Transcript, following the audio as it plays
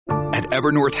At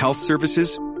Evernorth Health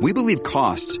Services, we believe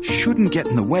costs shouldn't get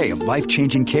in the way of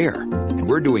life-changing care, and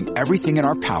we're doing everything in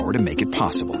our power to make it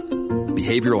possible.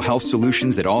 Behavioral health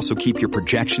solutions that also keep your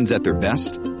projections at their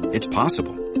best? It's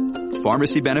possible.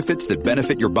 Pharmacy benefits that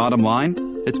benefit your bottom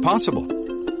line? It's possible.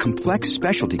 Complex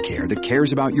specialty care that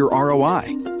cares about your ROI?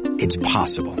 It's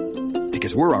possible.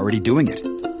 Because we're already doing it.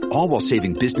 All while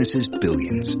saving businesses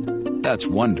billions. That's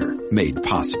Wonder made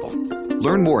possible.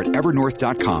 Learn more at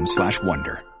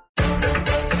evernorth.com/wonder.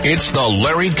 It's the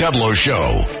Larry Kudlow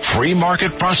Show. Free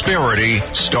market prosperity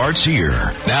starts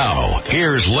here. Now,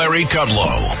 here's Larry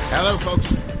Kudlow. Hello,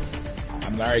 folks.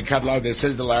 I'm Larry Kudlow. This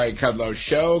is the Larry Kudlow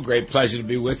Show. Great pleasure to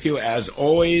be with you, as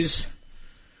always.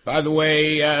 By the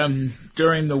way,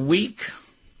 during the week,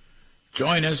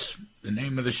 join us. The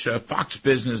name of the show, Fox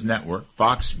Business Network,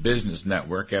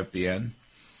 FBN,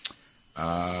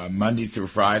 Monday through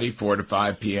Friday, 4 to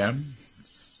 5 p.m.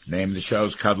 Name of the show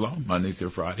is Kudlow, Monday through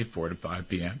Friday, 4 to 5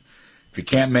 p.m. If you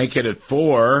can't make it at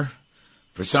 4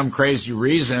 for some crazy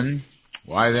reason,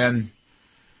 why then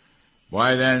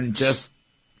just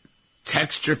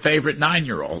text your favorite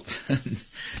 9-year-old,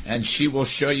 and she will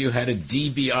show you how to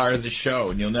DVR the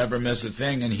show, and you'll never miss a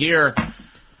thing. And here,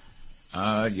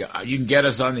 you can get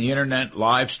us on the Internet,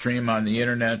 live stream on the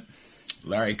Internet,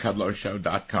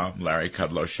 LarryKudlowShow.com,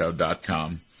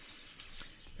 LarryKudlowShow.com.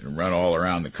 It'll run all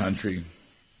around the country,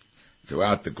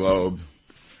 throughout the globe,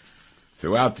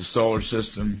 throughout the solar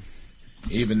system,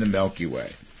 even the Milky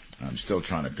Way. I'm still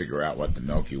trying to figure out what the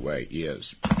Milky Way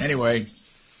is. Anyway,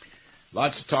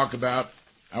 lots to talk about.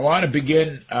 I want to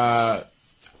begin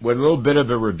with a little bit of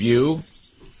a review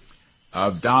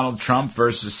of Donald Trump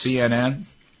versus CNN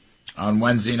on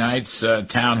Wednesday night's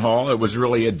town hall. It was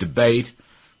really a debate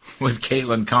with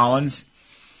Caitlin Collins.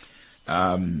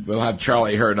 We'll have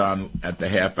Charlie Hurd on at the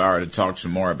half hour to talk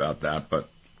some more about that. But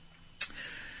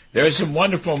there's some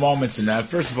wonderful moments in that.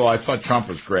 First of all, I thought Trump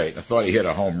was great. I thought he hit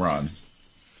a home run.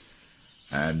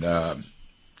 And the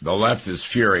left is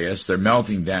furious. They're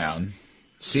melting down.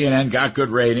 CNN got good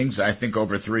ratings, I think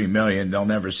over 3 million. They'll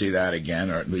never see that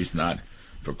again, or at least not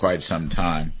for quite some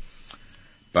time.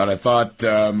 But I thought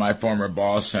my former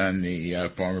boss and the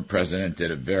former president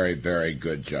did a very, very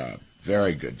good job.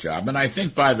 Very good job. And I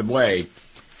think, by the way,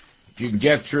 if you can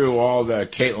get through all the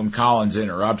Caitlin Collins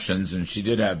interruptions, and she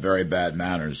did have very bad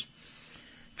manners,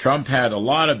 Trump had a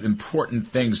lot of important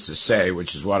things to say,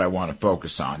 which is what I want to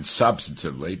focus on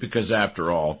substantively, because after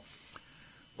all,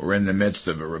 we're in the midst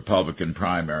of a Republican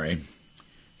primary.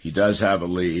 He does have a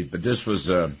lead, but this was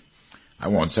I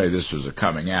won't say this was a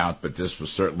coming out, but this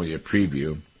was certainly a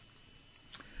preview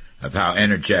of how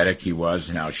energetic he was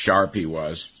and how sharp he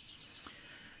was,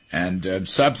 and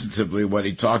substantively what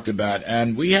he talked about.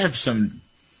 And we have some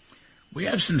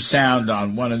sound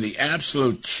on one of the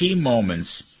absolute key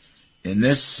moments in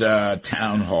this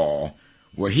town hall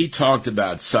where he talked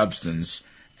about substance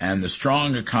and the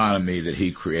strong economy that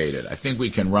he created. I think we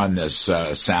can run this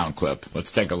sound clip.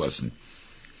 Let's take a listen.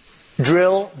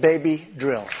 Drill, baby,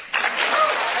 drill.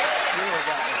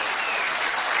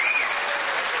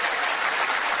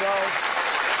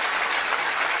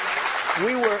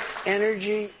 We were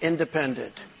energy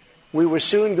independent. We were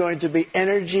soon going to be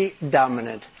energy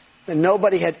dominant. And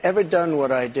nobody had ever done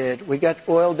what I did. We got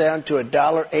oil down to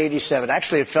 $1.87.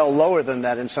 Actually, it fell lower than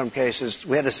that in some cases.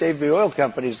 We had to save the oil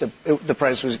companies. The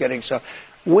price was getting so.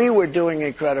 We were doing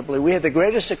incredibly. We had the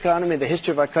greatest economy in the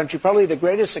history of our country, probably the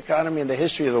greatest economy in the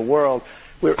history of the world.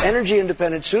 We were energy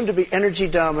independent, soon to be energy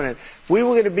dominant. We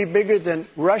were going to be bigger than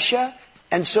Russia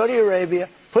and Saudi Arabia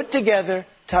put together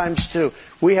times 2.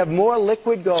 We have more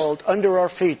liquid gold under our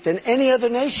feet than any other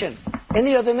nation.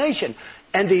 Any other nation.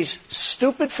 And these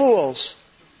stupid fools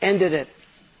ended it.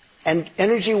 And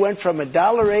energy went from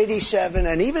 $1.87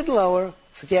 and even lower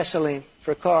for gasoline,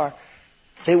 for a car.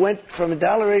 They went from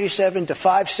 $1.87 to $5,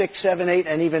 $6, $7, $8,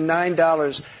 and even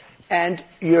 $9. And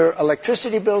your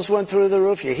electricity bills went through the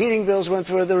roof, your heating bills went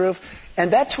through the roof.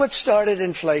 And that's what started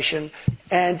inflation.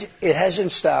 And it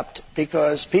hasn't stopped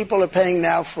because people are paying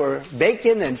now for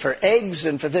bacon and for eggs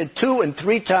and for the 2 and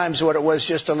 3 times what it was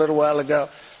just a little while ago.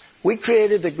 We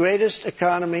created the greatest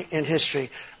economy in history.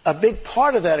 A big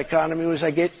part of that economy was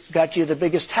got you the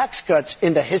biggest tax cuts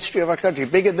in the history of our country,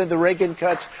 bigger than the Reagan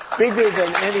cuts, bigger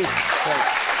than any cut.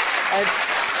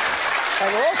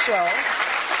 And also,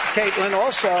 Caitlin,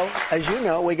 as you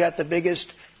know, we got the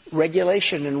biggest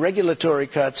regulation and regulatory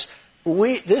cuts.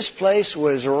 This place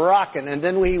was rocking, and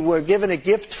then we were given a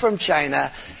gift from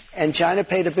China, and China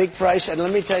paid a big price. And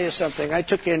let me tell you something. I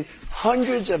took in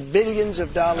hundreds of billions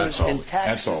of dollars in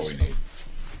taxes. That's all we need.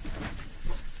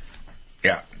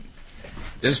 Yeah.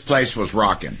 This place was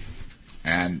rocking.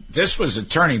 And this was a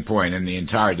turning point in the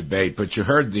entire debate, but you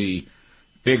heard the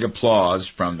big applause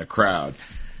from the crowd.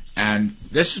 And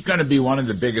this is going to be one of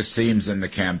the biggest themes in the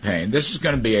campaign. This is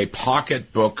going to be a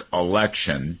pocketbook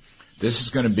election. This is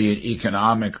going to be an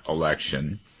economic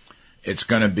election. It's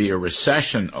going to be a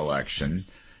recession election.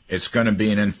 It's going to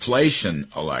be an inflation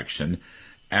election.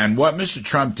 And what Mr.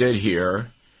 Trump did here,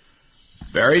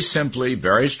 very simply,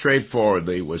 very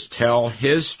straightforwardly, was tell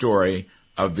his story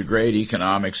of the great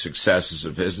economic successes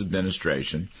of his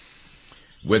administration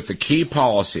with the key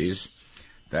policies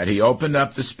that he opened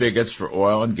up the spigots for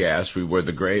oil and gas. We were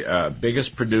the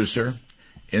biggest producer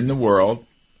in the world,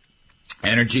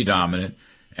 energy dominant.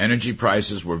 Energy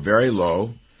prices were very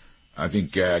low. I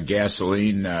think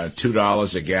gasoline,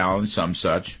 $2 a gallon, some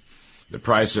such. The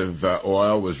price of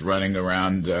oil was running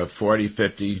around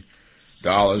 $40,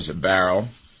 $50 a barrel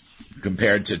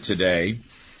compared to today.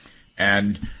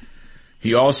 And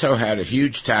he also had a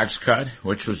huge tax cut,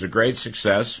 which was a great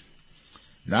success.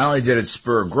 Not only did it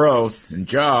spur growth and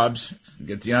jobs,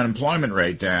 get the unemployment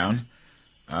rate down,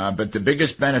 but the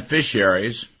biggest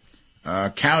beneficiaries,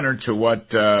 counter to what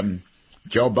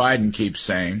Joe Biden keeps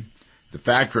saying, the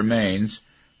fact remains,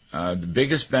 the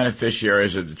biggest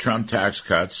beneficiaries of the Trump tax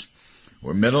cuts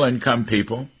were middle-income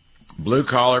people,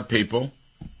 blue-collar people,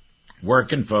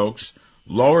 working folks,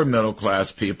 lower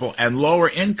middle-class people, and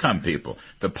lower-income people.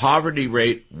 The poverty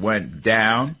rate went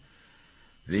down.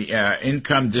 The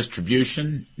income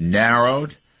distribution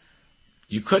narrowed.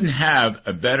 You couldn't have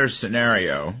a better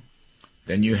scenario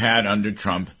than you had under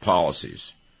Trump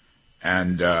policies.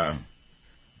 And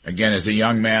again, as a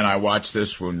young man, I watched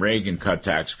this when Reagan cut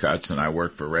tax cuts, and I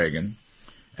worked for Reagan.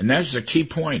 And that's a key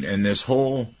point in this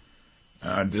whole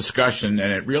discussion,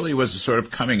 and it really was a sort of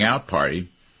coming out party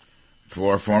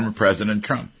for former President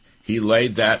Trump. He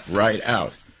laid that right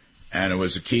out, and it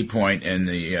was a key point in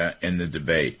the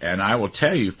debate. And I will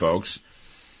tell you, folks,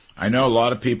 I know a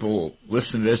lot of people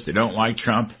listen to this, they don't like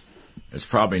Trump. There's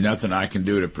probably nothing I can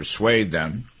do to persuade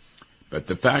them. But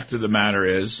the fact of the matter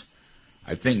is,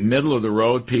 I think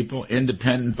middle-of-the-road people,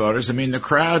 independent voters, I mean, the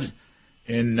crowd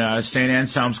in St.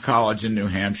 Anselm's College in New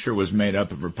Hampshire was made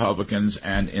up of Republicans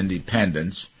and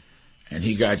independents, and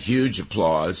he got huge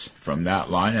applause from that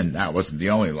line, and that wasn't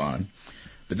the only line.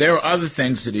 But there were other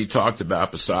things that he talked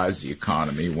about besides the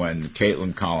economy when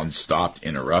Caitlin Collins stopped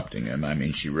interrupting him. I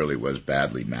mean, she really was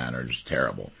badly mannered. It's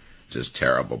terrible, just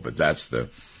terrible. But that's the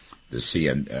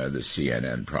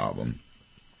CNN problem.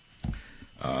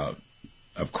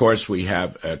 Of course, we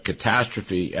have a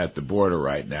catastrophe at the border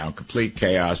right now, complete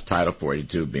chaos, Title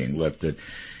 42 being lifted.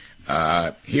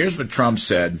 Here's what Trump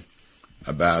said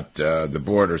about the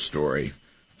border story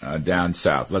down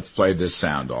south. Let's play this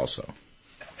sound also.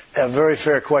 A very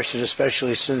fair question,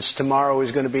 especially since tomorrow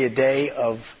is going to be a day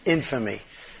of infamy.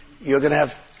 You're going to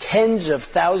have tens of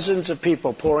thousands of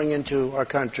people pouring into our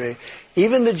country.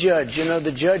 Even the judge,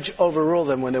 the judge overruled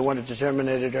them when they wanted to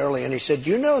terminate it early, and he said,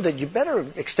 that you better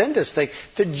extend this thing.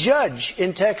 The judge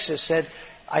in Texas said,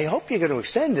 I hope you're going to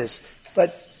extend this,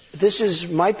 but this is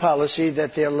my policy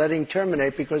that they're letting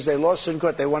terminate because they lost in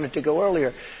court. They wanted to go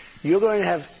earlier. You're going to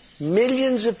have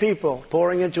millions of people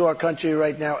pouring into our country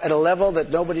right now at a level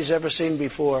that nobody's ever seen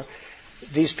before.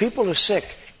 These people are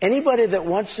sick. Anybody that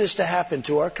wants this to happen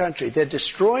to our country, they're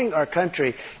destroying our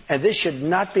country, and this should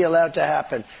not be allowed to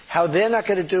happen. How they're not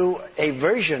going to do a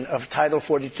version of Title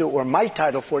 42 or my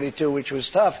Title 42, which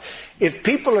was tough. If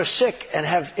people are sick and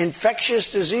have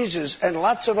infectious diseases and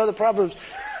lots of other problems,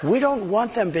 we don't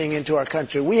want them being into our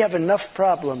country. We have enough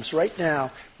problems right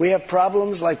now. We have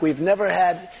problems like we've never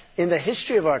had in the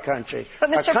history of our country. But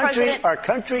Mr. President, our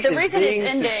country is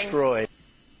being destroyed.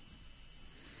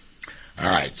 All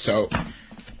right, so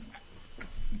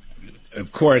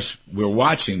of course we're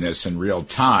watching this in real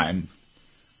time.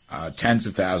 Tens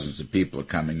of thousands of people are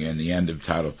coming in. The end of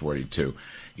Title 42.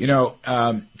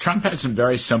 Trump had some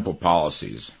very simple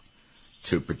policies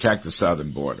to protect the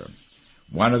southern border.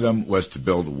 One of them was to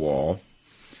build a wall,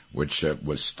 which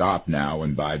was stopped now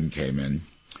when Biden came in.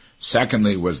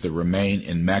 Secondly was to remain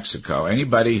in Mexico.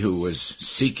 Anybody who was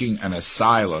seeking an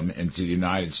asylum into the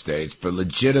United States for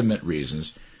legitimate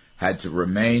reasons had to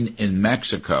remain in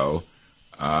Mexico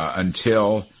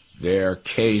until their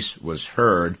case was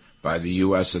heard by the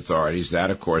U.S. authorities.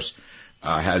 That, of course,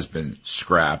 has been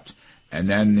scrapped. And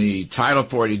then the Title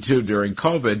 42 during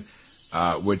COVID,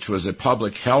 which was a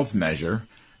public health measure,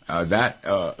 that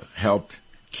helped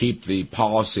keep the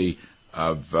policy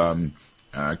of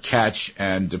catch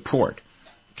and deport.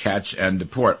 Catch and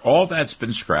deport. All that's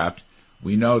been scrapped.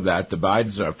 We know that. The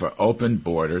Bidens are for open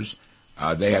borders.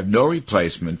 They have no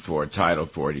replacement for Title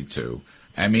 42.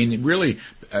 I mean, really,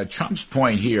 Trump's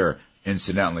point here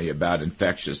incidentally, about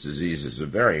infectious diseases, a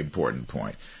very important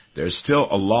point. There's still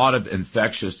a lot of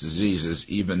infectious diseases,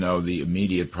 even though the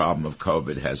immediate problem of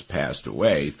COVID has passed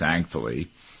away, thankfully.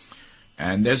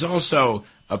 And there's also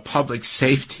a public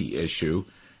safety issue,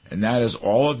 and that is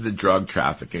all of the drug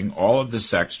trafficking, all of the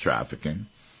sex trafficking,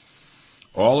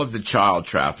 all of the child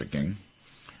trafficking.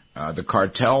 The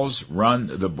cartels run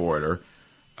the border.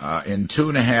 In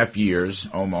 2.5 years,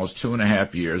 almost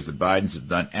 2.5 years, the Bidens have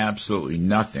done absolutely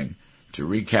nothing to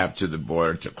recapture the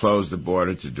border, to close the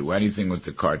border, to do anything with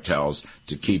the cartels,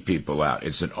 to keep people out.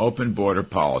 It's an open border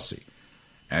policy,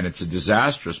 and it's a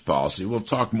disastrous policy. We'll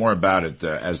talk more about it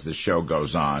as the show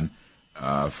goes on.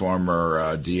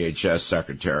 Former DHS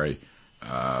Secretary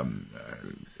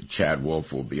Chad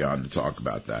Wolf will be on to talk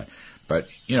about that. But,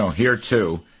 here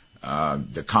too,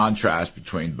 the contrast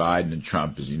between Biden and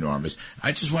Trump is enormous.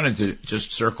 I just wanted to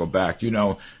just circle back.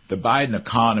 The Biden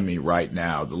economy right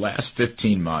now, the last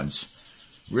 15 months,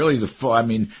 really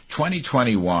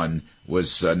 2021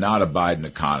 was not a Biden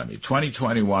economy.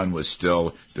 2021 was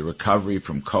still the recovery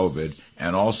from COVID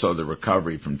and also the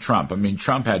recovery from Trump.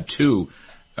 Trump had two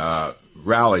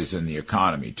rallies in the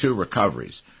economy, two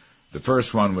recoveries. The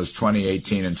first one was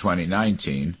 2018 and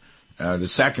 2019. The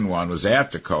second one was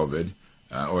after COVID,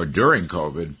 or during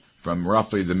COVID, from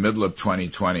roughly the middle of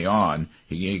 2020 on.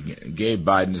 He gave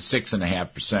Biden a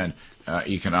 6.5%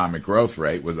 economic growth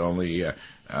rate with only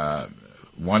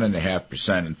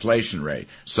 1.5% inflation rate.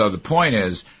 So the point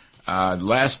is, the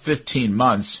last 15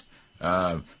 months,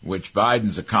 which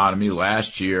Biden's economy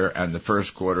last year and the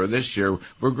first quarter of this year,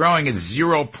 we're growing at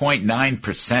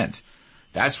 0.9%.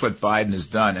 That's what Biden has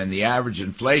done, and the average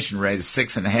inflation rate is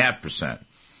 6.5%.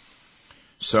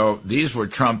 So these were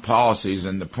Trump policies,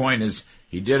 and the point is,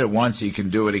 he did it once, he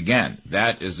can do it again.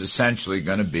 That is essentially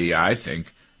going to be, I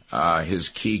think, his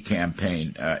key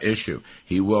campaign issue.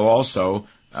 He will also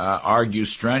argue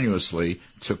strenuously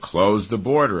to close the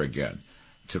border again.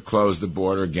 To close the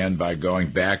border again by going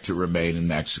back to remain in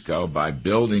Mexico, by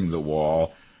building the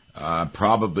wall,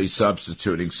 probably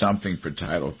substituting something for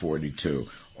Title 42.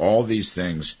 All these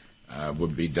things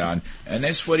would be done. And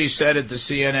that's what he said at the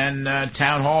CNN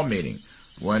town hall meeting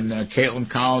when Caitlin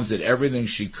Collins did everything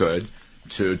she could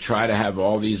to try to have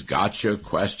all these gotcha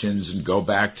questions and go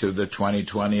back to the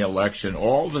 2020 election,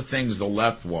 all the things the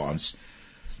left wants,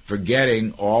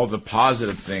 forgetting all the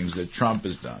positive things that Trump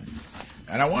has done.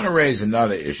 And I want to raise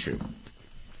another issue.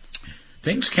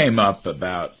 Things came up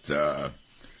about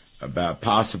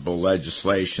possible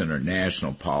legislation or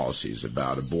national policies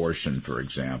about abortion, for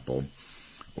example,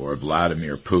 or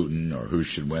Vladimir Putin, or who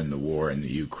should win the war in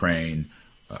the Ukraine,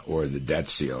 or the debt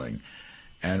ceiling.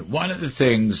 And one of the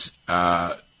things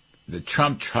that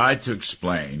Trump tried to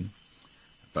explain,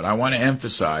 but I want to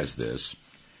emphasize this,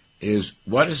 is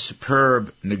what a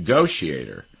superb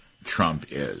negotiator Trump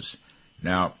is.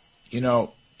 Now,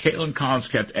 Caitlin Collins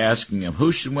kept asking him,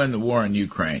 who should win the war in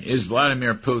Ukraine? Is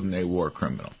Vladimir Putin a war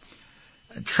criminal?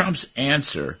 And Trump's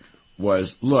answer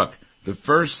was, look, the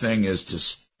first thing is to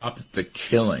stop the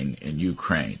killing in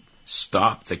Ukraine.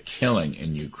 Stop the killing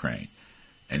in Ukraine.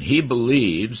 And he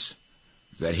believes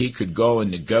that he could go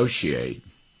and negotiate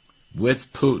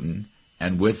with Putin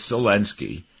and with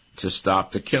Zelensky to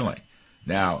stop the killing.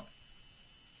 Now,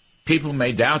 people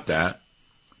may doubt that,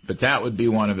 but that would be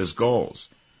one of his goals.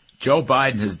 Joe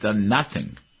Biden has done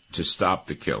nothing to stop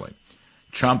the killing.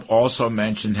 Trump also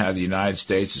mentioned how the United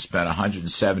States has spent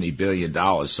 $170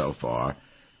 billion so far,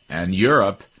 and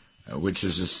Europe, which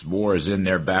is this war is in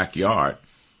their backyard,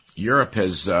 Europe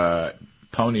has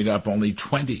ponied up only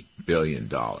 $20 billion.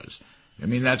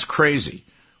 That's crazy.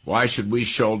 Why should we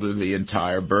shoulder the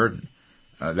entire burden?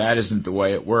 That isn't the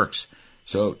way it works.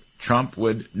 So Trump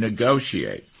would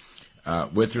negotiate.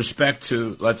 With respect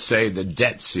to, let's say, the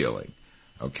debt ceiling,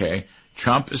 okay,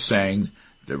 Trump is saying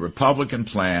the Republican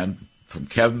plan from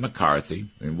Kevin McCarthy,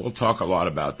 and we'll talk a lot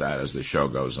about that as the show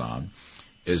goes on,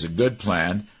 is a good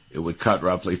plan. It would cut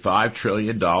roughly $5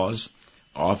 trillion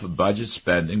off of budget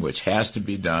spending, which has to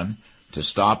be done to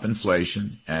stop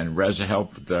inflation and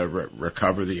help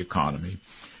recover the economy.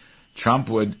 Trump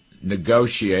would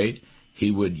negotiate.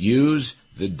 He would use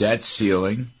the debt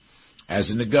ceiling as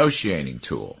a negotiating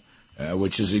tool,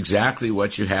 which is exactly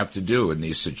what you have to do in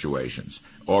these situations.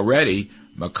 Already,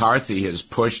 McCarthy has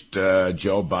pushed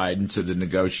Joe Biden to the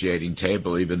negotiating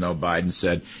table, even though Biden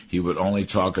said he would only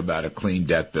talk about a clean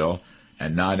debt bill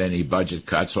and not any budget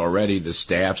cuts. Already the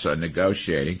staffs are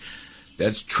negotiating.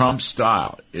 That's Trump's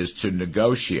style, is to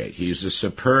negotiate. He's a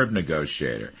superb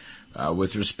negotiator.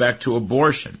 With respect to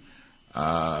abortion,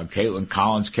 Caitlin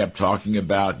Collins kept talking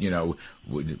about, do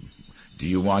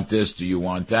you want this, do you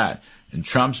want that? And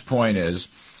Trump's point is,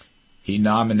 he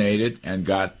nominated and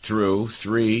got through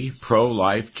 3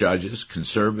 pro-life judges,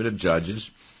 conservative judges.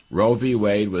 Roe v.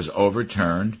 Wade was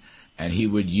overturned, and he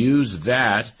would use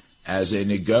that as a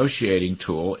negotiating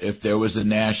tool if there was a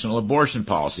national abortion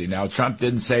policy. Now, Trump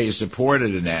didn't say he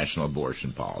supported a national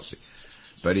abortion policy,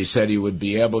 but he said he would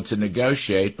be able to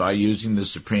negotiate by using the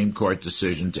Supreme Court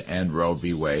decision to end Roe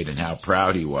v. Wade, and how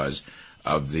proud he was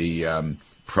of the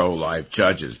pro-life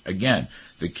judges. Again,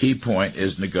 the key point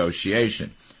is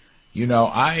negotiation. You know,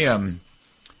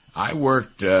 I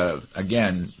worked,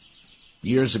 again,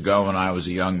 years ago when I was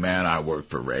a young man, I worked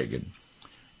for Reagan.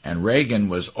 And Reagan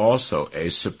was also a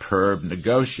superb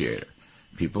negotiator.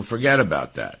 People forget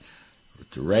about that.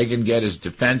 To Reagan get his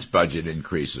defense budget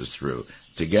increases through,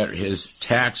 to get his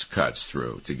tax cuts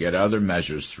through, to get other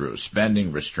measures through,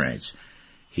 spending restraints,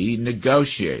 he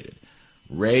negotiated.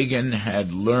 Reagan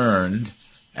had learned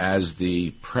as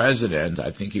the president, I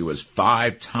think he was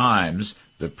 5 times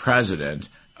the president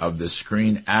of the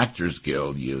Screen Actors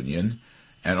Guild Union,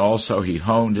 and also he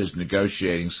honed his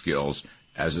negotiating skills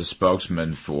as a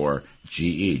spokesman for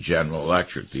GE, General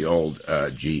Electric, the old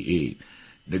GE.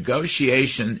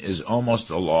 Negotiation is almost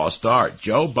a lost art.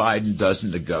 Joe Biden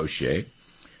doesn't negotiate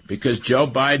because Joe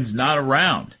Biden's not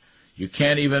around. You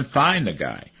can't even find the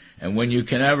guy. And when you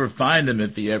can ever find him,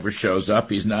 if he ever shows up,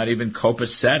 he's not even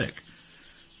copacetic.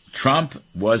 Trump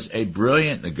was a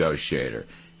brilliant negotiator.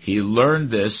 He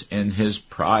learned this in his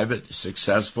private,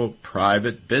 successful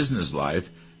private business life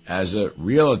as a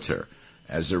realtor,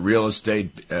 as a real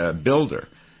estate builder.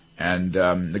 And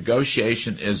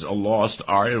negotiation is a lost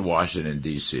art in Washington,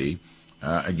 D.C.,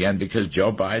 again, because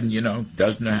Joe Biden,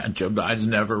 doesn't know. Joe Biden's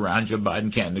never around. Joe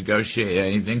Biden can't negotiate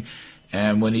anything.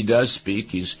 And when he does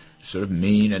speak, he's sort of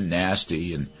mean and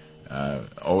nasty and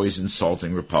always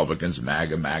insulting Republicans,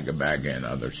 MAGA, MAGA, MAGA, and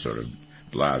other sort of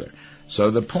blather.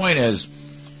 So the point is,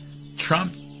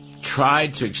 Trump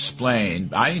tried to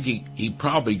explain, I think he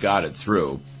probably got it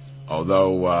through,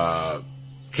 although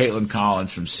Caitlin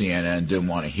Collins from CNN didn't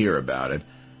want to hear about it.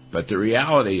 But the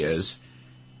reality is,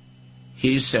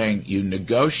 he's saying you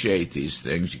negotiate these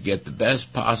things, you get the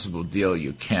best possible deal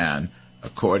you can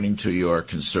according to your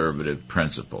conservative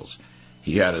principles.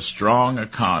 He had a strong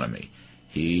economy.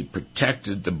 He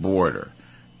protected the border.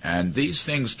 And these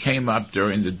things came up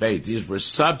during the debate. These were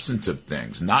substantive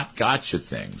things, not gotcha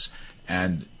things.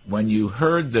 And when you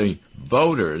heard the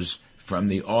voters from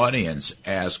the audience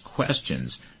ask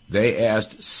questions, they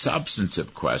asked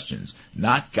substantive questions,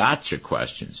 not gotcha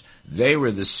questions. They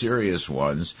were the serious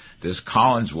ones. This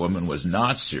Collins woman was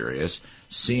not serious.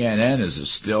 CNN is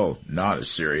still not a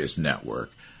serious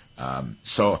network.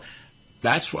 So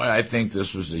that's why I think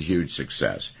this was a huge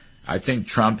success. I think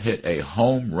Trump hit a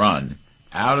home run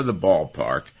out of the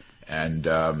ballpark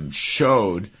and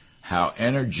showed how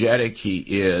energetic he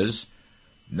is.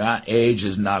 Not age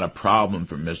is not a problem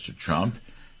for Mr. Trump.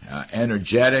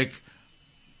 Energetic,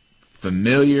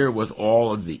 familiar with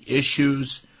all of the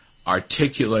issues,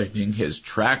 articulating his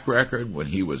track record when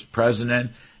he was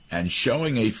president, and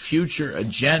showing a future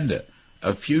agenda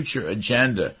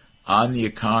on the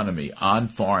economy, on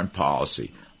foreign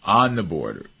policy, on the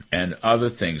border, and other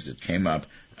things that came up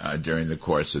during the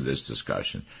course of this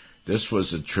discussion. This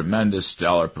was a tremendous,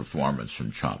 stellar performance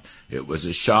from Trump. It was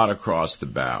a shot across the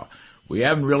bow. We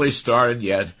haven't really started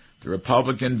yet. The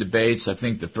Republican debates, I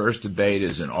think the first debate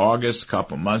is in August, a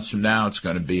couple months from now. It's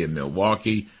going to be in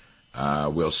Milwaukee.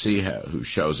 We'll see who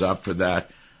shows up for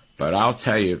that. But I'll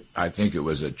tell you, I think it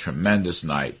was a tremendous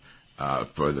night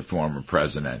for the former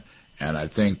president. And I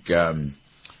think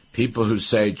people who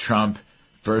say Trump,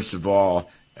 first of all,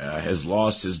 has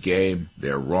lost his game,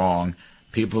 they're wrong.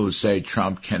 People who say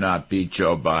Trump cannot beat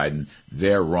Joe Biden,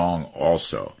 they're wrong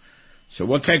also. So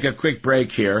we'll take a quick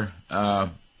break here.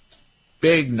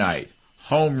 Big night,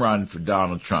 home run for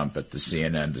Donald Trump at the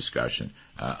CNN discussion.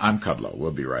 I'm Kudlow.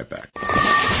 We'll be right back.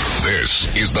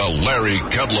 This is the Larry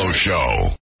Kudlow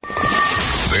Show.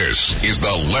 This is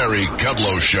the Larry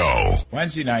Kudlow Show.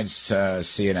 Wednesday night's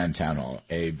CNN town hall,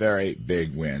 a very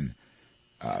big win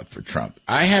for Trump.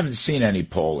 I haven't seen any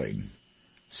polling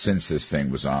since this thing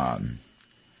was on.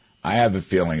 I have a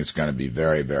feeling it's going to be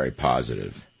very, very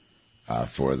positive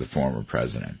for the former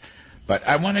president. But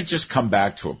I want to just come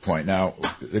back to a point. Now,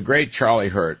 the great Charlie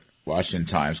Hurt, Washington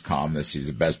Times columnist, he's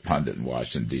the best pundit in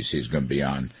Washington, D.C., is going to be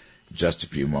on just a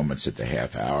few moments at the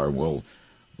half hour. We'll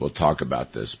talk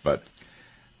about this. But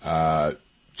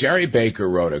Jerry Baker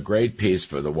wrote a great piece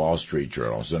for the Wall Street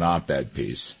Journal. It's an op-ed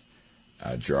piece.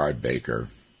 Gerard Baker,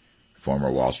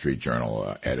 former Wall Street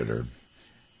Journal editor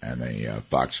and a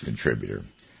Fox contributor.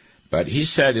 But he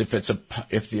said if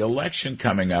the election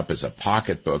coming up is a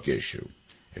pocketbook issue,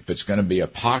 if it's going to be a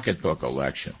pocketbook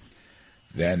election,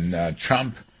 then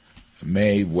Trump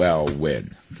may well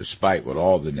win, despite what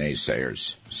all the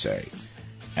naysayers say.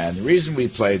 And the reason we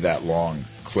played that long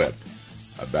clip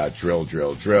about drill,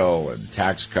 drill, drill, and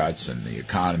tax cuts, and the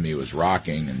economy was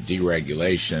rocking, and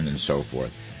deregulation, and so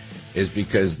forth, is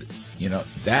because,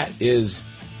 that is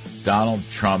Donald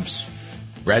Trump's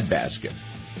breadbasket.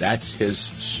 That's his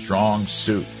strong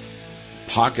suit.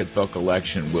 Pocketbook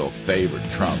election will favor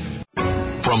Trump.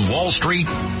 From Wall Street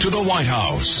to the White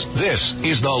House, this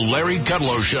is the Larry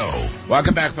Kudlow Show.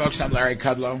 Welcome back, folks. I'm Larry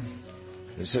Kudlow.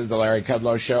 This is the Larry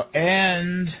Kudlow Show.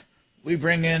 And we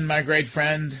bring in my great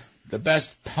friend, the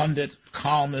best pundit,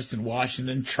 columnist in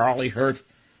Washington, Charlie Hurt,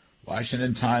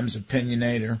 Washington Times opinion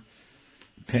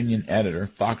editor,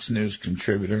 Fox News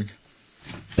contributor.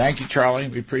 Thank you, Charlie.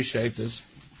 We appreciate this.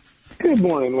 Good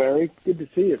morning, Larry. Good to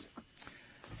see you.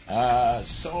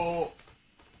 So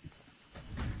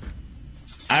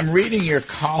I'm reading your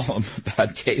column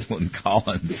about Caitlin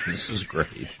Collins. This is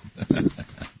great.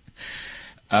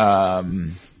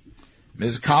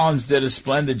 Ms. Collins did a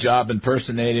splendid job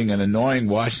impersonating an annoying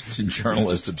Washington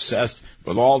journalist obsessed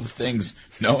with all the things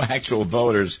no actual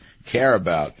voters care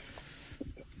about.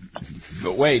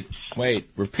 But wait,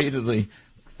 repeatedly,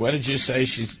 what did you say?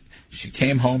 She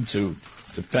came home to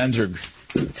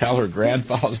tell her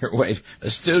grandfather, a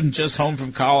student just home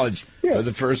from college for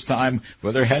the first time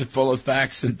with her head full of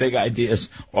facts and big ideas,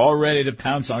 all ready to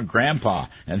pounce on Grandpa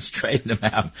and straighten him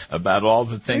out about all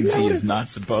the things he is not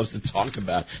supposed to talk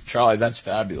about. Charlie, that's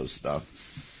fabulous stuff.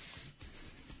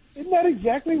 Isn't that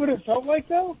exactly what it felt like,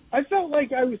 though? I felt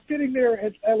like I was sitting there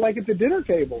at the dinner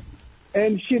table,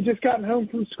 and she had just gotten home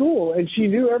from school, and she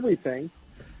knew everything,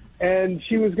 and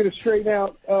she was going to straighten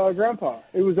out Grandpa.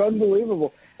 It was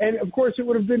unbelievable. And, of course, it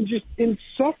would have been just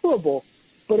insufferable,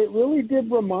 but it really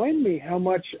did remind me how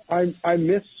much I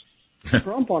miss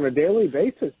Trump on a daily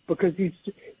basis, because he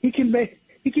can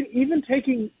even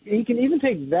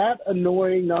take that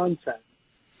annoying nonsense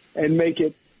and make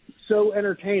it so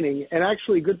entertaining and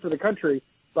actually good for the country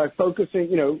by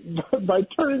focusing, by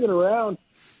turning it around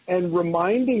and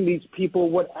reminding these people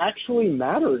what actually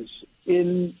matters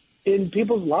in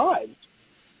people's lives.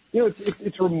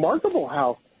 It's remarkable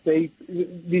how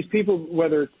these people,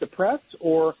 whether it's the press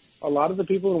or a lot of the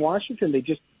people in Washington,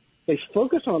 they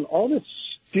focus on all this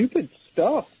stupid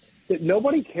stuff that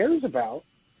nobody cares about.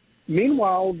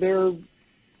 Meanwhile, they're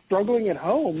struggling at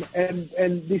home,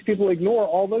 and these people ignore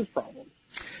all those problems.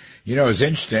 It's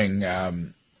interesting.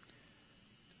 The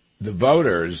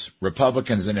voters,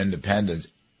 Republicans and independents,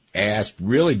 asked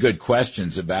really good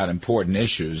questions about important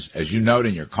issues, as you note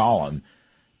in your column,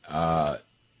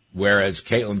 whereas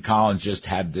Caitlin Collins just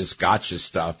had this gotcha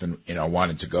stuff and,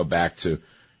 wanted to go back to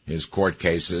his court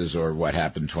cases or what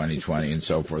happened in 2020 and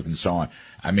so forth and so on.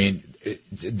 I mean,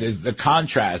 the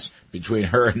contrast between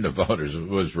her and the voters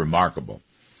was remarkable.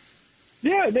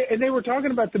 Yeah, and they were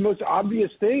talking about the most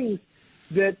obvious things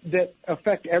that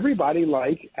affect everybody,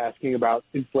 like asking about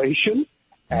inflation,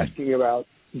 asking about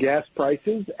gas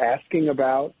prices, asking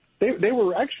about they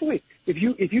were actually, if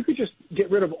you could just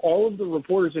get rid of all of the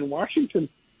reporters in Washington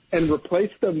and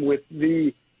replace them with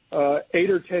the 8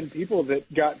 or 10 people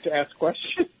that got to ask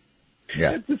questions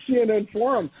at the CNN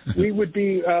forum, we would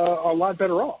be a lot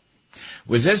better off.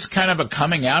 Was this kind of a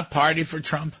coming out party for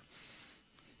Trump?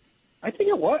 I think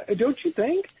it was. Don't you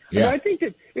think? Yeah. I think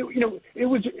that it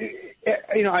was.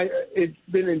 It's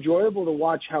been enjoyable to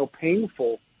watch how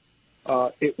painful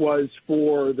it was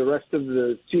for the rest of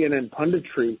the CNN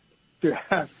punditry to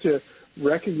have to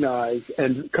recognize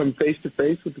and come face to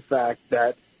face with the fact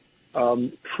that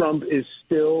Trump is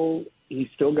still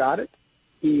got it.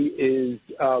 He is.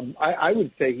 I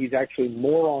would say he's actually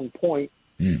more on point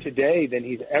today than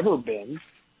he's ever been.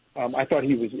 I thought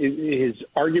his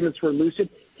arguments were lucid.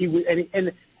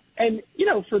 And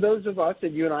for those of us,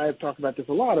 and you and I have talked about this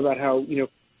a lot, about how,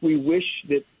 we wish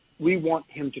that we want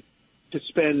him to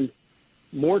spend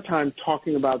more time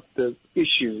talking about the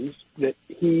issues that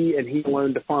he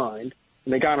alone defined,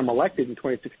 and they got him elected in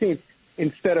 2016,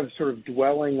 instead of sort of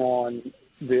dwelling on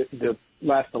the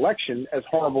last election, as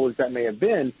horrible as that may have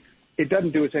been. It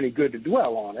doesn't do us any good to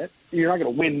dwell on it. You're not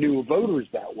going to win new voters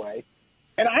that way.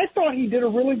 And I thought he did a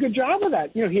really good job of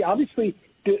that. He obviously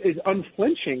is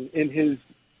unflinching in his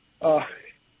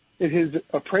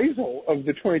appraisal of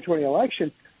the 2020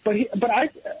 election. But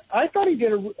I thought he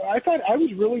did. I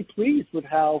was really pleased with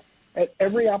how at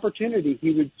every opportunity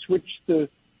he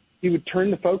would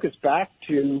turn the focus back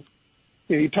to.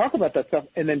 He'd talk about that stuff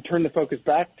and then turn the focus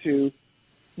back to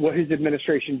what his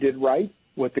administration did right,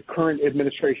 what the current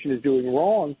administration is doing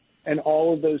wrong, and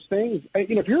all of those things.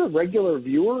 If you're a regular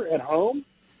viewer at home,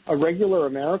 a regular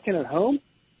American at home,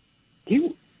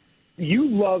 he you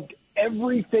loved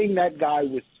everything that guy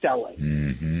was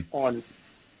selling on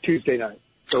Tuesday night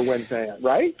or Wednesday night,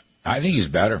 right? I think he's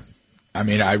better. I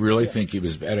mean, I really think he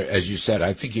was better. As you said,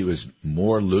 I think he was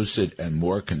more lucid and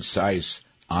more concise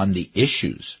on the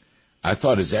issues. I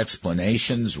thought his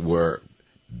explanations were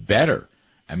better.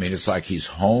 I mean, it's like he's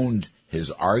honed his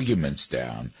arguments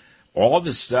down. All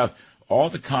the stuff, all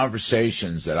the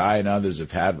conversations that I and others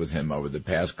have had with him over the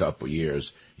past couple of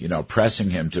years, you know, pressing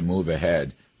him to move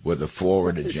ahead with a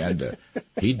forward agenda.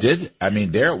 He did. I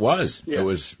mean, there it was. Yeah. It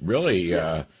was really,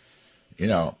 you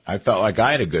know, I felt like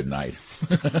I had a good night.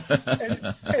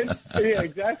 Yeah,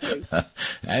 exactly.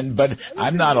 But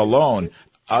I'm not alone.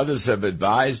 Others have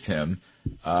advised him,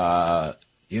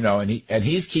 you know, and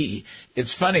he's key.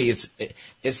 It's funny.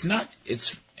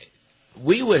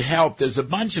 We would help. There's a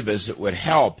bunch of us that would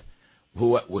help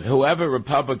whoever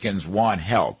Republicans want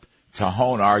help to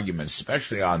hone arguments,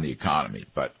 especially on the economy,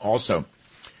 but also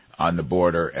on the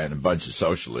border and a bunch of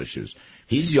social issues.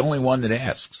 He's the only one that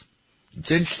asks. It's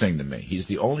interesting to me. He's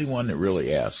the only one that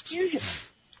really asks. Isn't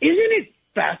it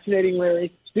fascinating,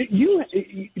 Larry?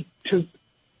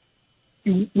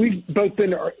 We've both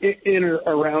been in or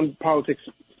around politics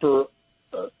for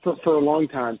a long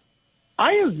time.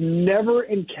 I have never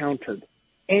encountered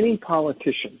any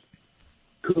politician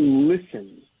who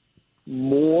listens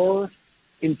more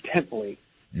intently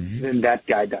than that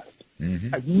guy does.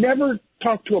 I've never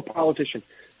talked to a politician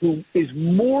who is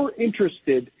more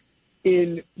interested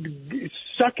in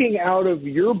sucking out of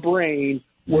your brain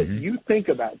what you think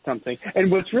about something.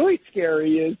 And what's really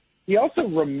scary is he also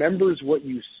remembers what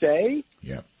you say,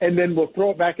 and then will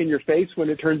throw it back in your face when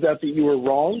it turns out that you were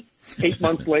wrong 8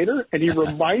 months later, and he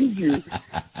reminds you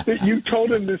that you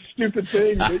told him this stupid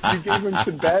thing, that you gave him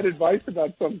some bad advice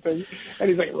about something, and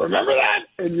he's like, remember that?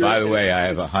 And by the way, I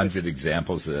have 100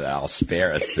 examples that I'll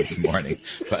spare us this morning,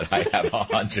 but I have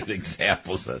 100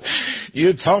 examples of,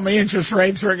 you told me interest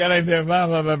rates were going to do,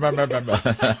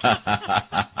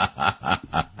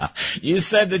 you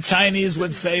said the Chinese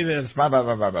would say this, but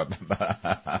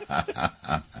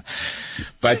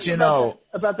you know,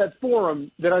 about that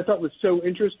forum that I thought was so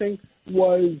interesting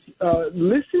was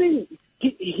listening.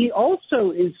 He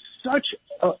also is such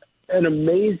an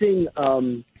amazing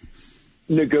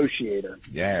negotiator.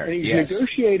 Yeah, and he's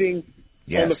negotiating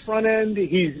on the front end.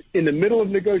 He's in the middle of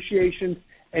negotiations,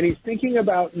 and he's thinking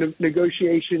about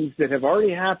negotiations that have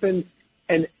already happened.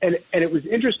 And it was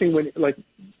interesting when, like,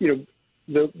 you know,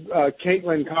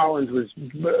 Caitlin Collins was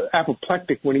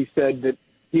apoplectic when he said that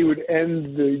he would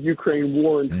end the Ukraine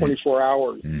war in 24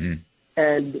 hours.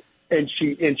 And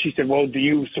she said, well, do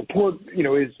you support, you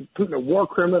know, is Putin a war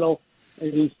criminal?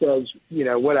 And he says, you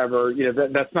know, whatever, you know,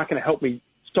 that's not going to help me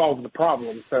solve the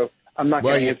problem. So I'm not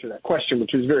going to answer that question,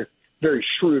 which was very, very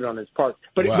shrewd on his part.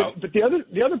 But the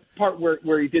other part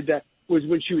where he did that was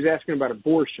when she was asking about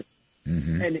abortion.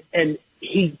 And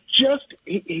he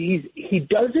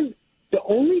doesn't, the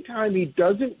only time he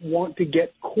doesn't want to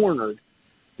get cornered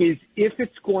is if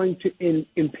it's going to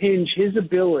impinge his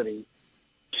ability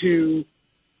to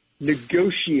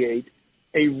negotiate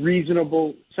a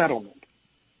reasonable settlement.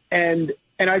 And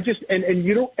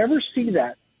you don't ever see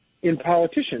that in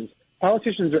politicians.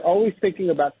 Politicians are always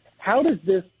thinking about, how does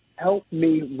this help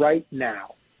me right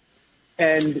now?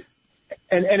 And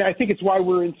I think it's why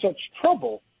we're in such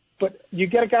trouble. But you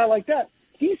get a guy like that,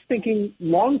 he's thinking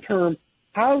long term,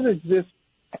 how does this,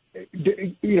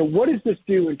 you know, what does this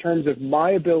do in terms of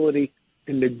my ability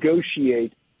to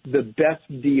negotiate the best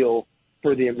deal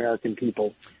for the American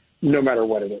people, no matter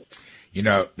what it is? You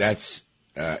know, that's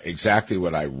exactly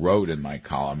what I wrote in my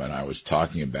column, and I was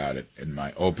talking about it in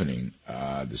my opening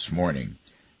this morning.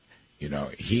 You know,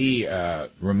 he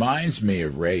reminds me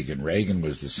of Reagan. Reagan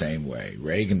was the same way.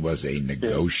 Reagan was a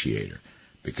negotiator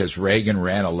because Reagan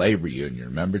ran a labor union.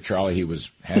 Remember, Charlie? He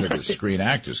was head of the Screen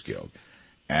Actors Guild.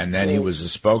 And then he was a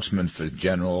spokesman for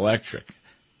General Electric,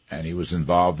 and he was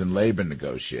involved in labor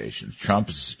negotiations.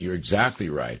 You're exactly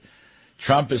right.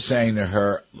 Trump is saying to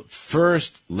her,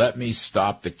 first, let me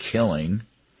stop the killing,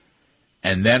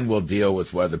 and then we'll deal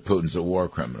with whether Putin's a war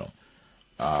criminal.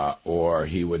 Or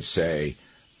he would say,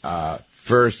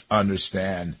 first,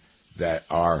 understand that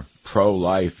our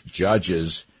pro-life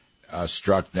judges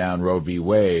struck down Roe v.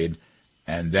 Wade,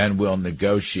 and then we'll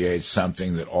negotiate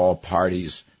something that all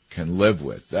parties can live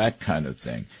with, that kind of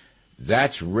thing.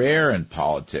 That's rare in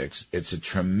politics. It's a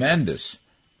tremendous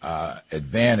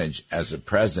advantage as a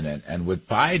president. And with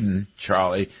Biden,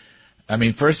 Charlie, I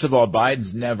mean, first of all,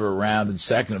 Biden's never around. And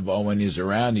second of all, when he's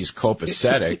around, he's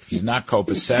copacetic. He's not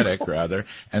copacetic, rather.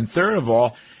 And third of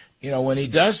all, you know, when he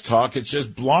does talk, it's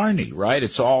just blarney, right?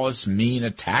 It's all this mean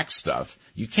attack stuff.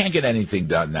 You can't get anything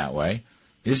done that way.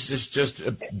 This is just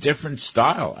a different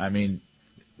style. I mean,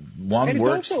 one and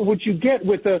works. It's also what you get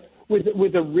with a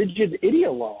rigid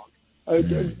ideologue.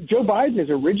 Joe Biden is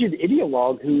a rigid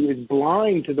ideologue who is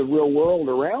blind to the real world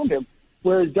around him,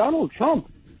 whereas Donald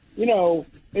Trump,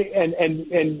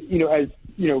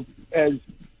 as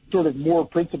sort of more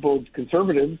principled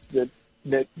conservatives that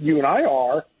you and I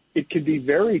are, it can be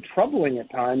very troubling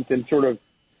at times and sort of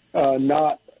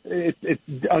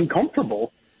it's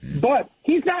uncomfortable. But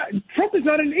Trump is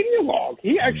not an ideologue.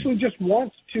 He actually just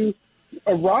wants to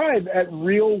arrive at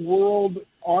real world,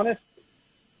 honest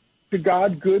to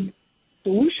God, good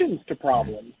solutions to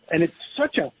problems. And it's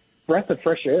such a breath of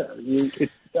fresh air.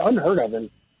 It's unheard of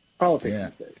in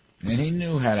politics. Yeah. And he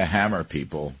knew how to hammer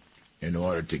people in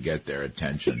order to get their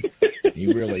attention. He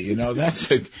really,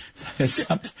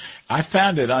 I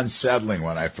found it unsettling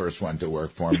when I first went to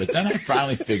work for him, but then I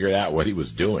finally figured out what he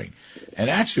was doing. And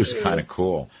actually it was kind of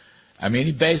cool. I mean,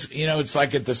 he basically, it's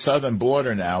like at the southern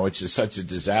border now, which is such a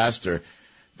disaster.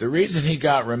 The reason he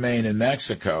got Remain in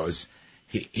Mexico is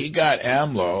he got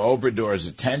President Obrador's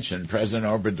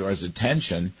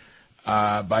attention,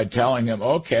 by telling him,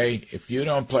 okay, if you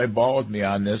don't play ball with me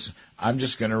on this, I'm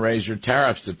just going to raise your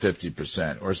tariffs to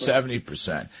 50% or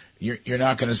 70%. You're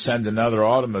not going to send another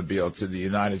automobile to the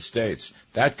United States.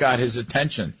 That got his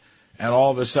attention. And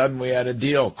all of a sudden we had a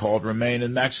deal called Remain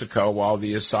in Mexico while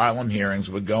the asylum hearings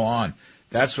would go on.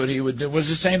 That's what he would do. It was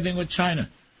the same thing with China.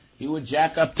 He would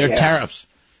jack up their tariffs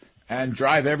and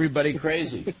drive everybody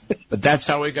crazy. But that's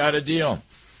how we got a deal.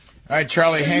 All right,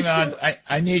 Charlie, hang on.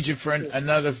 I need you for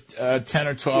another 10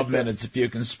 or 12 minutes if you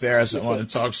can spare us. I want to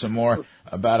talk some more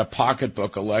about a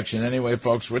pocketbook election. Anyway,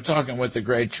 folks, we're talking with the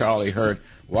great Charlie Hurt,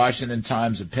 Washington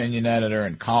Times opinion editor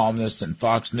and columnist and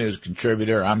Fox News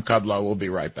contributor. I'm Kudlow. We'll be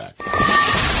right back.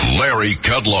 Larry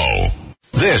Kudlow.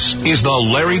 This is the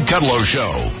Larry Kudlow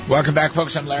Show. Welcome back,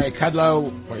 folks. I'm Larry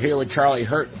Kudlow. We're here with Charlie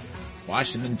Hurt,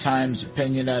 Washington Times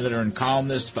opinion editor and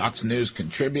columnist, Fox News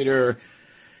contributor.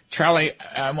 Charlie,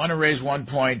 I want to raise one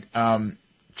point.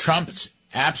 Trump's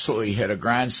absolutely hit a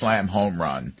grand slam home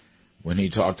run when he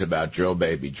talked about drill,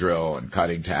 baby, drill, and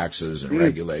cutting taxes and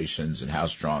regulations and how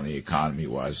strong the economy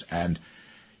was. And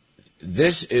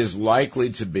this is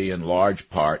likely to be, in large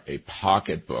part, a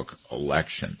pocketbook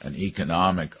election, an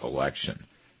economic election,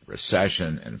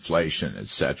 recession, inflation, et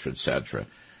cetera, et cetera.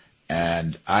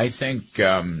 And I think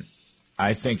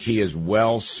he is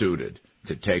well suited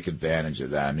to take advantage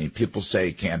of that. I mean, people say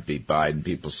he can't beat Biden.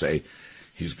 People say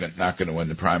he's not going to win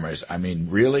the primaries. I mean,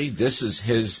 really, this is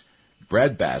his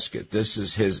breadbasket. This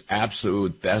is his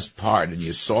absolute best part, and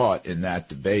you saw it in that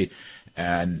debate.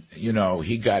 And,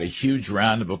 he got a huge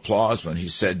round of applause when he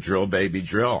said, drill, baby,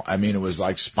 drill. I mean, it was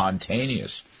like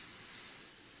spontaneous.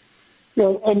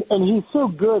 Yeah, and he's so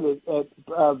good at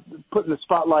putting the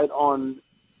spotlight on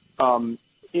when,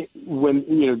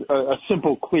 a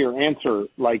simple, clear answer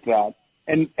like that.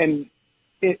 And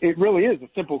it really is a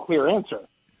simple, clear answer.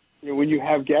 When you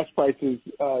have gas prices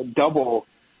double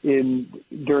during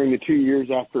the 2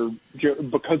 years after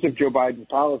because of Joe Biden's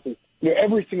policy,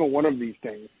 every single one of these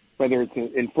things, whether it's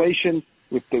inflation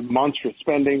with the monstrous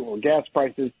spending or gas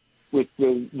prices with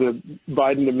the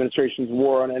Biden administration's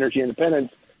war on energy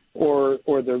independence or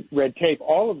the red tape,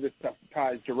 all of this stuff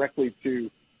ties directly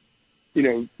to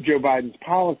Joe Biden's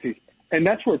policies. And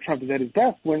that's where Trump is at his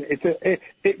best. When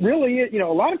it really is, a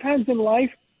lot of times in life,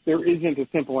 there isn't a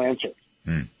simple answer.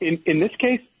 In this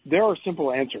case, there are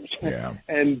simple answers. Yeah.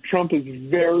 And Trump is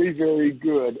very, very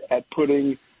good at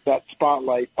putting that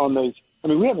spotlight on those. I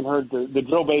mean, we haven't heard the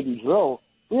drill, baby, drill.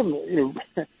 We haven't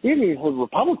even heard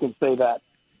Republicans say that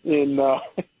in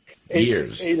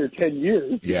years. 8 or 10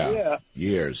 years. Yeah.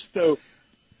 Years. So,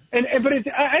 but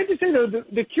I have to say, though,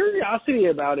 the curiosity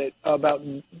about it,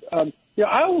 I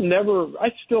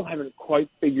still haven't quite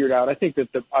figured out. I think that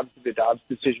obviously the Dobbs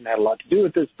decision had a lot to do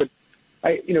with this, but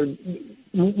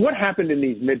what happened in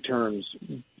these midterms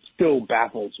still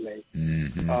baffles me.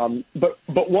 Mm-hmm.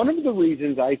 But one of the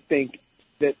reasons I think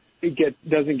that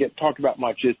doesn't get talked about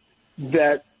much is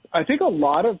that I think a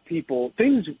lot of people,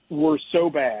 things were so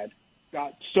bad,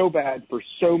 got so bad for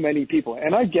so many people.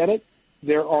 And I get it.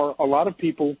 There are a lot of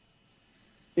people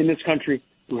in this country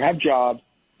who have jobs,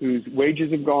 whose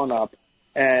wages have gone up,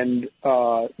 and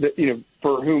for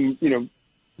whom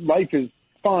life is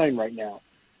fine right now.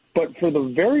 But for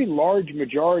the very large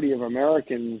majority of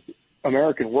American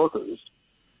workers,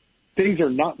 things are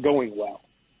not going well.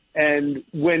 And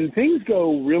when things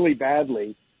go really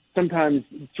badly, sometimes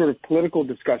sort of political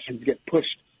discussions get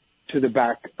pushed to the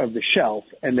back of the shelf,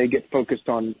 and they get focused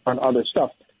on other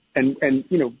stuff. And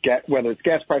whether it's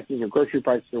gas prices or grocery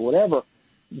prices or whatever,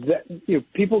 that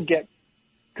people get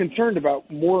concerned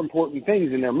about more important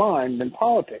things in their mind than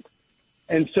politics.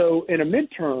 And so in a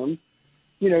midterm,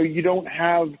 you don't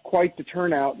have quite the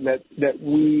turnout that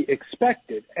we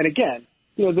expected. And again,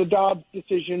 the Dobbs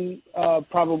decision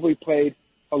probably played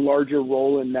a larger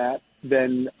role in that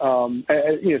than,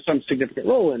 some significant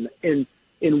role in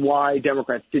why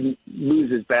Democrats didn't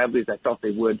lose as badly as I thought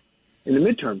they would in the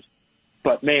midterms.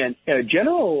 But man, in a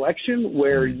general election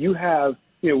where you have,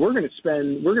 we're going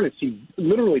to see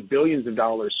literally billions of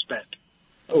dollars spent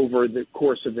over the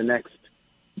course of the next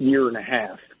year and a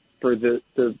half for the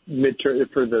midterm,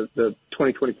 for the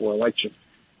 2024 election.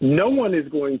 No one is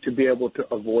going to be able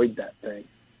to avoid that thing.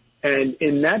 And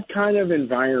in that kind of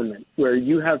environment where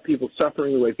you have people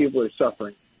suffering the way people are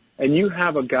suffering, and you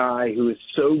have a guy who is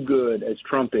so good as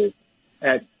Trump is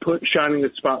at shining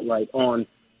the spotlight on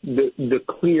the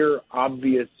clear,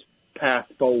 obvious path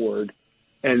forward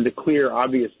and the clear,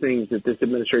 obvious things that this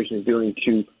administration is doing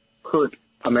to hurt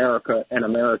America and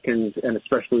Americans and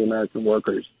especially American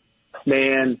workers,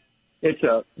 man, that's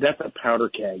a powder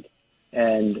keg,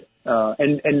 and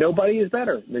nobody is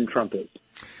better than Trump is.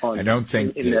 I don't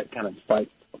think in that kind of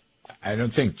fight. I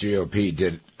don't think GOP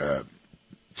did a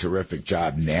terrific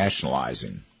job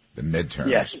nationalizing the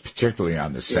midterms, particularly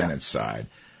on the Senate side.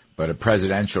 But a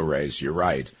presidential race, you're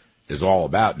right, is all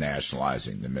about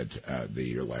nationalizing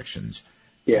the elections.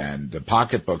 Yeah. And the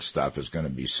pocketbook stuff is going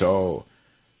to be so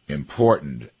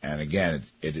important. And again,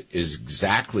 it is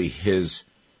exactly his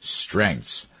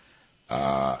strengths.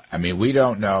 We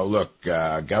don't know. Look,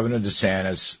 Governor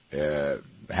DeSantis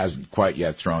hasn't quite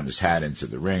yet thrown his hat into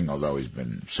the ring, although he's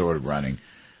been sort of running.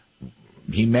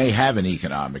 He may have an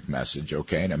economic message,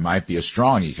 okay, and it might be a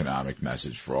strong economic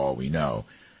message for all we know.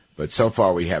 But so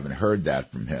far we haven't heard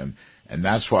that from him. And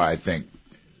that's why I think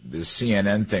the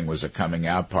CNN thing was a coming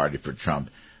out party for Trump,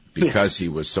 because he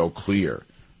was so clear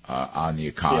on the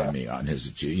economy, on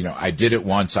his, I did it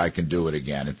once, I can do it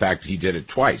again. In fact, he did it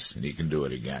twice, and he can do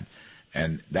it again.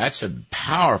 And that's a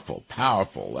powerful,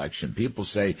 powerful election. People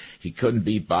say he couldn't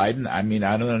beat Biden.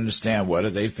 I don't understand. What are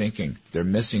they thinking? They're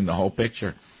missing the whole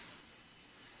picture.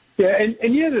 Yeah, and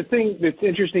the thing that's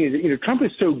interesting is that, Trump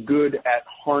is so good at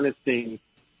harnessing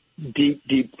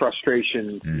deep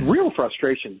frustrations, real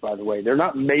frustrations, by the way. They're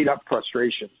not made-up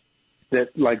frustrations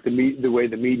that, like the way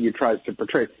the media tries to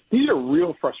portray. These are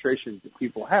real frustrations that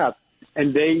people have,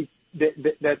 and and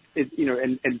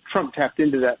Trump tapped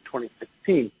into that in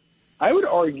 2016. I would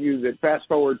argue that fast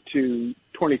forward to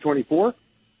 2024,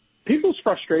 people's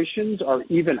frustrations are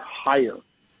even higher.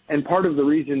 And part of the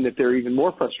reason that they're even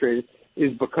more frustrated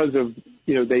is because of,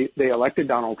 they elected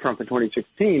Donald Trump in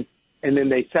 2016, and then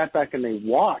they sat back and they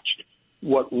watched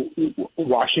what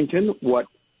Washington, what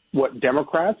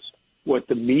Democrats, what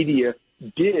the media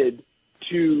did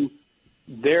to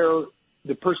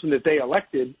the person that they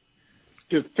elected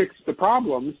to fix the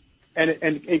problems. And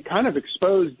it kind of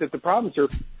exposed that the problems are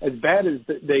as bad as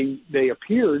they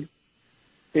appeared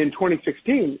in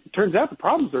 2016. It turns out the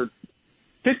problems are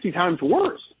 50 times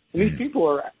worse. And these people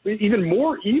are even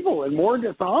more evil and more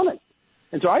dishonest.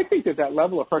 And so I think that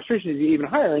level of frustration is even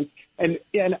higher. And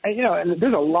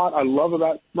there's a lot I love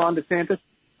about Ron DeSantis.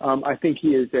 I think he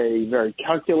is a very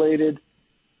calculated,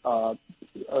 a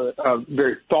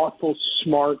very thoughtful,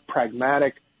 smart,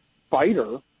 pragmatic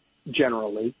fighter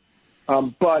generally.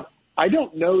 But I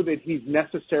don't know that he's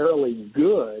necessarily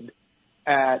good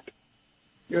at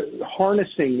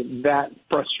harnessing that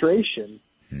frustration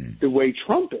the way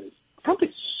Trump is. Trump is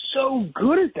so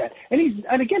good at that,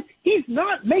 and again, he's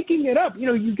not making it up.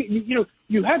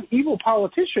 You have evil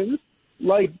politicians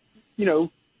like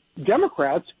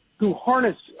Democrats who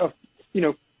harness,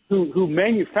 who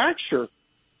manufacture,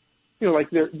 like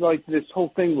this whole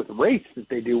thing with race that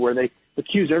they do, where they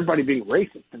accuse everybody of being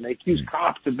racist and they accuse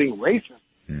cops of being racist.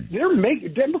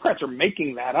 Democrats are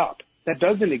making that up. That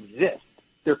doesn't exist.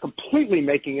 They're completely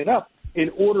making it up in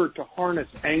order to harness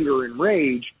anger and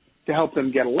rage to help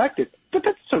them get elected. But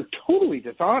that's so totally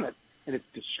dishonest, and it's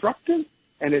destructive,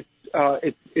 and it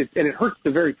hurts the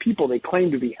very people they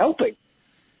claim to be helping.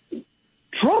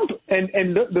 Trump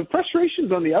and the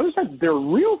frustrations on the other side, they're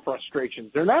real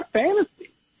frustrations. They're not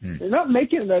fantasy. They're not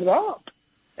making that up.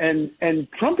 And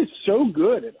Trump is so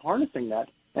good at harnessing that.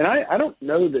 And I don't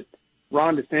know that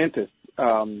Ron DeSantis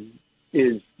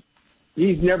he's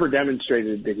never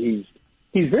demonstrated that he's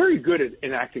very good at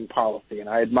enacting policy, and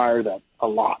I admire that a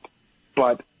lot.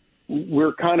 But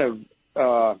we're kind of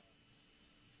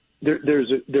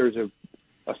there's a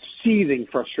seething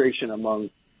frustration among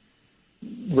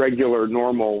regular,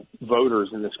 normal voters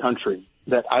in this country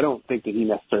that I don't think that he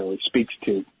necessarily speaks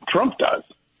to. Trump does.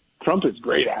 Trump is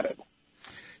great at it.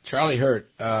 Charlie Hurt,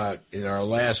 in our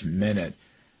last minute,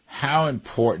 how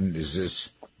important is this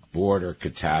border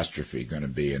catastrophe going to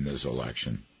be in this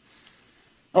election?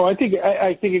 Oh, I think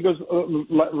it goes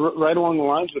right along the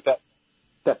lines with that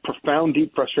profound,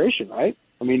 deep frustration, right?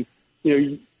 I mean,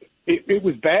 it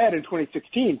was bad in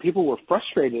 2016. People were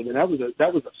frustrated, and that was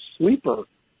a sleeper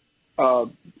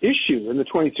issue in the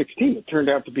 2016. It turned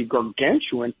out to be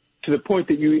gargantuan to the point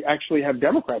that you actually have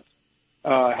Democrats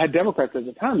at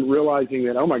the time realizing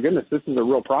that, oh my goodness, this is a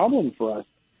real problem for us.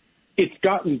 It's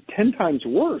gotten 10 times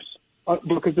worse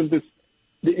because of the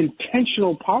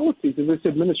intentional policies of this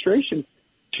administration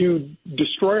to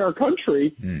destroy our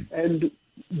country and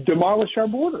demolish our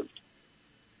borders.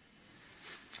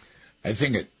 I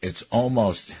think it's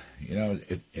almost,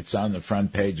 it's on the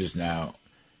front pages now.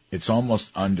 It's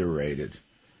almost underrated.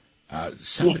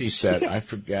 Somebody said, I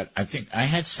forget, I think I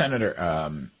had Senator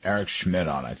Eric Schmidt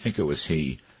on, I think it was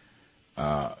he,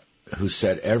 who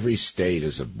said every state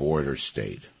is a border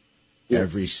state. Yeah.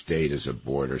 Every state is a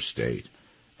border state.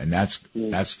 And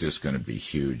that's just going to be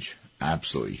huge,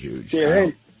 absolutely huge.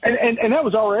 Yeah, and that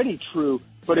was already true,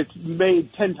 but it's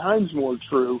made 10 times more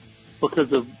true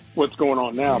because of what's going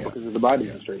on now, because of the Biden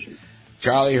administration.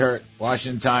 Charlie Hurt,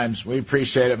 Washington Times. We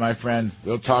appreciate it, my friend.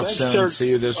 We'll talk soon. Sir. See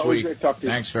you this week. Great to talk to you.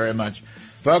 Thanks very much.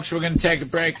 Folks, we're going to take a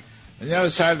break. On the other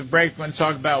side of the break, we're going to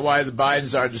talk about why the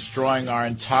Bidens are destroying our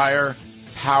entire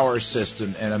power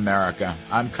system in America.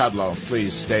 I'm Kudlow.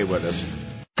 Please stay with us.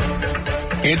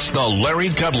 It's the Larry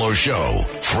Kudlow Show.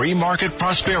 Free market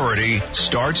prosperity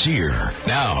starts here.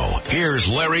 Now, here's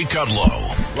Larry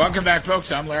Kudlow. Welcome back,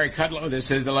 folks. I'm Larry Kudlow. This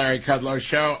is the Larry Kudlow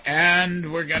Show,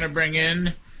 and we're going to bring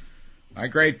in my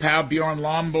great pal Bjorn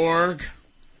Lomborg,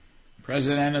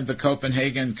 president of the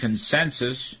Copenhagen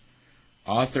Consensus,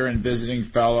 author and visiting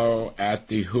fellow at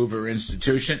the Hoover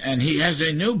Institution, and he has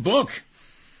a new book,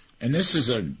 and this is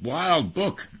a wild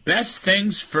book, Best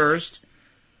Things First,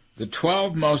 the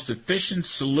 12 Most Efficient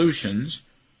Solutions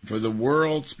for the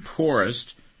World's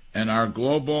Poorest and Our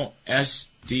Global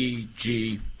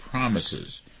SDG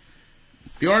Promises.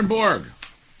 Bjorn Borg.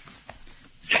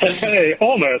 Hey,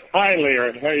 almost. Hi,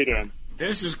 Larry. How you doing?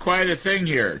 This is quite a thing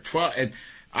here. 12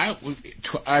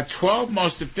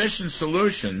 most efficient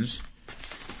solutions,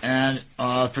 and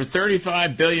for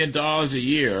 $35 billion a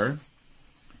year,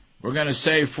 we're going to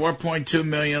save 4.2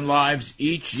 million lives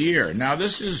each year. Now,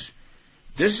 this is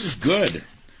good.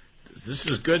 This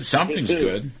is good. Something's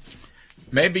good.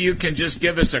 Maybe you can just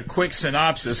give us a quick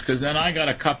synopsis, because then I got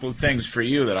a couple of things for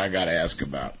you that I got to ask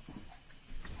about.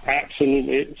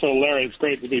 Absolutely. So, Larry, it's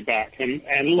great to be back. And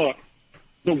look,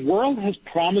 the world has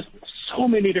promised so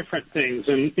many different things,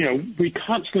 and we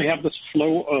constantly have this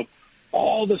flow of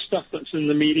all the stuff that's in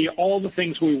the media, all the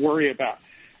things we worry about.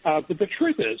 But the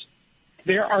truth is,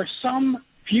 there are some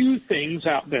few things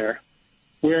out there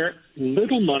where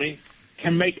little money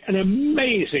can make an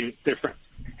amazing difference.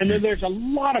 And then there's a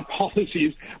lot of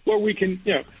policies where we can,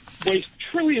 waste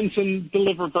trillions and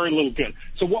deliver very little good.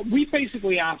 So what we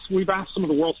basically we've asked some of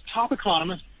the world's top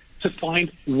economists to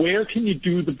find where can you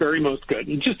do the very most good.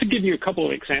 And just to give you a couple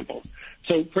of examples.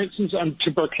 So, for instance, on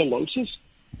tuberculosis,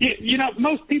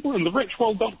 most people in the rich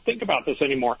world don't think about this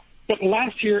anymore. But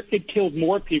last year, it killed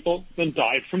more people than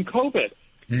died from COVID.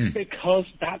 Because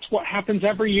that's what happens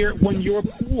every year when you're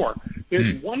poor.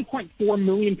 There's 1.4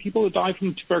 million people that die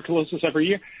from tuberculosis every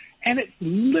year. And it's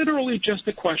literally just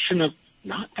a question of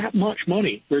not that much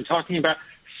money. We're talking about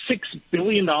 $6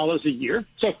 billion a year.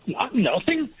 So not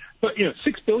nothing, but,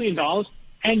 $6 billion.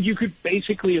 And you could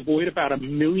basically avoid about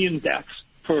 1 million deaths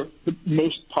for the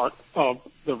most part of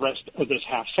the rest of this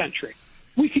half century.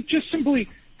 We could just simply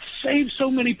save so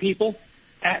many people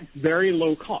at very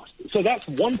low cost. So that's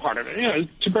one part of it.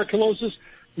 Tuberculosis,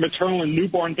 maternal and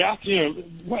newborn death,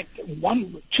 2.3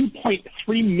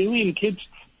 million kids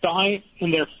die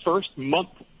in their first month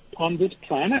on this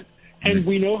planet, and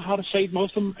we know how to save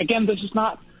most of them. Again, this is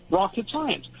not rocket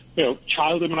science.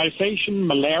 Child immunization,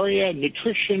 malaria,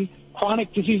 nutrition,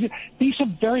 chronic diseases, these are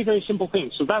very, very simple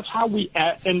things. So that's how we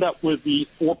end up with the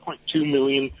 4.2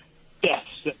 million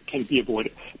deaths that can be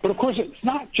avoided. But of course, it's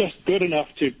not just good enough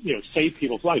to save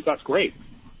people's lives. That's great.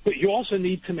 But you also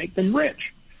need to make them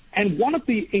rich. And one of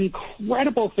the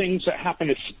incredible things that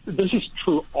happen is, this is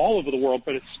true all over the world,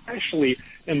 but especially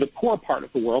in the poor part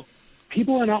of the world,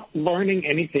 people are not learning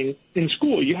anything in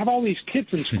school. You have all these kids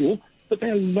in school, but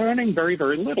they're learning very,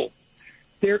 very little.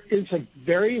 There is a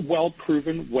very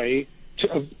well-proven way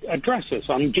to address this.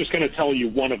 I'm just going to tell you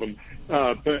one of them.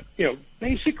 But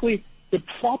basically, the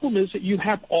problem is that you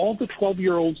have all the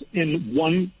 12-year-olds in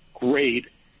one grade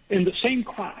in the same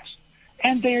class,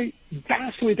 and they're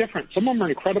vastly different. Some of them are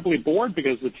incredibly bored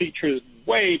because the teacher is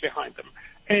way behind them,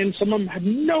 and some of them have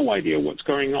no idea what's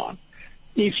going on.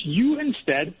 If you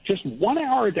instead, just 1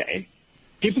 hour a day,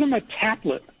 give them a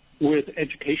tablet with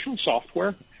educational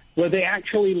software where they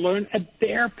actually learn at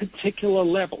their particular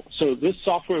level. So this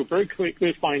software very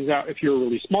quickly finds out if you're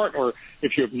really smart or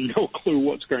if you have no clue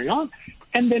what's going on,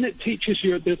 and then it teaches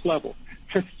you at this level.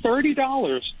 For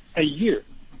 $30 a year,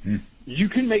 you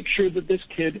can make sure that this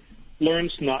kid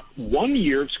learns not 1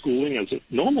 year of schooling as it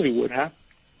normally would have,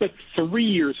 but 3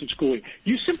 years of schooling.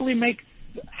 You simply make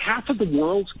half of the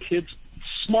world's kids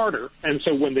smarter, and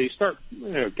so when they start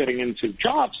getting into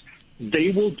jobs,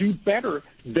 they will do better.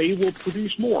 They will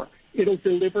produce more. It'll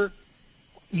deliver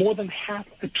more than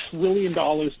 $500 billion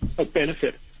of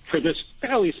benefit for this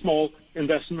fairly small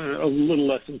investment, a little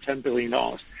less than $10 billion.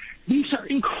 These are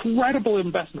incredible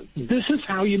investments. This is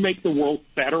how you make the world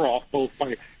better off, both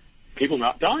by people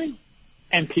not dying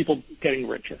and people getting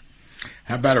richer.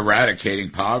 How about eradicating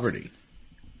poverty?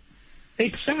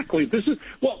 Exactly.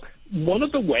 One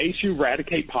of the ways you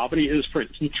eradicate poverty is, for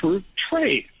instance, through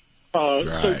trade.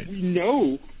 Right. So we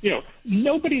know,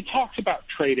 nobody talks about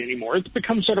trade anymore. It's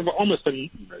become sort of almost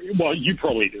well, you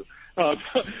probably do.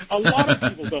 A lot of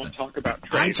people don't talk about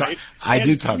trade. I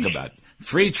do talk about it.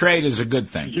 Free trade is a good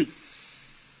thing.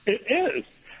 It is.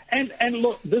 And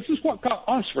look, this is what got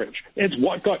us rich. It's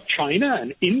what got China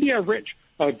and India rich,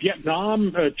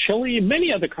 Vietnam, Chile,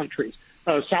 many other countries,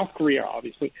 South Korea,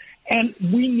 obviously. And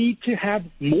we need to have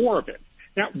more of it.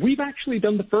 Now, we've actually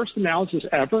done the first analysis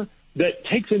ever that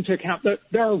takes into account that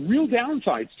there are real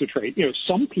downsides to trade.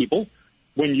 Some people,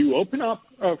 when you open up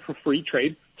for free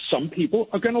trade, some people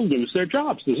are going to lose their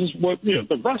jobs. This is what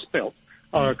the Rust Belt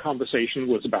conversation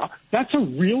was about. That's a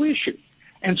real issue.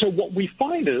 And so what we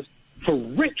find is, for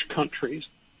rich countries,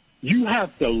 you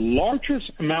have the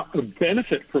largest amount of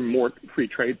benefit from more free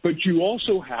trade, but you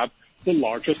also have the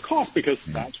largest cost, because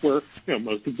that's where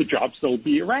most of the jobs that will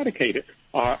be eradicated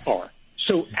are.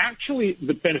 So actually,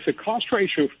 the benefit-cost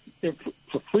ratio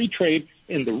for free trade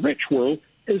in the rich world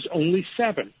is only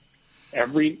 7.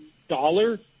 Every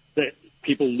dollar that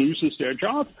people loses their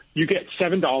job, you get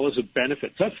 $7 of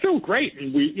benefits. That's still great,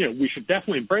 and we should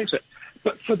definitely embrace it.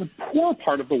 But for the poor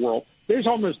part of the world, there's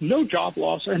almost no job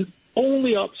loss and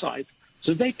only upsides.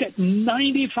 So they get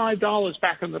 $95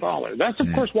 back on the dollar. That's,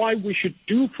 of course, why we should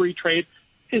do free trade,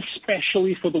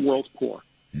 especially for the world's poor.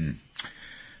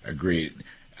 Agreed.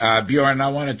 Bjorn, I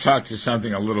want to talk to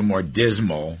something a little more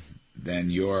dismal than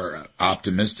your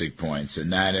optimistic points,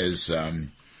 and that is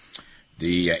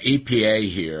the EPA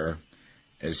here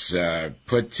has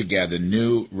put together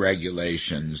new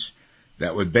regulations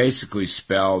that would basically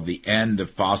spell the end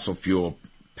of fossil fuel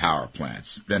power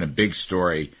plants. It's been a big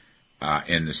story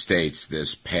in the States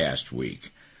this past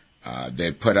week.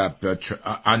 They put up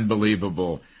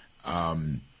unbelievable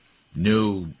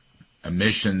new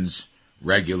emissions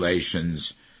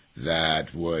regulations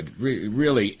that would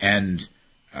really end,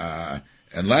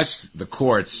 unless the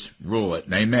courts rule it,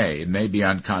 and it may be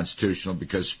unconstitutional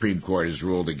because the Supreme Court has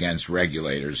ruled against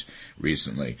regulators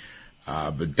recently.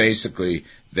 But basically,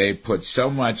 they put so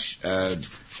much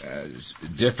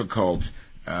difficult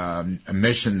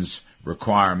emissions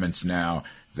requirements now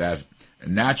that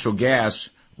natural gas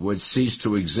would cease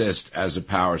to exist as a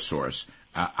power source.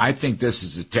 I think this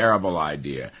is a terrible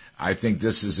idea. I think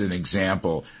this is an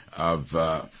example of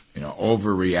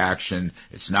overreaction.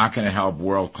 It's not going to help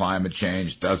world climate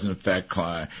change. Doesn't affect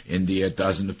India. It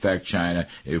doesn't affect China.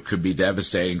 It could be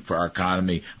devastating for our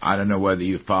economy. I don't know whether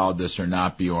you followed this or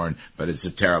not, Bjorn, but it's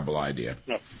a terrible idea.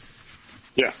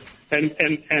 Yeah.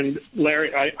 And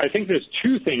Larry, I think there's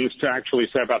two things to actually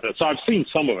say about this. So I've seen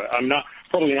some of it. I'm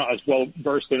probably not as well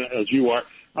versed in it as you are.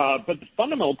 But the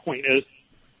fundamental point is,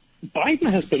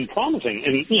 Biden has been promising,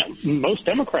 and most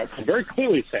Democrats are very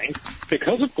clearly saying,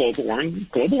 because of global warming,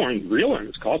 real warming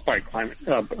is caused by climate,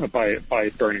 by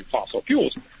burning fossil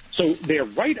fuels. So they're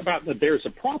right about that there's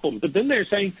a problem, but then they're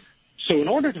saying, so in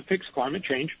order to fix climate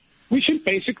change, we should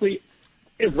basically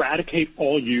eradicate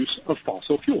all use of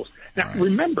fossil fuels. Now,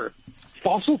 remember,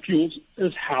 fossil fuels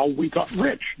is how we got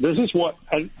rich. This is what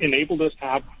enabled us to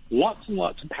have lots and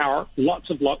lots of power, lots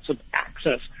of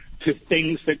access to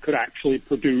things that could actually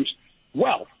produce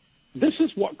wealth. This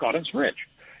is what got us rich.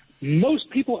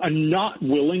 Most people are not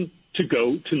willing to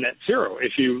go to net zero.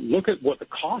 If you look at what the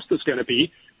cost is going to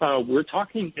be, we're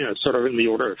talking sort of in the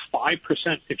order of 5%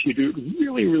 if you do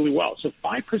really, really well. So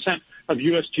 5% of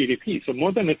U.S. GDP, so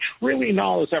more than $1 trillion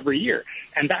every year.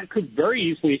 And that could very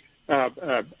easily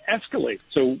escalate.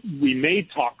 So we may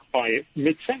talk by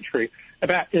mid-century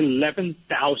about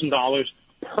 $11,000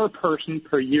 per person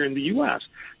per year in the U.S.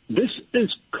 This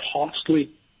is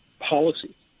costly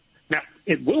policy. Now,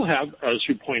 it will have, as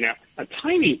you point out, a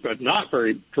tiny but not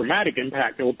very dramatic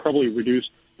impact. It will probably reduce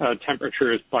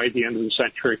temperatures by the end of the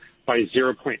century by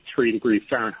 0.3 degrees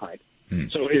Fahrenheit.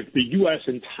 So if the U.S.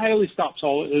 entirely stops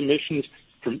all emissions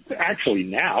from actually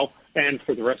now and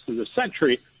for the rest of the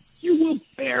century, you will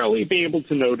barely be able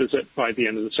to notice it by the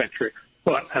end of the century.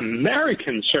 But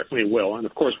Americans certainly will. And,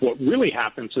 of course, what really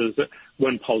happens is that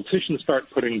when politicians start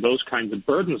putting those kinds of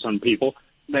burdens on people,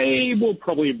 they will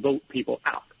probably vote people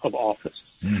out of office.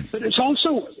 But it's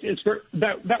also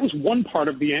that was one part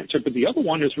of the answer. But the other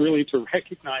one is really to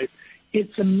recognize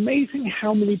it's amazing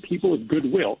how many people with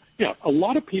goodwill, a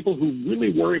lot of people who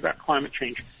really worry about climate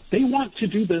change, they want to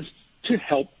do this to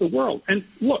help the world. And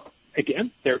look,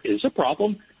 again, there is a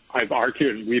problem. I've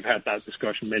argued, and we've had that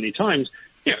discussion many times,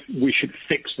 we should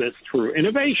fix this through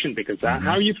innovation because that's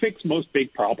how you fix most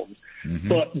big problems.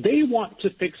 But they want to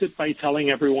fix it by telling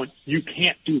everyone, you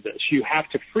can't do this. You have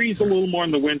to freeze a little more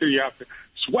in the winter. You have to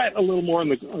sweat a little more in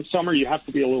the summer. You have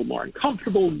to be a little more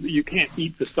uncomfortable. You can't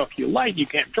eat the stuff you like. You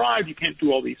can't drive. You can't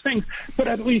do all these things. But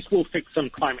at least we'll fix some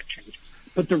climate change.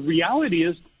 But the reality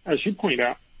is, as you point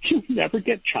out, you never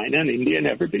get China and India and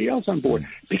everybody else on board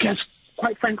because,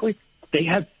 quite frankly, they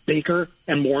have bigger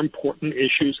and more important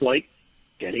issues like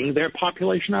getting their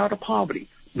population out of poverty,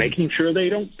 making sure they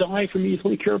don't die from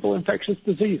easily curable infectious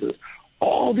diseases,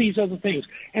 all these other things.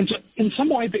 And so in some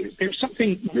way, there's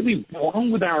something really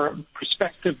wrong with our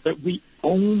perspective that we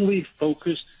only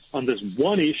focus on this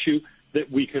one issue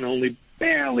that we can only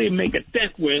barely make a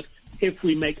dent with if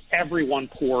we make everyone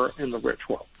poor in the rich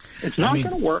world. It's not going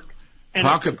to work, and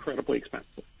it's incredibly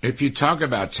expensive. If you talk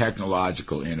about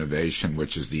technological innovation,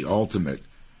 which is the ultimate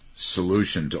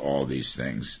solution to all these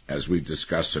things, as we've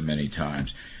discussed so many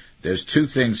times, there's two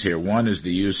things here. One is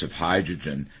the use of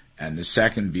hydrogen, and the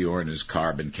second, Bjorn, is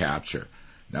carbon capture.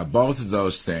 Now, both of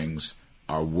those things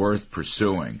are worth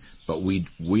pursuing, but we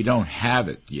don't have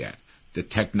it yet. The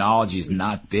technology is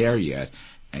not there yet,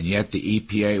 and yet the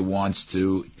EPA wants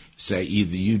to say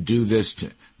either you do this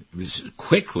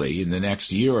quickly in the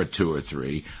next year or two or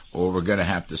three, or we're going to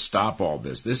have to stop all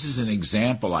this. This is an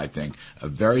example, I think,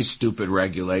 of very stupid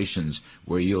regulations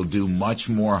where you'll do much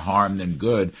more harm than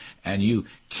good, and you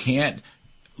can't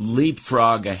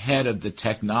leapfrog ahead of the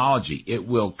technology. It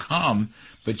will come,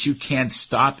 but you can't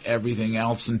stop everything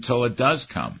else until it does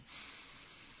come.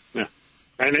 Yeah,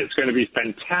 and it's going to be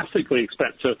fantastically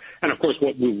expensive. And, of course,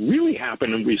 what will really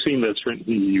happen, and we've seen this in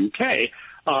the UK,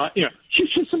 you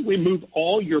should simply move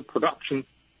all your production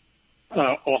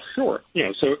offshore.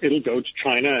 So it'll go to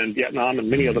China and Vietnam and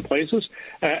many other places,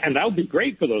 and that'll be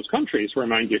great for those countries,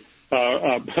 remind you.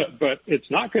 But it's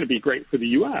not going to be great for the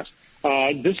U.S.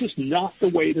 This is not the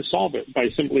way to solve it by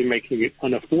simply making it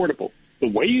unaffordable. The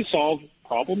way you solve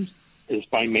problems is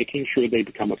by making sure they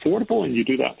become affordable, and you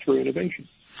do that through innovation.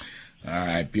 All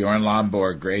right, Bjorn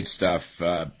Lomborg, great stuff.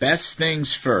 Best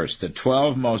things first, the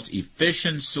 12 most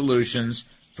efficient solutions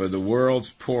for the world's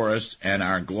poorest and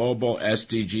our global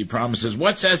SDG promises.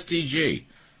 What's SDG?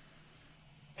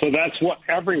 So that's what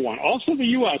everyone, also the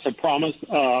U.S., have promised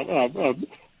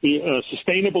the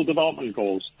Sustainable Development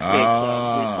Goals.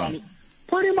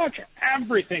 Pretty much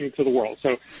everything to the world.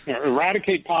 So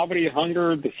eradicate poverty,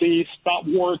 hunger, disease, stop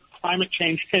war, climate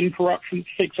change, end corruption,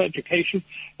 fix education,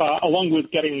 along with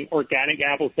getting organic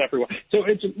apples to everyone. So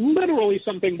it's literally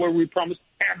something where we promise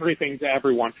everything to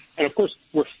everyone. And, of course,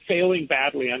 we're failing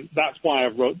badly, and that's why I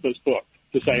wrote this book,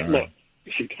 to say, look,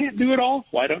 if you can't do it all,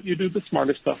 why don't you do the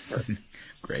smarter stuff first?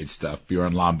 Great stuff.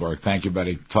 Bjorn Lomborg, thank you,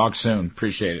 buddy. Talk soon.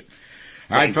 Appreciate it.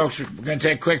 All right, folks, we're going to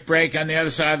take a quick break. On the other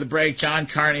side of the break, John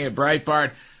Carney at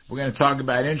Breitbart. We're going to talk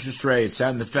about interest rates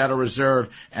and the Federal Reserve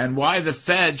and why the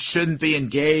Fed shouldn't be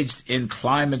engaged in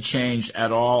climate change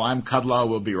at all. I'm Kudlow.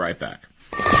 We'll be right back.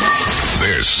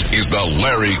 This is the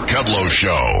Larry Kudlow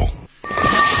Show.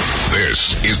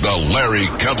 This is the Larry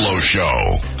Kudlow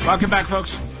Show. Welcome back,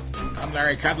 folks. I'm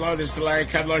Larry Kudlow. This is the Larry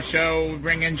Kudlow Show. We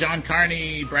bring in John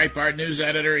Carney, Breitbart news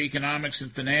editor, economics and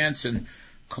finance, and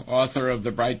author of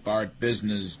the Breitbart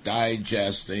Business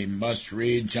Digest, a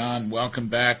must-read. John, welcome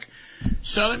back.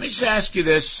 So let me just ask you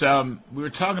this. We were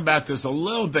talking about this a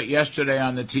little bit yesterday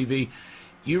on the TV.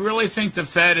 You really think the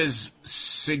Fed is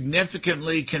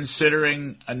significantly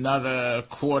considering another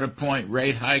quarter-point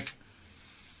rate hike?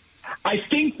 I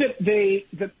think that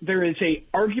there is a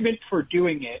argument for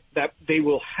doing it that they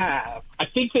will have. I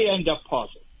think they end up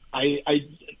pausing.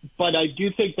 But I do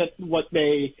think that what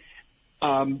they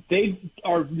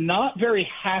are not very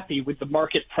happy with the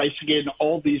market pricing in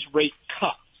all these rate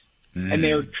cuts. And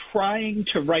they're trying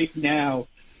to right now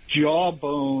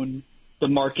jawbone the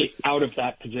market out of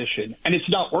that position. And it's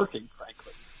not working,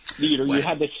 frankly. You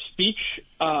had this speech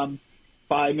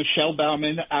by Michelle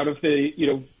Baumann out of the,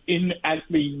 at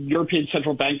the European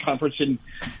Central Bank Conference in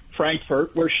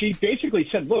Frankfurt, where she basically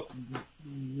said, look,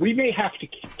 we may have to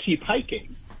keep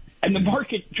hiking. And the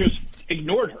market just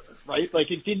ignored her, right?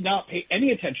 Like, it did not pay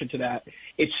any attention to that.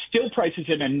 It still prices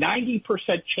in a 90%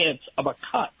 chance of a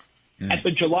cut at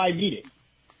the July meeting.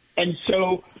 And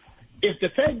so if the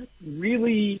Fed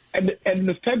really, and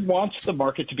the Fed wants the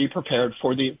market to be prepared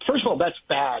for first of all, that's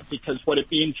bad, because what it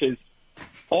means is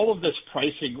all of this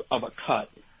pricing of a cut,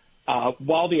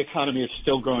 while the economy is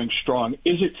still going strong,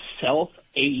 is itself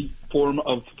a form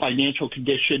of financial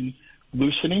condition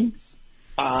loosening.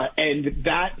 And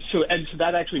so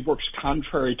that actually works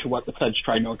contrary to what the Fed's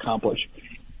trying to accomplish.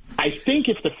 I think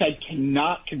if the Fed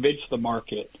cannot convince the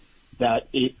market that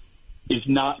it is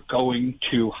not going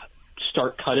to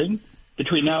start cutting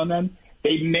between now and then,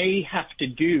 they may have to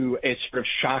do a sort of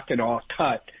shock and awe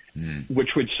cut, which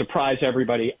would surprise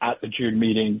everybody at the June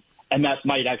meeting, and that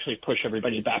might actually push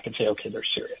everybody back and say, okay, they're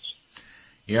serious.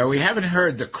 Yeah, we haven't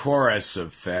heard the chorus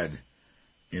of Fed,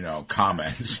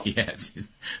 comments yet.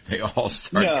 They all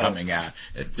start coming out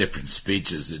at different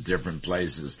speeches at different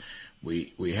places.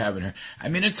 We haven't heard. I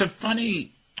mean, it's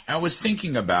I was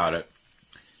thinking about it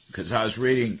because I was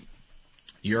reading,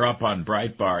 you're up on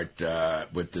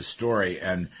Breitbart with the story,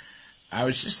 and I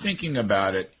was just thinking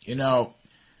about it.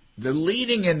 The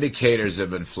leading indicators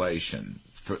of inflation,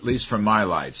 at least from my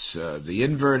lights, the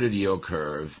inverted yield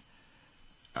curve,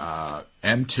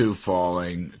 M2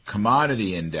 falling,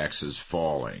 commodity indexes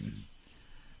falling,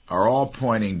 are all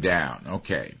pointing down.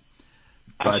 Okay.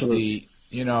 Absolutely.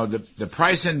 But the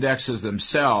price indexes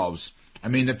themselves, I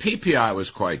mean, the PPI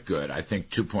was quite good, I think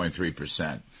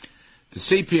 2.3%. The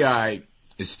CPI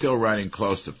is still running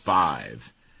close to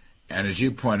 5. And as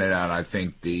you pointed out, I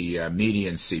think the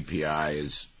median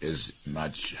CPI is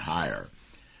much higher.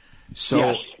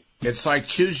 So It's like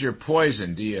choose your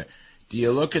poison. Do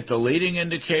you look at the leading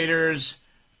indicators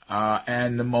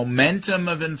and the momentum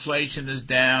of inflation is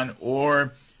down,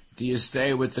 or do you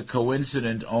stay with the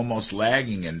coincident, almost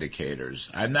lagging indicators?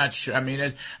 I'm not sure. I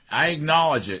mean, I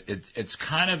acknowledge it. It's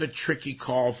kind of a tricky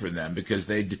call for them because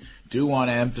they do want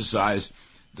to emphasize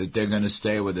that they're going to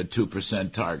stay with a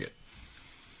 2% target.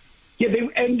 Yeah,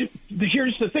 and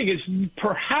here's the thing: is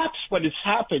perhaps what has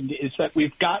happened is that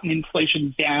we've gotten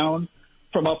inflation down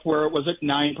from up where it was at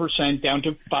 9% down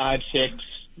to 5, 6,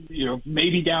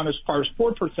 maybe down as far as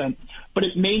 4%, but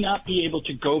it may not be able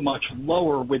to go much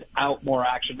lower without more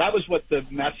action. That was what the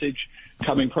message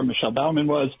coming from Michelle Baumann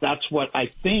was. That's what I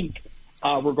think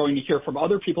we're going to hear from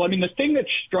other people. I mean, the thing that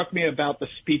struck me about the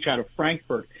speech out of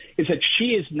Frankfurt is that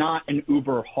she is not an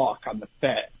uber hawk on the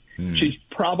Fed. She's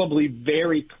probably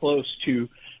very close to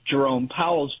Jerome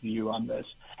Powell's view on this.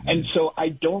 And so I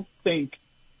don't think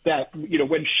that,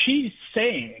 when she's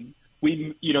saying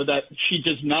that she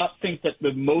does not think that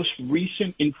the most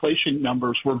recent inflation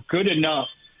numbers were good enough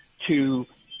to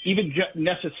even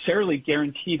necessarily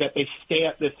guarantee that they stay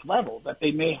at this level, that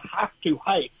they may have to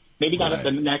hike, maybe not at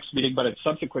the next meeting, but at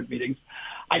subsequent meetings.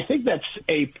 I think that's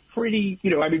a pretty,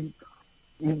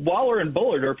 Waller and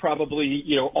Bullard are probably,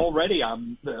 already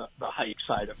on the hike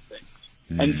side of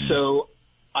things. And so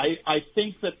I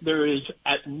think that there is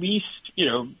at least,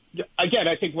 again,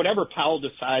 I think whatever Powell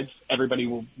decides, everybody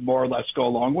will more or less go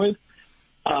along with,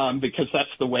 because that's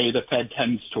the way the Fed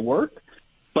tends to work.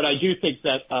 But I do think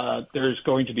that there's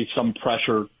going to be some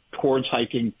pressure towards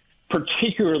hiking,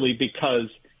 particularly because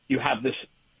you have this,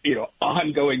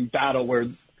 ongoing battle where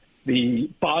the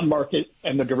bond market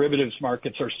and the derivatives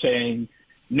markets are saying,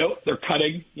 nope, they're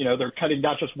cutting. They're cutting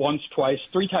not just once, twice,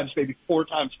 3 times, maybe 4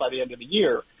 times by the end of the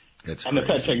year. That's and crazy.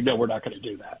 The Fed's saying, no, we're not going to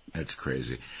do that. That's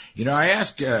crazy. I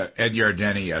asked Ed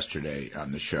Yardeni yesterday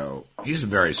on the show. He's a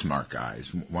very smart guy.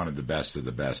 He's one of the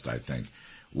best, I think.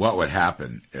 What would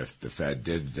happen if the Fed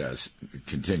did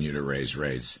continue to raise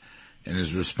rates? And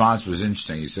his response was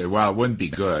interesting. He said, well, it wouldn't be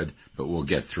good, but we'll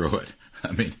get through it.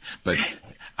 But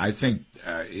I think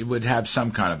it would have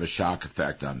some kind of a shock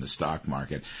effect on the stock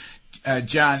market.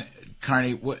 John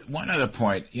Carney, one other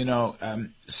point,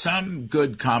 some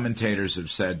good commentators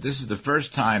have said this is the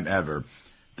first time ever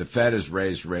the Fed has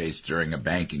raised rates during a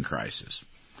banking crisis.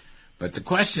 But the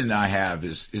question I have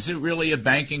is it really a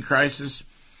banking crisis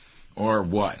or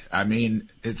what? I mean,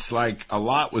 it's like a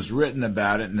lot was written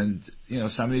about it, and then,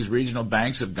 some of these regional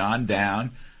banks have gone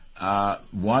down.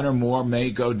 One or more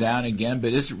may go down again,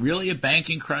 but is it really a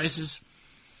banking crisis?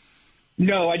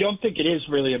 No, I don't think it is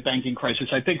really a banking crisis.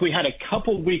 I think we had a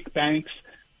couple weak banks.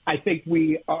 I think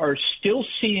we are still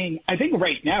seeing. I think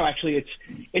right now, actually,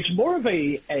 it's more of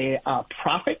a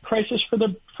profit crisis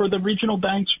for the regional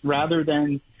banks rather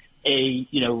than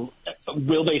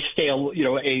will they stay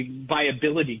a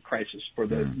viability crisis for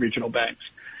the regional banks.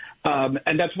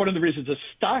 and that's one of the reasons the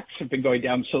stocks have been going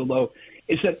down so low,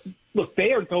 is that, look,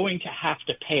 they are going to have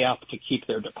to pay up to keep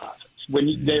their deposits.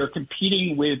 When they are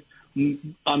competing with,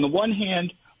 on the one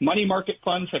hand, money market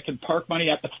funds that can park money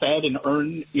at the Fed and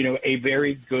earn, a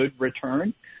very good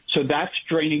return. So that's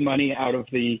draining money out of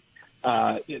the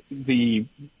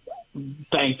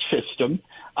bank system.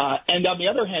 And on the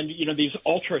other hand, these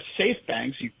ultra safe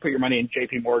banks, you put your money in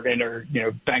JP Morgan or,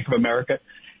 Bank of America,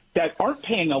 that aren't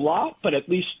paying a lot, but at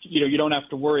least, you don't have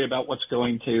to worry about what's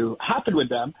going to happen with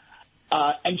them.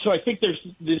 And so I think there's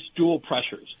this dual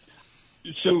pressures.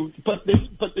 So, but this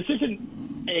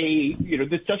isn't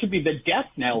this doesn't mean the death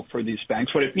knell for these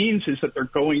banks. What it means is that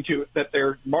that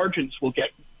their margins will get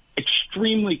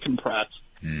extremely compressed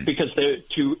because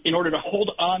in order to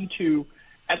hold on to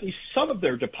at least some of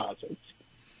their deposits.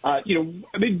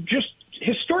 Just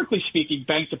historically speaking,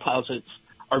 bank deposits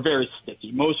are very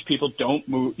sticky. Most people don't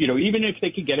move, even if they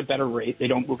can get a better rate, they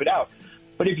don't move it out.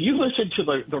 But if you listen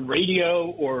to the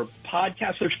radio or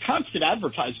podcasts, there's constant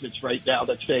advertisements right now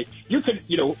that say you could,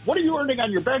 what are you earning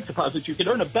on your bank deposits? You can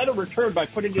earn a better return by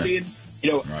putting it in,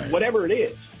 whatever it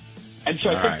is. And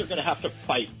so I think they're going to have to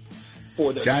fight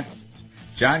for their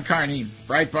John Carney,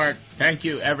 Breitbart, thank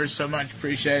you ever so much.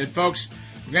 Appreciate it. Folks,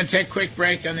 we're going to take a quick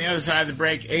break. On the other side of the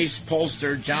break, ace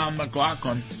pollster John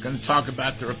McLaughlin is going to talk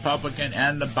about the Republican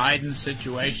and the Biden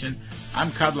situation. I'm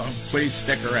Kudlow. Please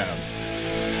stick around.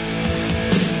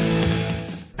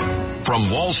 From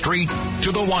Wall Street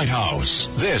to the White House,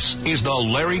 this is the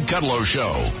Larry Kudlow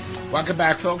Show. Welcome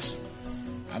back, folks.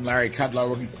 I'm Larry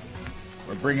Kudlow.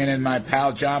 We're bringing in my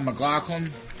pal John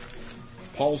McLaughlin,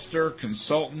 pollster,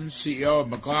 consultant, CEO of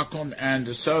McLaughlin and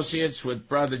Associates with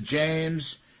Brother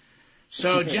James.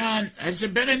 So, John, has there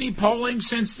been any polling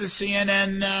since the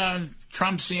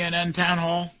Trump CNN town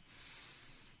hall?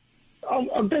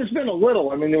 There's been a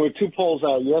little. I mean, there were two polls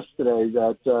out yesterday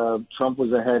that Trump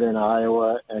was ahead in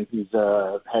Iowa and he's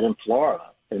ahead in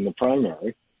Florida in the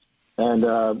primary.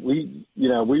 And we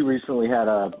recently had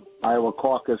a Iowa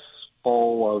caucus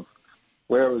poll of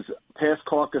where it was past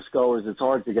caucus goers. It's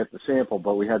hard to get the sample,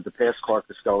 but we had the past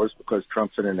caucus goers because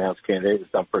Trump's an announced candidate. It was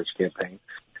done for his campaign.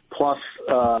 Plus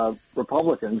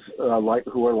Republicans who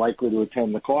are likely to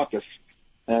attend the caucus.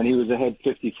 And he was ahead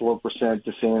 54%,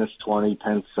 DeSantis 20,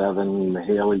 Pence 7,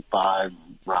 Haley 5,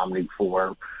 Romney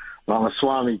 4,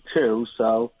 Ramaswamy 2.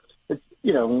 So, it's,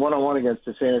 one-on-one against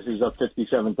DeSantis, he's up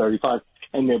 57-35.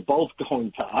 And they're both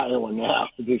going to Iowa now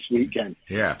this weekend.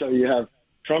 Yeah. So you have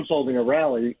Trump's holding a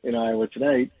rally in Iowa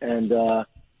tonight. And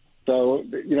so,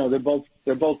 they're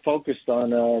both focused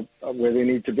on where they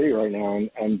need to be right now.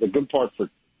 And the good part for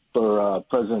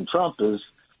President Trump is,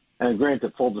 and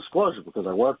granted, full disclosure, because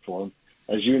I work for him,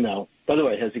 as you know. By the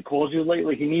way, has he called you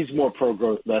lately? He needs more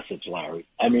pro-growth message, Larry.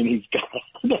 I mean, he's got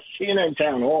the CNN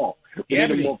town hall.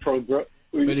 More pro-growth,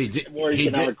 more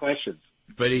economic questions.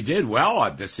 But he did well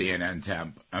at the CNN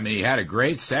temp. I mean, he had a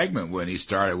great segment when he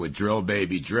started with Drill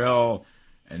Baby Drill,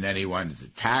 and then he went to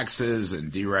taxes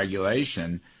and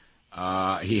deregulation.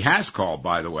 He has called,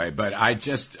 by the way, but I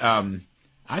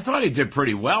thought he did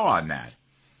pretty well on that.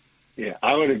 Yeah,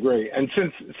 I would agree. And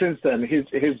since then,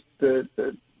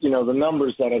 the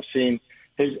numbers that I've seen,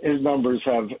 his numbers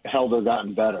have held or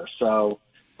gotten better. So,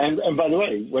 and by the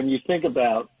way, when you think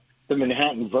about the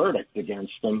Manhattan verdict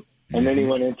against him, and then he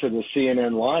went into the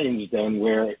CNN Lions Den,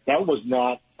 where that was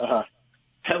not a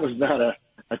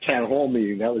town hall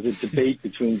meeting. That was a debate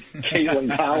between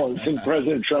Caitlin Collins and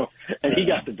President Trump, and he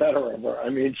got the better of her. I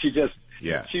mean, she just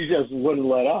wouldn't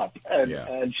let up.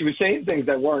 And she was saying things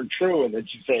that weren't true, and then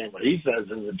she's saying what he says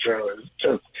isn't true. It's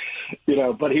just,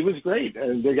 but he was great,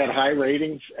 and they got high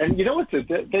ratings. And you know what the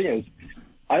thing is?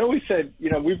 I always said,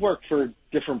 we've worked for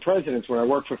different presidents. When I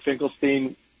worked for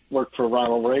Finkelstein, worked for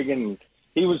Ronald Reagan, and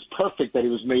he was perfect that he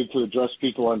was made to address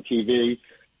people on TV.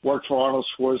 Worked for Arnold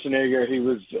Schwarzenegger. He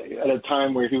was at a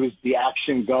time where he was the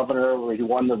action governor, where he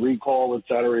won the recall, et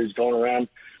cetera. He was going around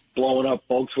blowing up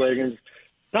Volkswagens.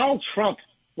 Donald Trump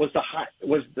had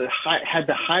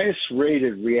the highest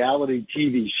rated reality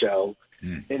TV show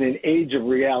in an age of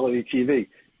reality TV.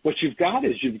 What you've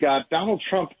got Donald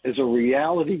Trump as a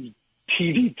reality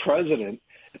TV president,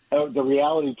 the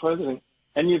reality president,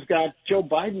 and you've got Joe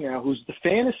Biden now, who's the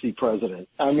fantasy president.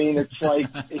 I mean, it's like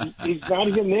he's not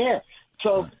even there.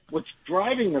 So what's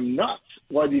driving them nuts,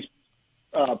 why these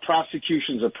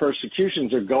prosecutions or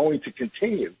persecutions are going to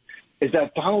continue, is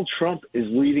that Donald Trump is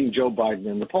leading Joe Biden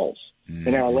in the polls.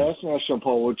 In our last national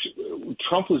poll, which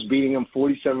Trump was beating him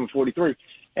 47-43.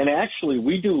 And actually,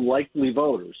 we do likely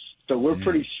voters. So we're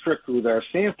pretty strict with our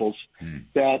samples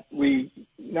that we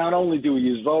not only do we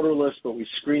use voter lists, but we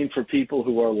screen for people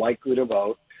who are likely to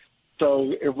vote.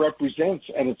 So it represents,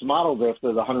 and it's modeled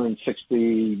after the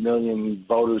 160 million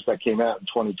voters that came out in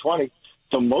 2020.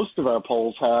 So most of our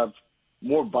polls have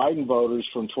more Biden voters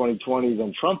from 2020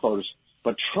 than Trump voters.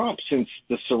 But Trump, since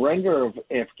the surrender of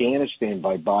Afghanistan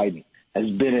by Biden, has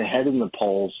been ahead in the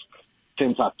polls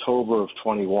since October of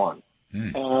 21.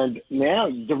 And now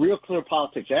the Real Clear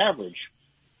Politics average,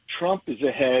 Trump is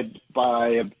ahead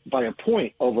by a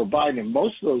point over Biden. And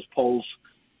most of those polls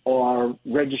are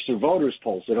registered voters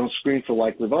polls. They don't screen for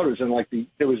likely voters. And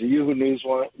there was a Yahoo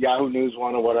News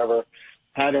one or whatever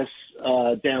had us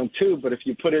down 2. But if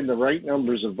you put in the right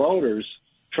numbers of voters,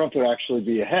 Trump would actually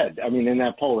be ahead. I mean, in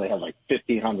that poll, they had like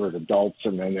 1,500 adults,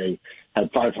 and then they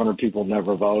had 500 people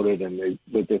never voted, and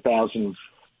with the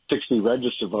 1,060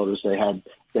 registered voters, they had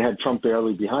Trump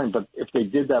barely behind. But if they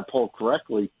did that poll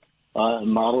correctly and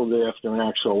modeled it after an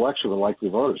actual election with likely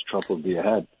voters, Trump would be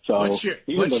ahead. So what's your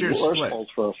worst split? Polls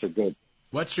for us are good.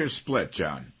 What's your split,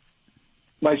 John?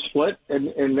 My split? And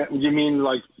you mean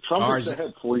like Trump is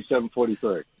ahead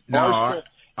 47-43? No,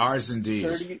 ours and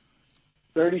D's.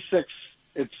 36.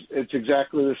 It's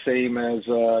exactly the same as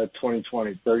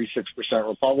 2020. 36%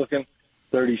 Republican,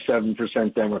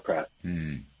 37% Democrat.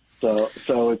 So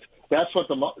that's what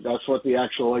the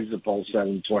actual exit poll said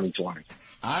in 2020.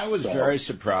 I was very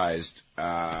surprised.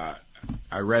 I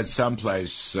read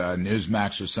someplace,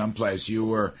 Newsmax or someplace,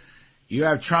 you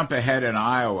have Trump ahead in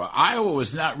Iowa. Iowa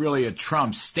was not really a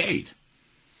Trump state.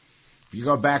 If you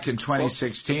go back in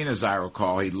 2016, as I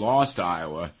recall, he lost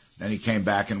Iowa. Then he came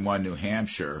back and won New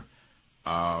Hampshire.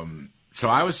 So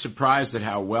I was surprised at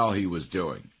how well he was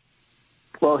doing.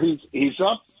 Well, he's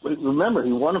up. Remember,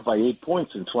 he won it by 8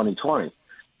 points in 2020.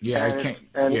 Yeah, he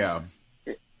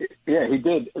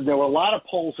did. There were a lot of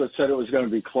polls that said it was going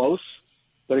to be close.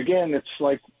 But again, it's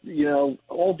like,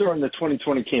 all during the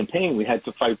 2020 campaign, we had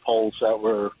to fight polls that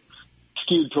were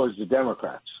skewed towards the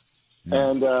Democrats.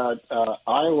 And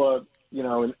Iowa,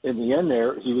 in the end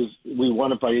there, we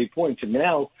won it by 8 points. And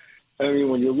now, I mean,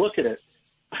 when you look at it,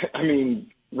 I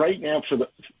mean, right now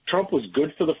Trump was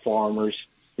good for the farmers.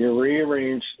 You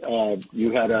rearranged.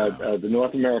 You had the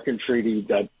North American Treaty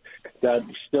that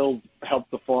still helped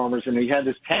the farmers, and he had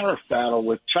this tariff battle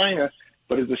with China.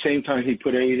 But at the same time, he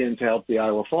put aid in to help the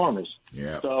Iowa farmers.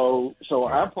 Yeah. So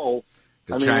our poll.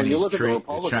 The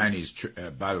Chinese,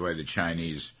 by the way, the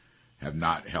Chinese have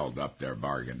not held up their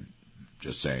bargain.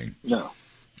 Just saying. No.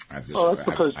 I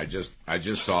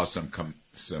just saw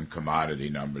some commodity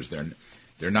numbers.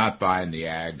 They're not buying the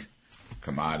ag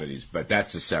commodities, but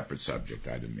that's a separate subject.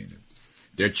 I didn't mean it.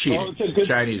 They're cheating. The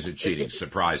Chinese are cheating.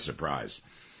 Surprise, surprise.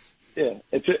 Yeah,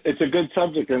 it's a good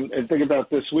subject, and think about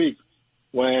this week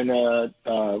when the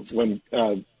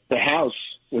House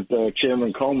with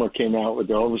Chairman Comer came out with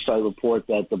the oversight report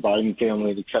that the Biden family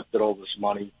had accepted all this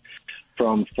money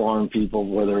from foreign people,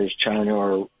 whether it's China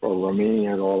or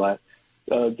Romania and all that.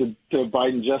 The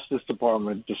Biden Justice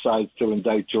Department decides to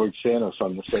indict George Santos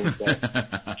on the same day.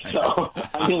 So,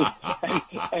 I mean,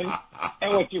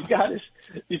 and what you've got is,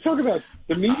 you talk about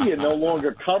the media no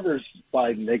longer covers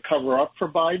Biden. They cover up for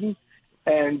Biden.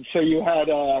 And so you had,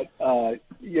 our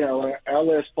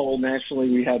last poll nationally,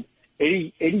 we had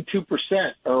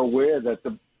 82% are aware that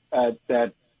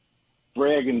that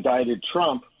Bragg indicted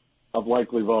Trump of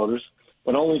likely voters,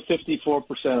 but only 54%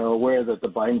 are aware that the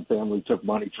Biden family took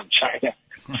money from China.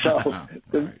 So,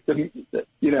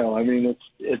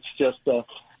 it's just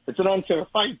it's an unfair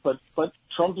fight. But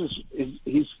Trump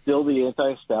he's still the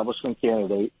anti-establishment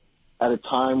candidate at a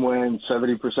time when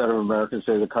 70% of Americans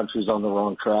say the country's on the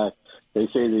wrong track. They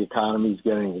say the economy's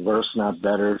getting worse, not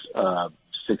better.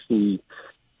 67%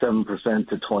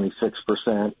 to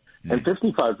 26%, and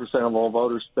 55% of all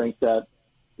voters think that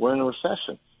we're in a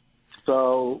recession.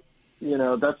 So,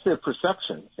 that's their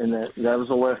perception, and that was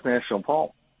the last national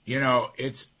poll.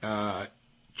 It's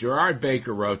Gerard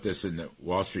Baker wrote this in the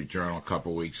Wall Street Journal a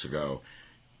couple weeks ago.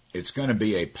 It's going to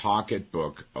be a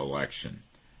pocketbook election,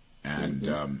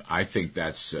 and I think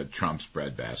that's Trump's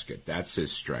breadbasket. That's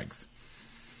his strength,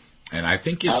 and I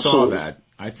think you saw that.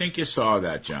 I think you saw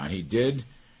that, John. He did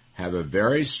have a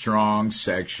very strong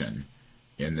section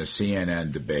in the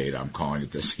CNN debate. I'm calling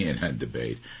it the CNN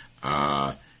debate.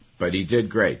 But he did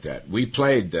great. That we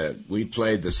played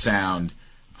the sound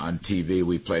on TV.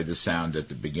 We played the sound at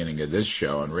the beginning of this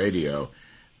show on radio.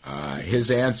 His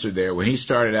answer there, when he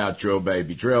started out, drill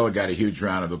baby drill, got a huge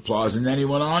round of applause, and then he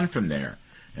went on from there.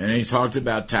 And he talked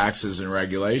about taxes and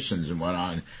regulations and went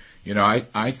on.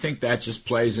 I think that just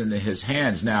plays into his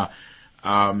hands. Now,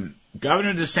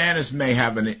 Governor DeSantis may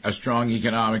have a strong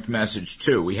economic message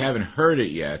too. We haven't heard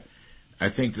it yet. I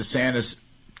think DeSantis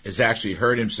has actually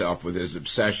hurt himself with his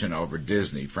obsession over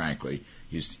Disney, frankly.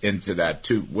 He's into that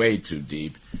way too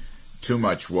deep, too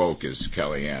much woke, as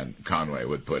Kellyanne Conway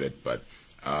would put it. But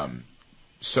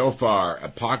so far, a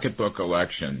pocketbook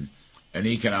election, an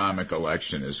economic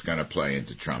election, is going to play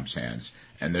into Trump's hands.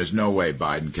 And there's no way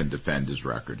Biden can defend his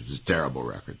record. It's a terrible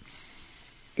record.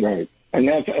 Right. And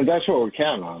that's what we're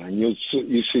counting on. And you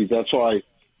see, that's why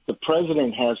the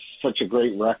president has such a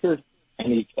great record,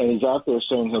 and he's out there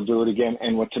saying he'll do it again.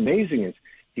 And what's amazing is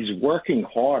he's working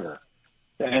harder.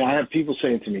 And I have people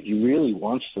saying to me, he really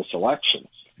wants this election.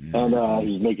 Mm-hmm. And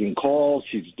he's making calls.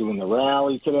 He's doing the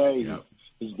rally today. Yep.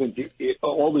 He's been to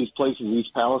all these places,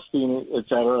 East Palestine, et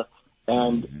cetera.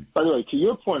 And by the way, to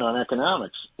your point on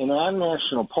economics, in our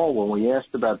national poll, when we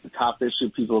asked about the top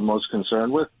issue people are most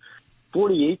concerned with,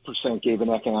 48% gave an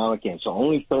economic answer.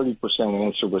 Only 30%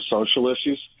 answered with social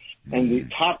issues. And the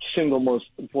top single most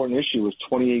important issue was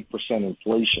 28%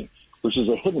 inflation, which is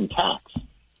a hidden tax.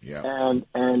 Yeah.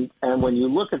 And when you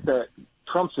look at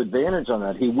Trump's advantage on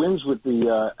that, he wins with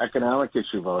the economic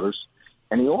issue voters,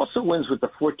 and he also wins with the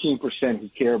 14% who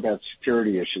care about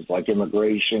security issues like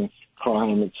immigration,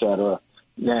 crime, et cetera,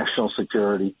 national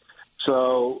security.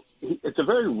 So it's a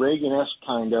very Reagan-esque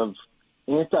kind of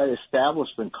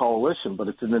anti-establishment coalition, but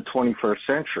it's in the 21st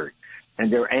century,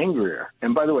 and they're angrier.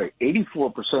 And by the way,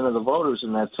 84% of the voters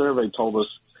in that survey told us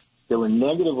they were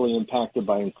negatively impacted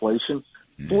by inflation.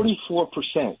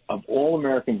 44% of all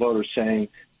American voters saying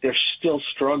they're still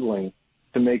struggling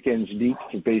to make ends meet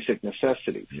for basic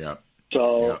necessities. Yep.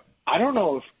 So yep. I don't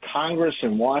know if Congress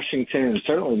and Washington, and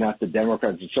certainly not the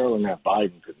Democrats, and certainly not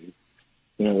Biden, because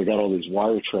they got all these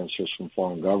wire transfers from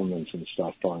foreign governments and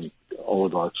stuff on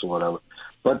oligarchs or whatever.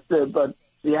 But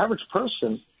the average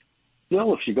person,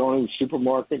 still, if you're going to the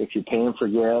supermarket, if you're paying for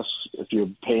gas, if you're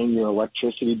paying your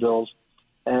electricity bills,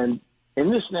 and in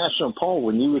this national poll,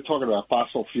 when you were talking about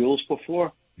fossil fuels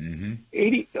before,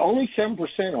 only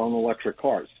 7% own electric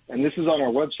cars. And this is on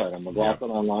our website, on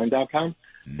McLaughlinOnline.com.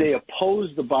 They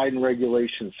oppose the Biden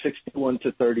regulation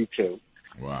 61-32.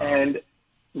 Wow. And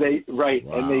they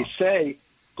say,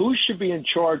 who should be in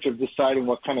charge of deciding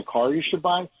what kind of car you should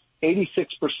buy?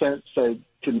 86% said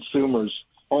consumers.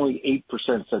 Only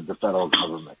 8% said the federal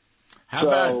government.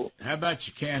 How about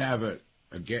you can't have a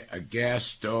gas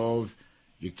stove?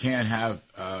 You can't have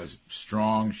a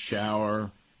strong shower.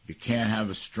 You can't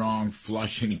have a strong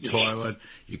flushing toilet.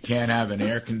 You can't have an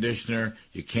air conditioner.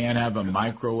 You can't have a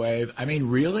microwave. I mean,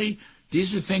 really?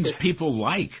 These are things people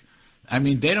like. I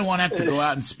mean, they don't want to have to go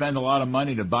out and spend a lot of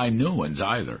money to buy new ones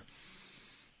either.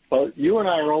 Well, you and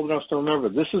I are old enough to remember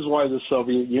this is why the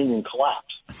Soviet Union collapsed.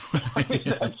 I mean,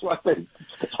 that's what they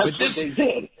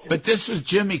did. But this was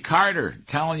Jimmy Carter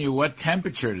telling you what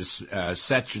temperature to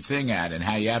set your thing at and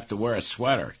how you have to wear a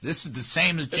sweater. This is the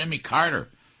same as Jimmy Carter.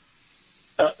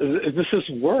 This is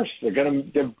worse.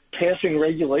 They're passing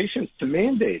regulations to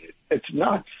mandate it. It's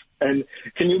nuts. And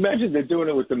can you imagine they're doing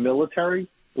it with the military,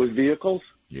 with vehicles?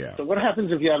 Yeah. So what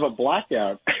happens if you have a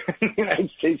blackout? The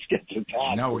United States gets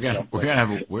attacked. No, we're gonna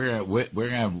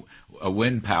have a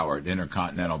wind-powered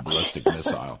intercontinental ballistic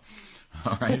missile.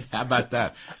 All right, how about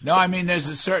that? No, I mean there's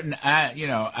a certain ad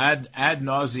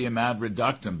nauseum, ad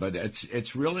reductum, but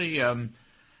it's really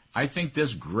I think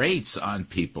this grates on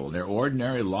people. Their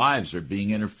ordinary lives are being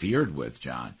interfered with,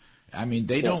 John. I mean,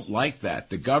 they don't like that.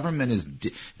 The government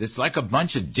it's like a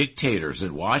bunch of dictators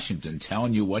in Washington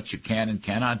telling you what you can and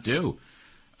cannot do.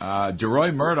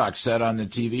 DeRoy Murdoch said on the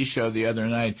TV show the other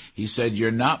night, he said, "You're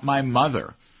not my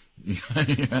mother. You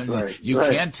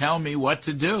can't tell me what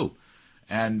to do."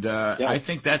 And I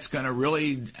think that's going to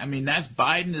really, I mean,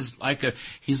 Biden is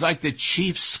he's like the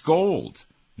chief scold,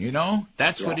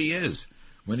 That's what he is.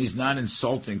 When he's not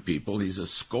insulting people, he's a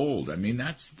scold. I mean,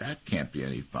 that can't be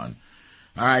any fun.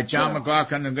 All right, John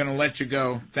McLaughlin, I'm going to let you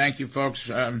go. Thank you, folks.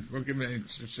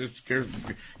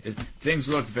 Things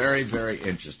look very, very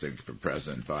interesting for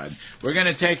President Biden. We're going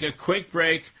to take a quick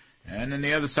break, and on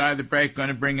the other side of the break, going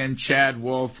to bring in Chad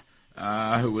Wolf,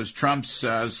 who was Trump's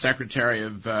Secretary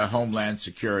of Homeland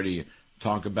Security,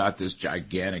 talk about this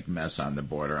gigantic mess on the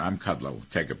border. I'm Kudlow. We'll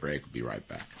take a break. We'll be right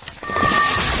back.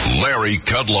 Larry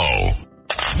Kudlow.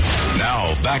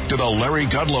 Now, back to the Larry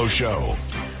Kudlow Show.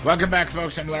 Welcome back,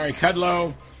 folks. I'm Larry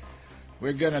Kudlow.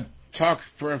 We're going to talk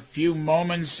for a few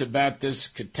moments about this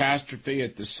catastrophe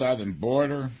at the southern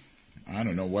border. I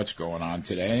don't know what's going on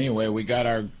today. Anyway, we got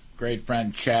our great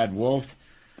friend Chad Wolf.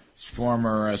 He's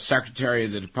former Secretary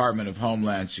of the Department of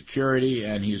Homeland Security,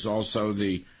 and he's also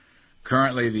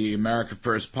currently the America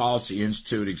First Policy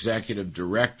Institute Executive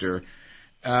Director.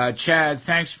 Chad,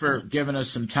 thanks for giving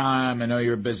us some time. I know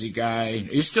you're a busy guy.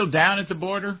 Are you still down at the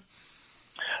border?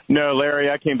 No, Larry,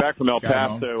 I came back from El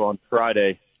Paso on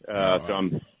Friday, so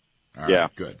I'm All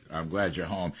right, good. I'm glad you're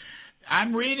home.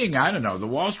 I'm reading, I don't know, the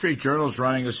Wall Street Journal's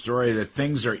running a story that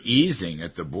things are easing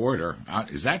at the border.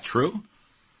 Is that true?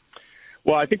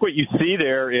 Well, I think what you see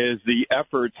there is the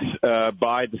efforts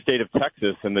by the state of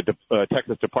Texas and the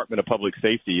Texas Department of Public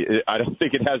Safety. I don't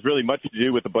think it has really much to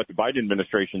do with what the Biden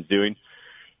administration's doing.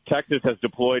 Texas has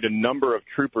deployed a number of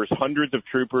troopers, hundreds of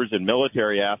troopers and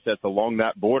military assets along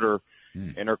that border,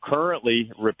 and are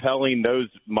currently repelling those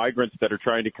migrants that are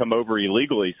trying to come over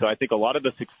illegally. So I think a lot of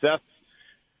the success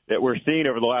that we're seeing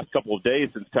over the last couple of days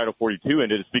since Title 42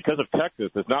 ended is because of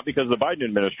Texas. It's not because of the Biden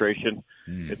administration.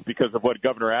 It's because of what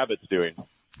Governor Abbott's doing.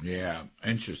 Yeah,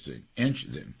 interesting.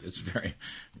 It's very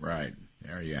right.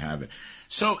 There you have it.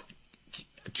 So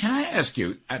can I ask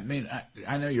you, I mean,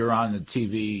 I know you're on the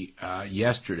TV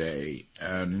yesterday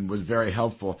and was very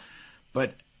helpful,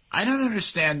 but I don't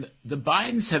understand. The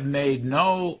Bidens have made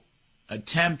no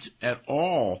attempt at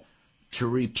all to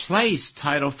replace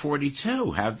Title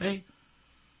 42, have they?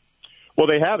 Well,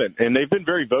 they haven't, and they've been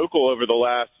very vocal over the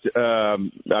last,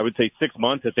 I would say, 6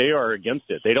 months that they are against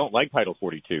it. They don't like Title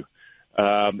 42,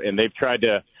 and they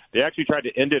actually tried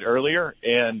to end it earlier,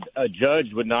 and a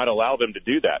judge would not allow them to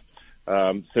do that.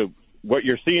 So what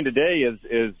you're seeing today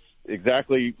is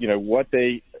exactly, what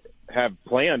they have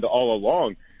planned all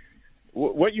along.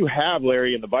 What you have,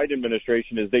 Larry, in the Biden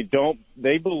administration is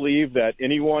they believe that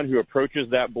anyone who approaches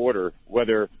that border,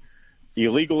 whether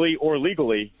illegally or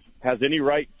legally, has any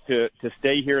right to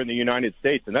stay here in the United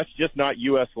States. And that's just not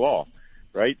U.S. law,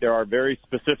 right? There are very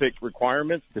specific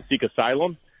requirements to seek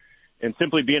asylum. And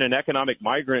simply being an economic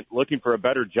migrant looking for a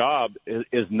better job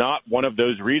is not one of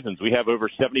those reasons. We have over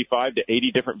 75 to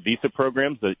 80 different visa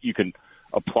programs that you can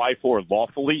apply for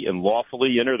lawfully and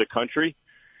lawfully enter the country.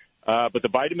 But the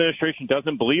Biden administration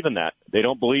doesn't believe in that. They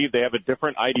don't believe they have a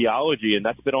different ideology, and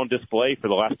that's been on display for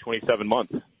the last 27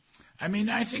 months. I mean,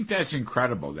 I think that's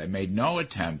incredible. They made no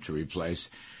attempt to replace.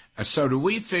 So do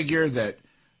we figure that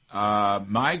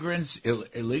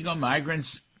illegal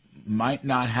migrants might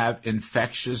not have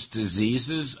infectious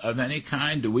diseases of any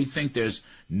kind? Do we think there's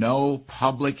no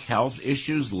public health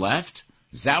issues left?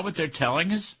 Is that what they're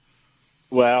telling us?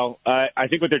 Well, I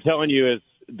think what they're telling you is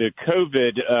the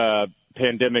COVID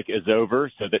pandemic is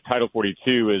over, so that Title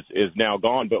 42 is now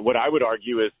gone. But what I would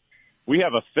argue is we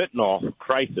have a fentanyl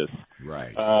crisis.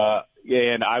 Right.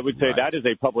 And I would say that is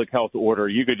a public health order.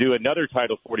 You could do another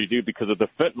Title 42 because of the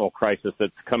fentanyl crisis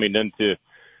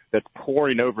that's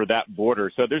pouring over that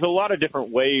border. So there's a lot of different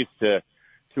ways to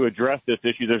address this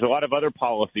issue. There's a lot of other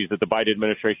policies that the Biden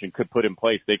administration could put in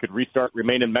place. They could restart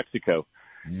Remain in Mexico.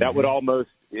 Mm-hmm. That would almost,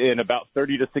 in about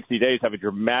 30 to 60 days, have a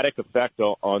dramatic effect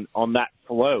on that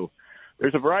flow.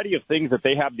 There's a variety of things that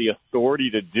they have the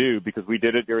authority to do because we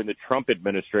did it during the Trump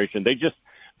administration.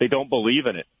 They don't believe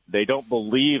in it. They don't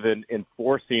believe in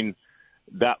enforcing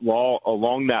that law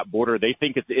along that border. They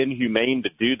think it's inhumane to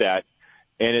do that.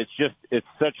 And it's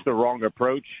such the wrong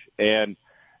approach. And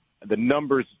the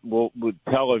numbers would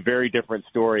tell a very different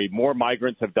story. More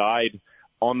migrants have died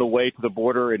on the way to the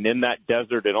border and in that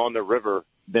desert and on the river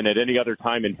than at any other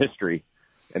time in history.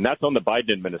 And that's on the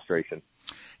Biden administration.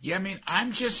 Yeah, I mean,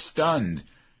 I'm just stunned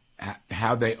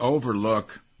how they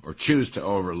overlook or choose to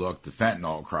overlook the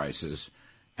fentanyl crisis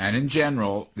and, in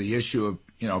general, the issue of,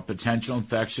 potential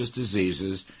infectious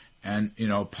diseases and,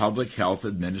 public health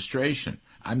administration.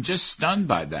 I'm just stunned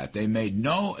by that. They made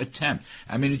no attempt.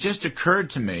 I mean, it just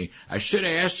occurred to me, I should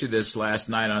have asked you this last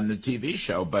night on the TV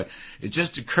show, but it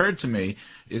just occurred to me,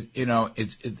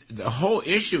 the whole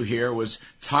issue here was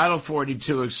Title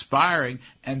 42 expiring,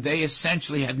 and they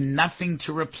essentially had nothing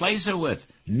to replace it with.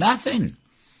 Nothing.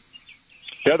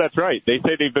 Yeah, that's right. They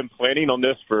say they've been planning on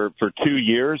this for 2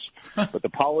 years, but the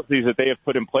policies that they have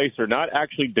put in place are not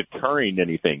actually deterring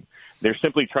anything. They're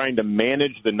simply trying to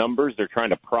manage the numbers. They're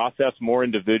trying to process more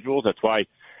individuals. That's why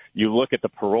you look at the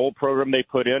parole program they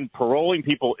put in. Paroling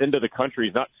people into the country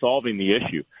is not solving the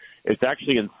issue. It's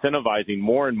actually incentivizing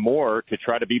more and more to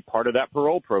try to be part of that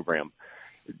parole program.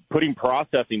 Putting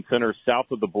processing centers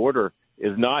south of the border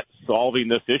is not solving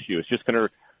this issue. It's just going to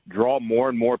draw more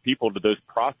and more people to those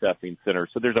processing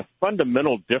centers. So there's a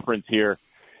fundamental difference here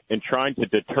in trying to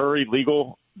deter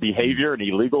illegal behavior and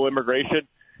illegal immigration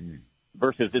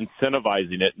versus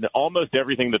incentivizing it. And almost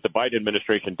everything that the Biden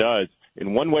administration does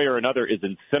in one way or another is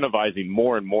incentivizing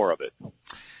more and more of it.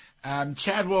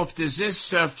 Chad Wolf, does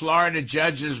this Florida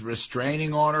judge's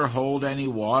restraining order hold any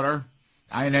water?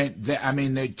 I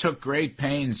mean, they took great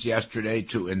pains yesterday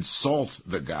to insult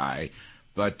the guy,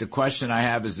 but the question I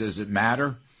have is, does it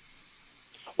matter?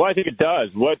 Well, I think it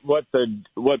does. What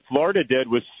Florida did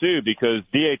was sue because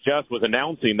DHS was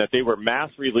announcing that they were mass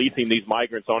releasing these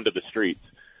migrants onto the streets.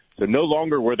 So no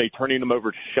longer were they turning them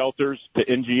over to shelters, to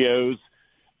NGOs,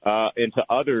 and to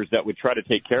others that would try to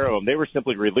take care of them. They were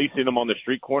simply releasing them on the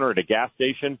street corner at a gas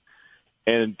station.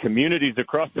 And communities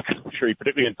across the country,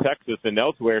 particularly in Texas and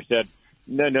elsewhere, said,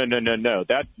 no,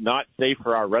 that's not safe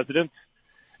for our residents.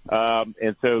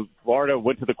 And so Florida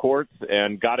went to the courts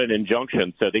and got an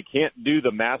injunction. So they can't do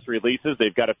the mass releases.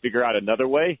 They've got to figure out another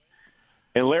way.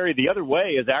 And, Larry, the other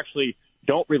way is actually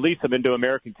don't release them into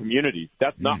American communities.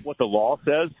 That's not what the law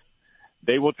says.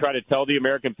 They will try to tell the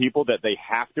American people that they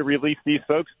have to release these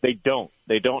folks. They don't.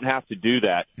 They don't have to do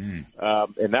that.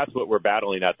 And that's what we're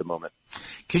battling at the moment.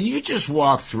 Can you just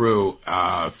walk through,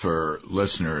 for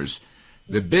listeners,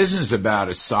 the business about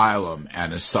asylum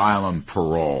and asylum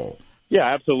parole?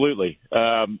 Yeah, absolutely.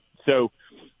 So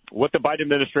what the Biden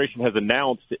administration has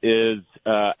announced is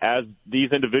as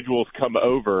these individuals come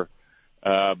over,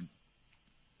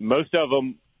 most of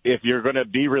them, if you're going to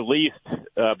be released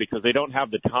because they don't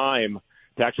have the time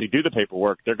to actually do the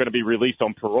paperwork, they're going to be released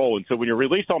on parole. And so when you're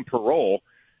released on parole,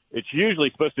 it's usually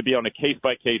supposed to be on a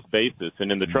case-by-case basis.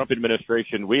 And in the Trump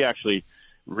administration, we actually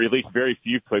release very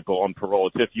few people on parole.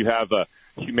 It's if you have a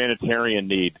humanitarian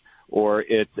need or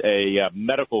it's a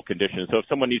medical condition. So if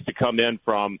someone needs to come in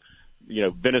from,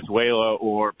 Venezuela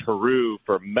or Peru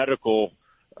for medical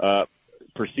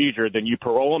procedure, then you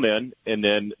parole them in and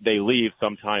then they leave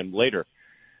sometime later.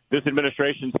 This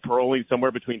administration's paroling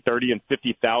somewhere between 30 and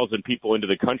 50,000 people into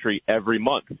the country every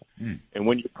month. And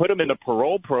when you put them in a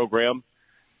parole program,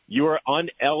 you are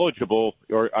uneligible,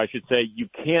 or I should say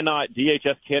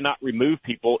DHS cannot remove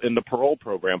people in the parole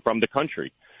program from the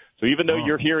country. So even though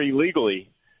you're here illegally,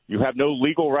 you have no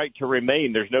legal right to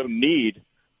remain. There's no need.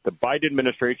 The Biden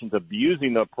administration's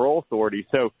abusing the parole authority.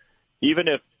 So even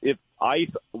if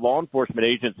ICE law enforcement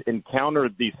agents encounter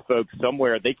these folks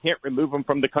somewhere, they can't remove them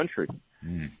from the country.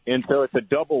 And so it's a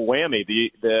double whammy.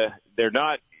 They're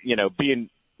not, being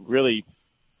really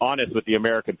honest with the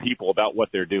American people about what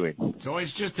they're doing. So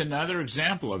it's just another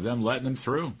example of them letting them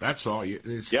through. That's all.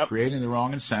 It's creating the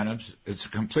wrong incentives. It's a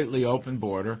completely open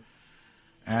border.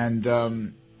 And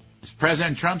as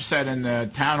President Trump said in the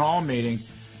town hall meeting,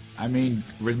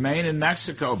 remain in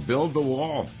Mexico, build the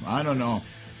wall. I don't know.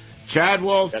 Chad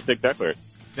Wolf. That's exactly it.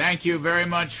 Thank you very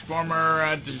much,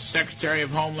 former Secretary of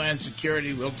Homeland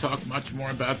Security. We'll talk much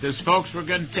more about this. Folks, we're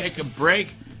going to take a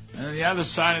break. And on the other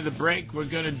side of the break, we're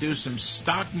going to do some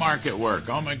stock market work.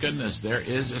 Oh, my goodness, there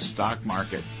is a stock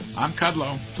market. I'm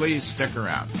Kudlow. Please stick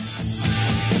around.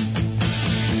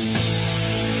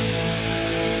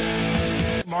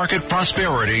 Market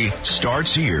prosperity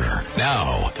starts here.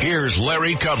 Now, here's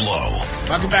Larry Kudlow.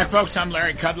 Welcome back, folks. I'm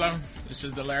Larry Kudlow. This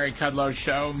is the Larry Kudlow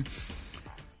Show.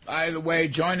 By the way,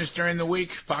 join us during the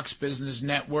week, Fox Business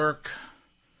Network,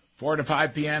 4 to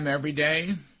 5 p.m. every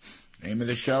day. Name of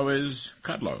the show is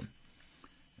Kudlow.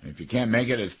 And if you can't make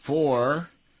it at 4,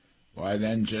 why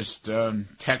then just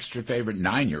text your favorite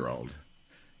 9-year-old,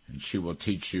 and she will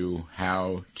teach you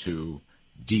how to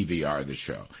DVR the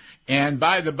show. And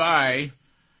by the by,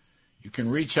 you can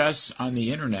reach us on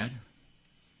the Internet,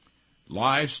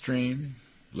 live stream,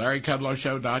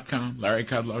 LarryKudlowShow.com,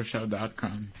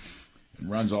 LarryKudlowShow.com. It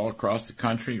runs all across the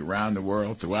country, around the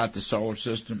world, throughout the solar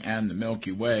system and the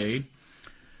Milky Way.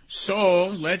 So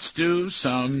let's do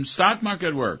some stock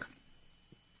market work.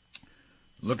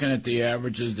 Looking at the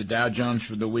averages, the Dow Jones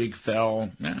for the week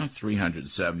fell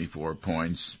 374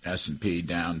 points. S&P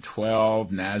down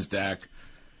 12. NASDAQ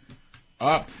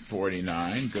up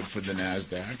 49. Good for the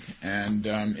NASDAQ. And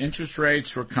interest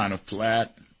rates were kind of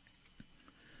flat.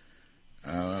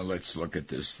 Let's look at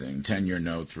this thing. 10-year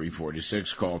note,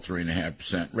 346. Call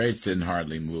 3.5%. Rates didn't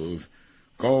hardly move.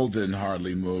 Gold didn't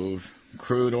hardly move.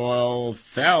 Crude oil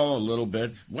fell a little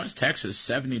bit. West Texas,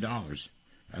 $70.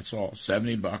 That's all,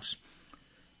 $70.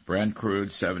 Brent crude,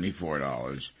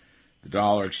 $74. The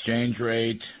dollar exchange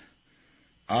rate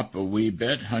up a wee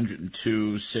bit,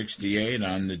 102.68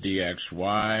 on the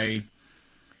DXY.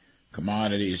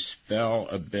 Commodities fell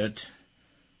a bit.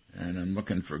 And I'm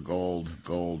looking for gold.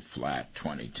 Gold flat,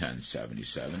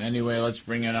 2010.77. Anyway, let's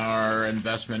bring in our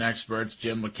investment experts.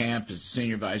 Jim LeCamp is the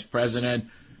Senior Vice President,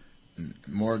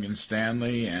 Morgan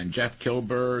Stanley, and Jeff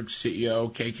Kilberg, CEO,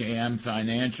 KKM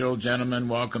Financial. Gentlemen,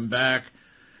 welcome back.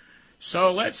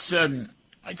 So let's,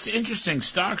 it's interesting.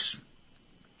 Stocks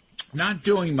not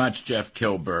doing much, Jeff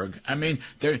Kilberg.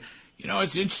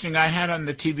 It's interesting. I had on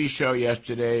the TV show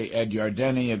yesterday Ed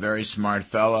Yardeni, a very smart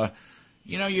fella.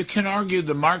 You can argue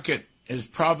the market has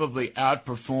probably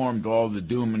outperformed all the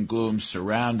doom and gloom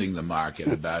surrounding the market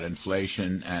about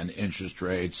inflation and interest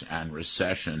rates and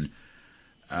recession.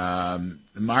 The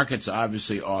market's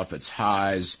obviously off its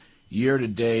highs. Year to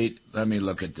date, let me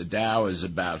look at the Dow is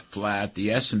about flat. The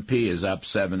S&P is up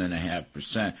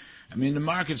 7.5%. I mean, the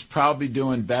market's probably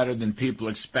doing better than people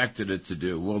expected it to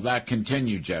do. Will that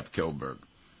continue, Jeff Kilberg?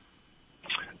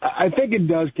 I think it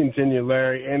does continue,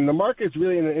 Larry. And the market's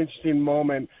really in an interesting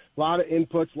moment. A lot of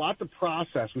inputs, lots of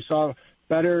process. We saw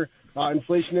better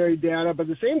inflationary data, but at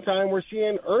the same time, we're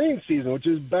seeing earnings season, which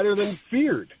is better than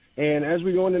feared. And as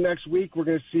we go into next week, we're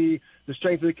going to see the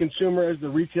strength of the consumer as the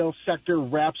retail sector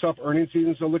wraps up earnings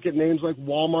season. So look at names like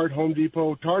Walmart, Home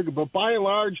Depot, Target. But by and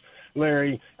large,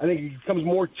 Larry, I think it becomes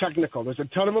more technical. There's a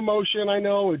ton of emotion, I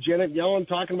know, with Janet Yellen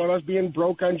talking about us being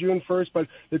broke on June 1st. But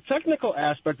the technical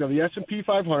aspect of the S&P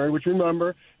 500, which,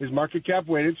 remember, is market cap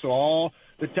weighted, so all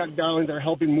the tech darlings are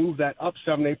helping move that up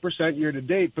 7-8% year to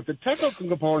date. But the technical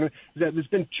component is that there's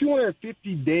been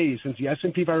 250 days since the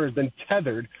S&P 500 has been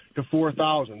tethered to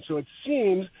 4,000. So it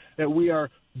seems that we are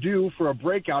due for a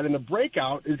breakout, and the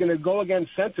breakout is going to go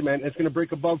against sentiment. It's going to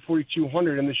break above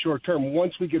 4,200 in the short term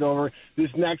once we get over this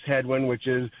next headwind, which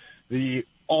is the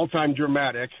all-time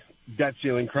dramatic debt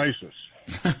ceiling crisis.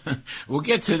 We'll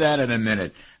get to that in a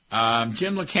minute.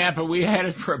 Jim LeCamp, are we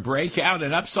headed for a breakout,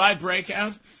 an upside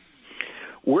breakout?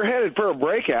 We're headed for a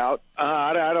breakout.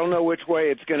 I don't know which way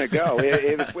it's going to go.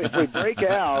 If we break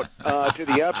out to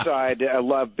the upside,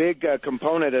 a big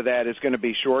component of that is going to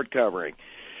be short covering.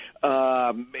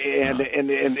 And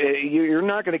you're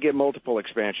not going to get multiple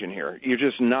expansion here. You're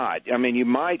just not. I mean, you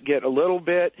might get a little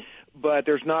bit, but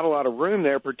there's not a lot of room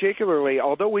there, particularly,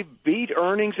 although we beat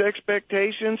earnings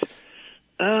expectations.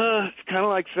 It's kind of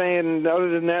like saying, other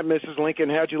than that, Mrs.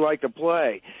 Lincoln, how'd you like to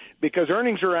play? Because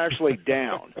earnings are actually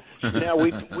down. Now,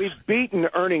 we've beaten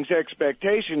earnings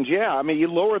expectations, yeah. I mean, you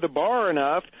lower the bar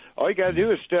enough, all you got to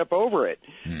do is step over it.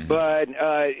 But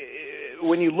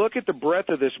when you look at the breadth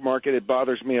of this market, it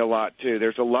bothers me a lot, too.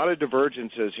 There's a lot of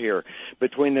divergences here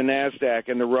between the NASDAQ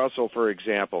and the Russell, for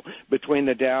example, between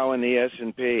the Dow and the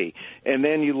S&P. And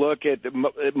then you look at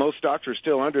most stocks are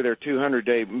still under their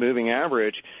 200-day moving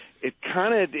average.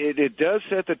 It does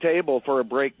set the table for a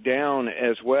breakdown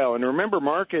as well. And remember,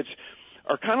 markets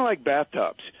are kind of like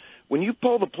bathtubs. When you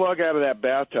pull the plug out of that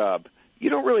bathtub,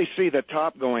 you don't really see the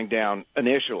top going down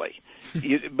initially.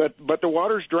 But the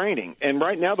water's draining, and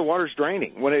right now the water's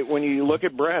draining. When you look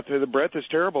at breadth, the breadth is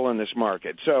terrible in this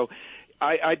market. So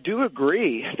I do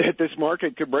agree that this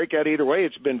market could break out either way.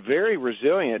 It's been very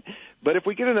resilient. But if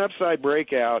we get an upside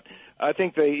breakout, I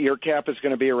think your cap is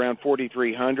going to be around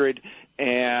 4,300,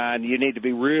 and you need to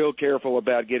be real careful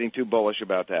about getting too bullish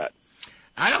about that.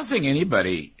 I don't think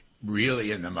anybody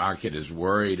really in the market is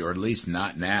worried, or at least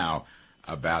not now,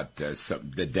 about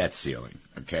the debt ceiling,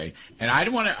 okay? And I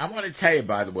want to tell you,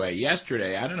 by the way,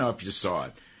 yesterday, I don't know if you saw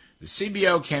it, the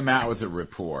CBO came out with a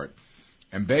report,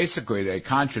 and basically they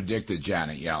contradicted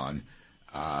Janet Yellen.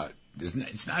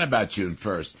 It's not about June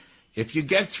 1st. If you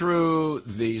get through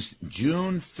the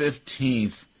June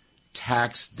 15th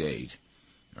tax date,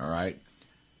 all right,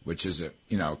 which is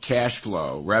cash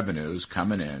flow, revenues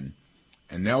coming in,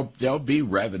 and there'll be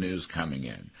revenues coming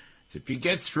in. So if you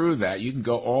get through that, you can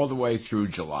go all the way through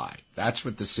July. That's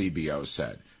what the CBO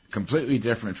said. Completely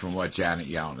different from what Janet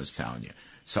Yellen is telling you.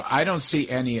 So I don't see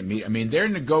any immediate. I mean, they're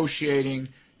negotiating,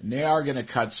 and they are going to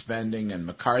cut spending, and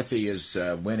McCarthy is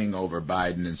winning over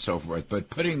Biden and so forth. But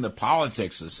putting the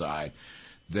politics aside,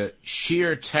 the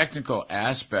sheer technical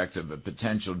aspect of a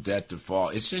potential debt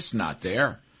default, it's just not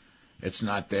there. It's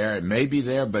not there. It may be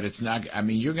there, but it's not. I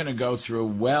mean, you're going to go through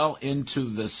well into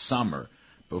the summer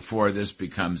before this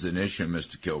becomes an issue,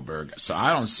 Mr. Kilberg. So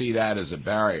I don't see that as a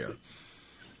barrier.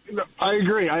 No, I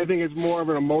agree. I think it's more of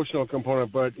an emotional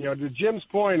component. But, to Jim's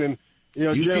point, and,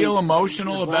 do you Jim, feel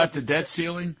emotional about the debt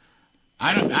ceiling?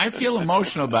 I feel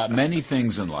emotional about many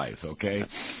things in life, okay?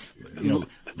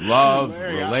 Love,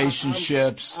 Larry,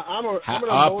 relationships, I'm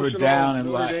up or down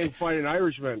in life. Notre Dame fighting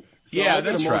Irishman. So yeah,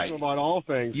 that's right. About all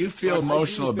things. You feel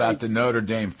emotional about the Notre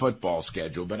Dame football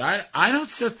schedule, but I don't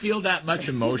feel that much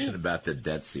emotion about the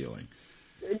debt ceiling.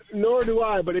 Nor do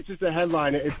I, but it's just a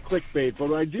headline. It's clickbait. But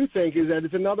what I do think is that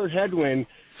it's another headwind,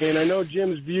 and I know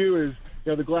Jim's view is,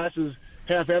 the glass is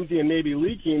half empty and maybe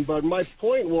leaking, but my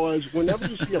point was whenever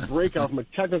you see a breakout from a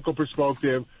technical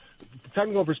perspective,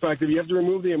 you have to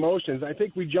remove the emotions. I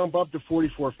think we jump up to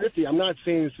 44.50. I'm not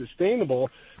saying it's sustainable,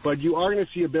 but you are going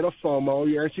to see a bit of FOMO.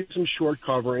 You're going to see some short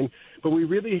covering. But we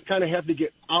really kind of have to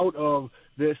get out of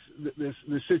this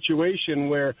situation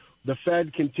where the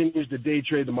Fed continues to day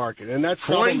trade the market. And that's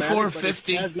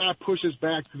 44.50 has not pushed us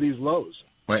back to these lows.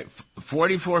 Wait,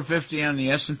 44.50 on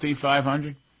the S&P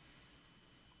 500?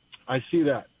 I see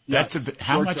that.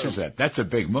 How much is that? That's a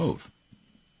big move.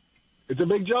 It's a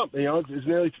big jump. It's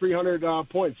nearly 300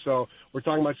 points. So we're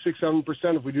talking about 6-7%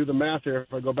 if we do the math here,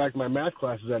 if I go back to my math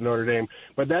classes at Notre Dame.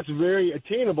 But that's very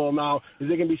attainable. Now,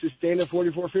 is it going to be sustained at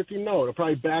 44.50? No, it'll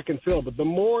probably back and fill. But the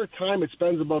more time it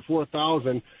spends above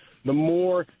 4,000, the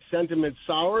more sentiment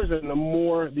sours and the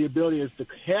more the ability is to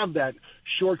have that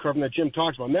short covering that Jim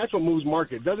talks about. And that's what moves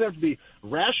market. It doesn't have to be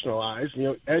rationalized.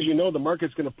 As you know, the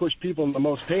market's going to push people in the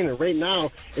most pain. And right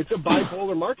now, it's a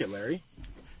bipolar market, Larry.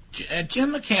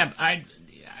 Jim McCamp,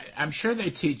 I'm sure they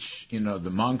teach, the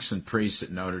monks and priests at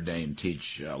Notre Dame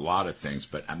teach a lot of things,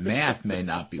 but math may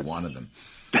not be one of them.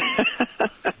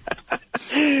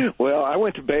 Well, I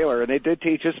went to Baylor, and they did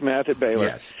teach us math at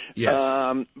Baylor.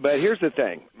 Yes. But here's the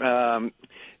thing.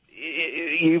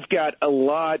 You've got a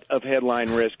lot of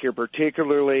headline risk here,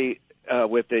 particularly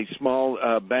with the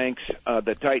small banks,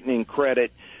 the tightening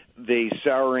credit, the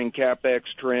souring CapEx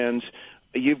trends.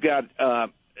 You've got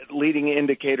leading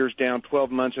indicators down 12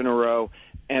 months in a row,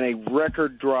 and a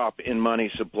record drop in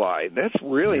money supply. That's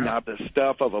really not the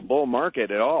stuff of a bull market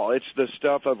at all. It's the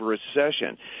stuff of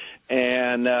recession.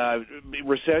 And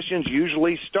recessions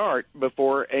usually start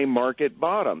before a market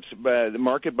bottoms. But the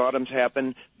market bottoms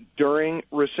happen during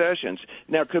recessions.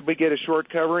 Now, could we get a short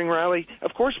covering rally?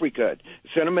 Of course we could.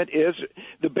 Sentiment is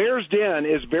the bear's den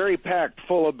is very packed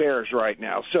full of bears right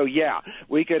now. So yeah,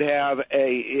 we could have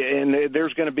and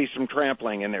there's going to be some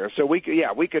trampling in there. So we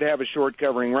could have a short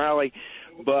covering rally.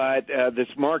 But this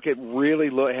market really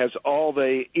has all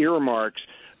the earmarks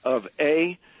of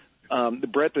the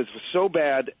breadth is so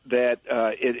bad that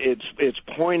it's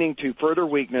pointing to further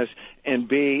weakness, and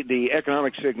B, the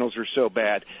economic signals are so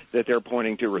bad that they're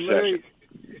pointing to recession. Larry,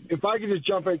 if I could just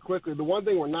jump in quickly, the one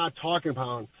thing we're not talking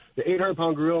about, the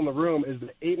 800-pound gorilla in the room, is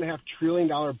the $8.5 trillion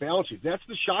balance sheet. That's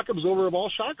the shock absorber of all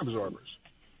shock absorbers.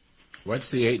 What's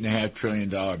the $8.5 trillion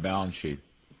balance sheet?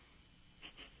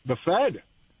 The Fed.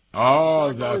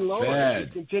 Oh, the Fed.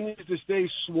 It continues to stay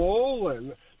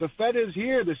swollen. The Fed is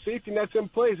here. The safety net's in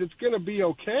place. It's going to be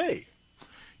okay.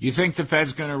 You think the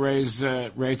Fed's going to raise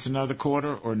rates another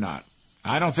quarter or not?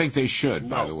 I don't think they should,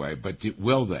 by the way, but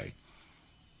will they?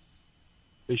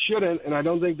 They shouldn't, and I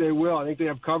don't think they will. I think they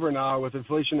have cover now with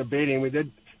inflation abating. We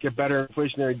did get better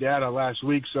inflationary data last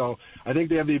week, so I think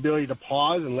they have the ability to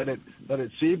pause and let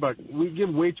it see. But we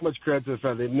give way too much credit to the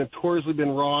Fed. They've notoriously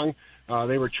been wrong.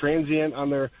 They were transient on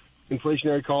their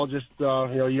inflationary call just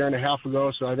a year and a half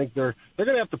ago, so I think they're going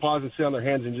to have to pause and sit on their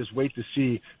hands and just wait to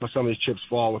see how some of these chips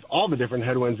fall with all the different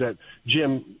headwinds that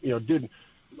Jim did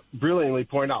brilliantly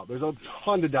point out. There's a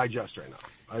ton to digest right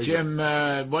now. Jim,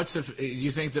 do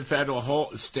you think the Fed will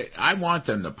hold? I want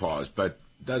them to pause, but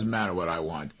it doesn't matter what I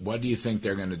want. What do you think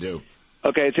they're going to do?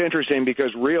 Okay, it's interesting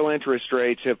because real interest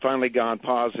rates have finally gone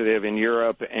positive in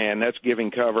Europe, and that's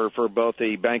giving cover for both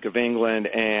the Bank of England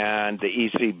and the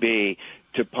ECB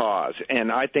to pause.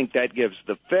 And I think that gives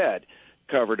the Fed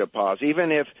cover to pause,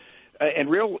 even if and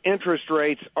real interest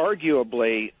rates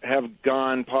arguably have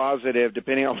gone positive,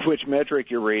 depending on which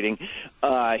metric you're reading,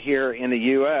 here in the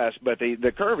U.S., but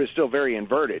the curve is still very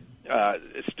inverted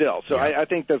still. So I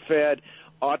think the Fed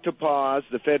ought to pause.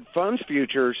 The Fed funds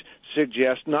futures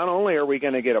suggest not only are we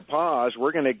going to get a pause,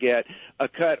 we're going to get a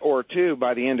cut or two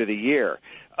by the end of the year.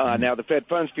 Now, the Fed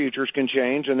funds futures can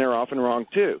change, and they're often wrong,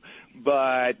 too.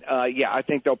 But, I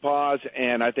think they'll pause,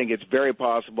 and I think it's very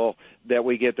possible that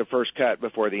we get the first cut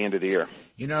before the end of the year.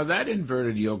 That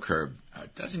inverted yield curve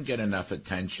doesn't get enough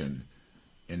attention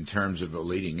in terms of a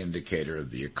leading indicator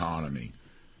of the economy.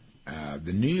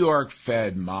 The New York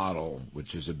Fed model,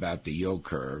 which is about the yield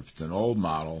curve, it's an old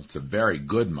model. It's a very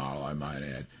good model, I might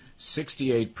add.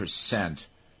 68%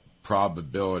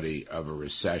 probability of a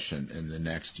recession in the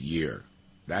next year.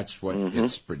 That's what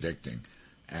it's predicting.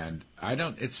 And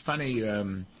it's funny,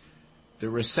 the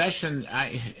recession,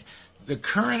 the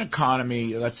current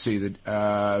economy, let's see, the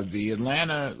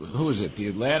Atlanta, the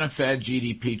Atlanta Fed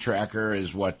GDP tracker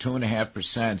is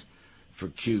 2.5% for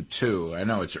Q2. I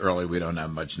know it's early, we don't have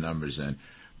much numbers in,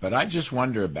 but I just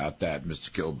wonder about that,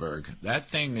 Mr. Kilberg. That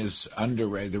thing is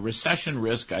underrated. The recession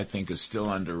risk, I think, is still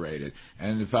underrated.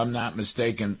 And if I'm not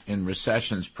mistaken, in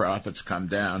recessions, profits come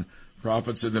down.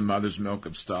 Profits are the mother's milk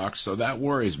of stocks, so that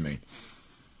worries me.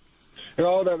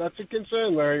 That's a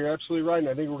concern, Larry. You're absolutely right. And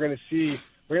I think we're going to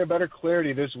have better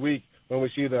clarity this week when we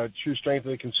see the true strength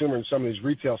of the consumer in some of these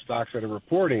retail stocks that are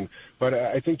reporting. But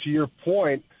I think to your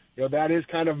point, that is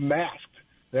kind of masked.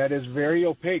 That is very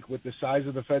opaque with the size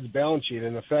of the Fed's balance sheet.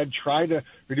 And the Fed tried to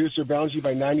reduce their balance sheet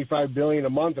by $95 billion a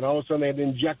month, and all of a sudden they had to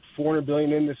inject $400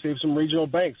 billion in to save some regional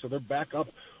banks. So they're back up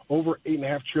over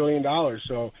 $8.5 trillion.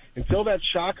 So until that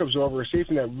shock absorber or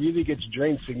safety net really gets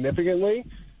drained significantly,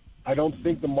 I don't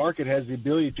think the market has the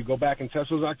ability to go back and test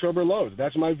those October lows.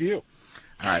 That's my view.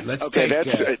 All right, let's take... Okay,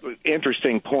 that's an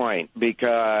interesting point,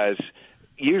 because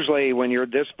usually when you're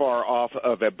this far off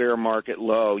of a bear market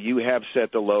low, you have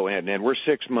set the low end, and we're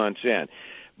 6 months in.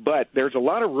 But there's a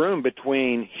lot of room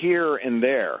between here and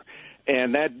there,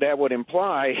 and that would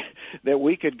imply that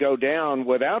we could go down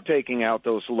without taking out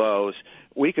those lows.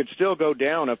 We could still go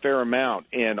down a fair amount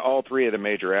in all three of the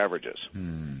major averages.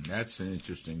 That's an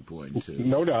interesting point, too.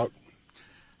 No doubt.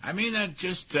 I mean, I'll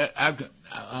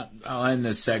end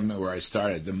this segment where I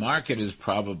started. The market has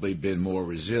probably been more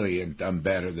resilient, done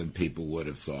better than people would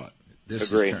have thought.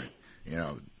 Agree.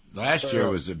 Last year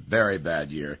was a very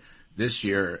bad year. This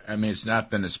year, I mean, it's not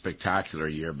been a spectacular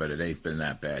year, but it ain't been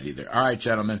that bad either. All right,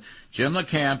 gentlemen. Jim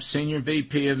LeCamp, Senior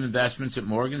VP of Investments at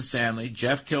Morgan Stanley.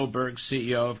 Jeff Kilberg,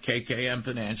 CEO of KKM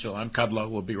Financial. I'm Kudlow.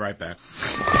 We'll be right back.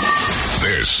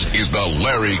 This is the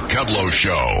Larry Kudlow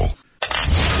Show.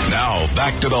 Now,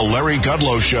 back to the Larry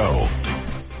Kudlow Show.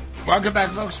 Welcome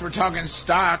back, folks. We're talking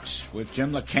stocks with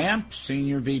Jim LeCamp,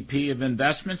 Senior VP of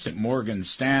Investments at Morgan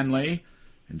Stanley,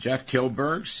 and Jeff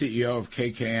Kilberg, CEO of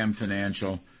KKM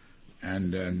Financial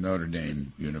and Notre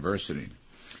Dame University.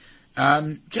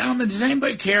 Gentlemen, does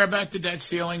anybody care about the debt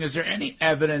ceiling? Is there any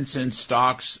evidence in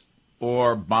stocks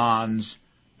or bonds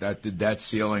that the debt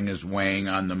ceiling is weighing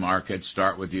on the market?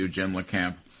 Start with you, Jim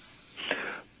LeCamp.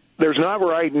 There's not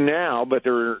right now, but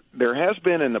there has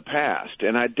been in the past,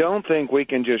 and I don't think we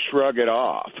can just shrug it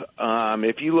off.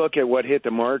 If you look at what hit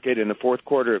the market in the fourth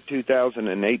quarter of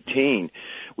 2018,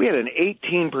 we had an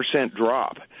 18%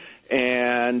 drop.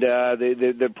 And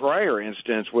the prior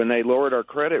instance, when they lowered our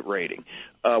credit rating,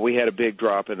 we had a big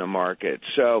drop in the market.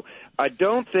 So I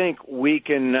don't think we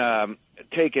can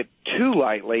take it too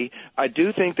lightly. I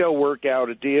do think they'll work out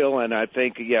a deal, and I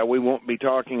think, we won't be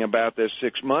talking about this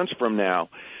 6 months from now.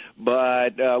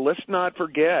 But let's not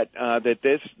forget that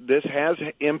this has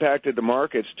impacted the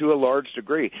markets to a large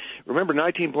degree. Remember,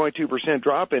 19.2%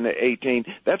 drop in 18,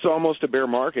 that's almost a bear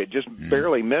market, just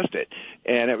barely missed it.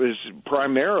 And it was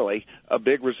primarily a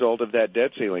big result of that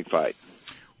debt ceiling fight.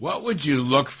 What would you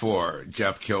look for,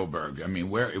 Jeff Kilberg? I mean,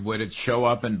 where would it show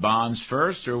up in bonds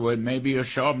first, or would maybe it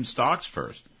show up in stocks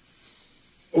first?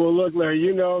 Well, look, Larry,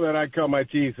 you know that I cut my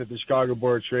teeth at the Chicago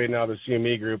Board of Trade, now the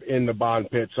CME Group, in the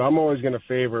bond pit. So I'm always going to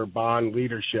favor bond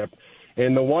leadership.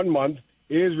 And the 1 month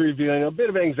is revealing a bit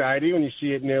of anxiety when you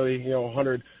see it nearly,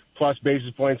 100-plus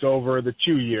basis points over the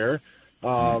 2-year.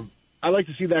 I like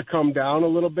to see that come down a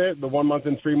little bit. The 1 month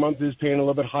and 3 month is paying a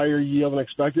little bit higher yield than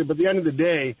expected. But at the end of the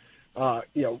day,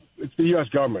 it's the U.S.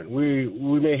 government.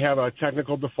 We may have a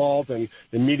technical default, and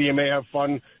the media may have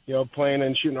fun, playing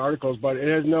and shooting articles, but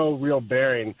it has no real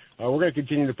bearing. We're going to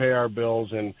continue to pay our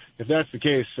bills, and if that's the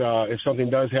case, if something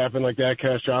does happen like that,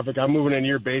 catastrophic, I'm moving into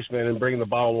your basement and bringing the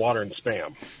bottled water and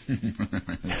Spam.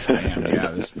 Spam,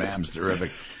 yeah, the Spam's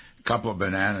terrific. A couple of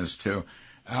bananas, too.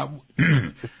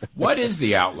 What is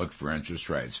the outlook for interest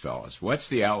rates, fellas? What's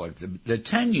the outlook? The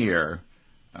 10-year...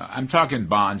 I'm talking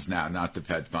bonds now, not the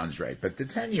Fed funds rate, but the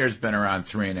 10-year's been around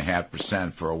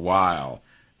 3.5% for a while,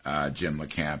 Jim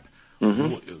LeCamp.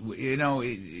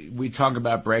 We talk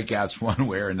about breakouts one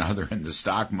way or another in the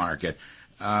stock market.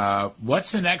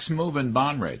 What's the next move in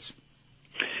bond rates?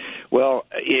 Well,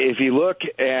 if you look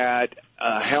at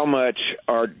how much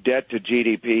our debt to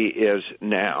GDP is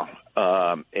now,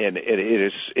 and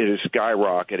it is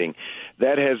skyrocketing,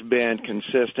 that has been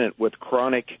consistent with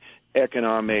chronic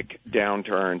economic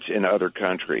downturns in other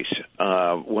countries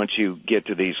once you get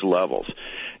to these levels.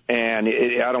 And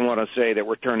I don't want to say that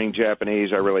we're turning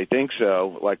Japanese, I really think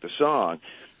so, like the song,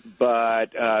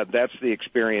 but that's the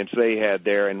experience they had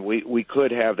there, and we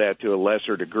could have that to a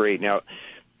lesser degree. Now,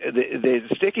 the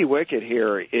sticky wicket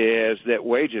here is that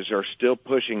wages are still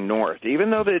pushing north.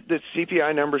 Even though the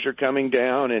CPI numbers are coming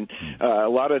down and a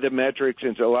lot of the metrics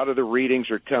and a lot of the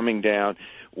readings are coming down,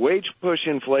 wage push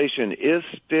inflation is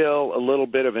still a little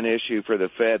bit of an issue for the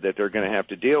Fed that they're going to have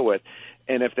to deal with.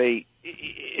 And if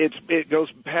it goes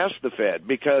past the Fed,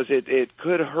 because it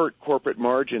could hurt corporate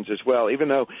margins as well, even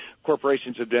though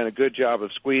corporations have done a good job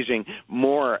of squeezing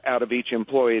more out of each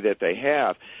employee that they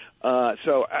have.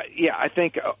 I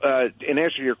think in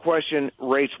answer to your question,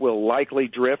 rates will likely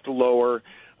drift lower.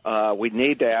 We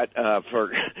need that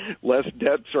for less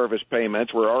debt service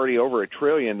payments. We're already over $1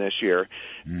 trillion this year,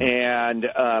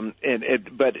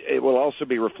 but it will also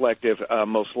be reflective,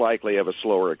 most likely, of a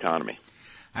slower economy.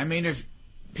 I mean, if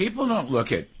people don't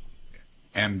look at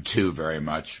M2 very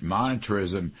much,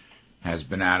 monetarism has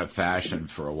been out of fashion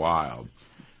for a while.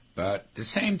 But at the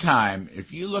same time,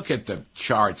 if you look at the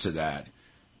charts of that,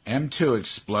 M2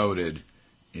 exploded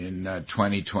in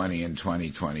 2020 and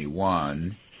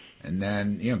 2021. and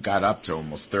then got up to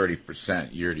almost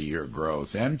 30% year-to-year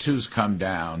growth. M2's come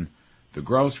down. The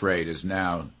growth rate is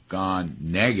now gone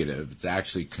negative. It's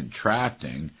actually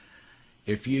contracting.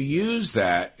 If you use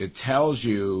that, it tells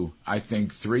you, I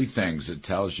think, three things. It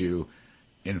tells you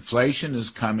inflation is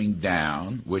coming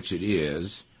down, which it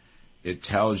is. It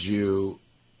tells you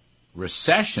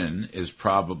recession is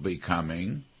probably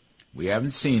coming. We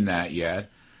haven't seen that yet.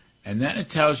 And then it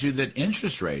tells you that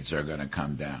interest rates are going to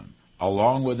come down,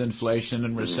 along with inflation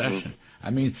and recession. Mm-hmm.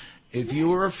 I mean, if you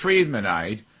were a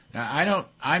Friedmanite, now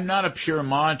I'm not a pure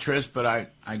monetarist, but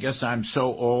I guess I'm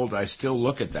so old I still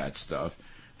look at that stuff.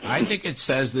 I think it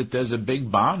says that there's a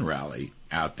big bond rally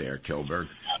out there, Kilberg.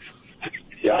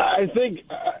 Yeah, I think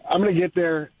I'm going to get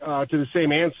there to the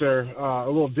same answer a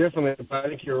little differently, but I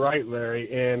think you're right,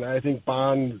 Larry. And I think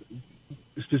bond,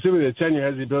 specifically the 10-year,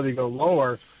 has the ability to go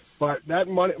lower. But that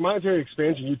monetary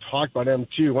expansion you talked about,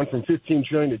 M2, went from $15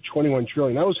 trillion to $21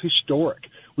 trillion. That was historic.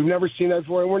 We've never seen that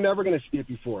before, and we're never going to see it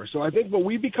before. So I think what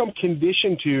we become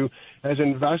conditioned to as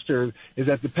investors is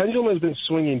that the pendulum has been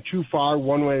swinging too far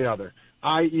one way or the other.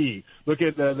 I.e., look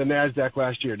at the NASDAQ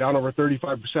last year, down over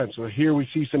 35%. So here we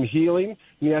see some healing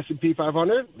in the S&P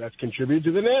 500. That's contributed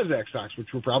to the NASDAQ stocks,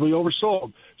 which were probably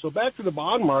oversold. So back to the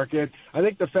bond market, I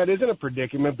think the Fed is in a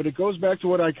predicament, but it goes back to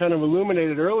what I kind of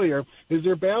illuminated earlier, is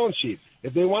their balance sheet.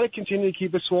 If they want to continue to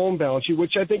keep a swollen balance sheet,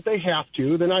 which I think they have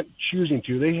to, they're not choosing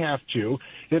to, they have to.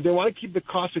 And if they want to keep the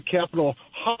cost of capital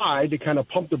high to kind of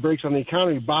pump the brakes on the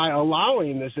economy by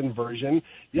allowing this inversion,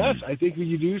 yes, I think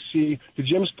you do see, to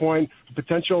Jim's point, a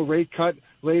potential rate cut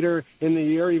later in the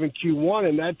year, even Q1,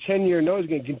 and that 10-year note is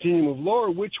going to continue to move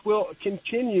lower, which will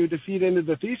continue to feed into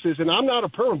the thesis. And I'm not a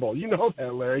perm bull, you know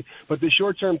that, Larry, but the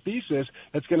short-term thesis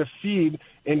that's going to feed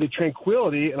into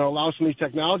tranquility and allow some of these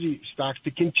technology stocks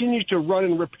to continue to run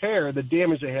and repair the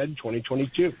damage they had in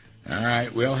 2022. All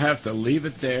right, we'll have to leave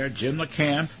it there. Jim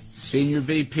LeCamp, Senior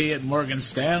VP at Morgan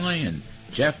Stanley, and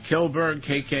Jeff Kilberg,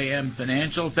 KKM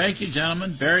Financial. Thank you,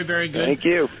 gentlemen. Very, very good. Thank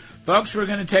you. Folks, we're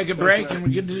going to take a break, and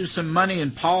we're going to do some money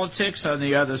and politics on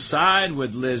the other side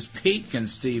with Liz Peek and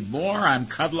Steve Moore. I'm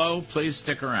Kudlow. Please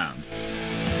stick around.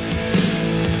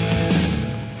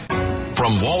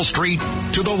 From Wall Street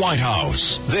to the White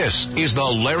House, this is the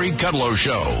Larry Kudlow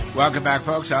Show. Welcome back,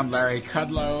 folks. I'm Larry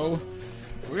Kudlow.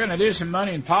 We're going to do some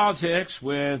money and politics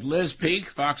with Liz Peek,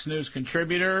 Fox News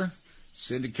contributor,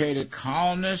 syndicated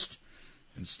columnist,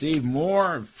 and Steve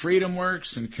Moore of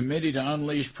FreedomWorks and Committee to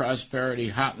Unleash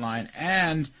Prosperity Hotline,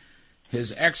 and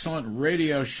his excellent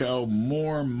radio show,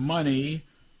 More Money,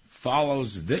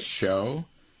 follows this show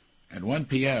at 1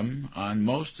 p.m. on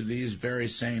most of these very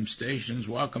same stations.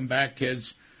 Welcome back,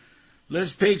 kids.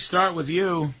 Liz Peek, start with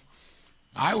you.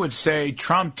 I would say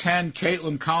Trump 10,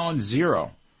 Caitlin Collins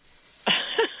 0.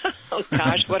 Oh,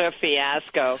 gosh, what a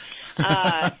fiasco.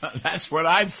 That's what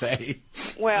I'd say.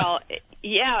 Well,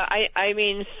 yeah, I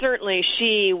mean, certainly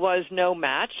she was no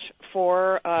match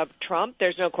for Trump.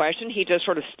 There's no question. He just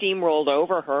sort of steamrolled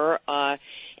over her.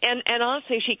 And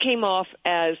honestly, she came off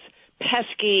as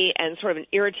pesky and sort of an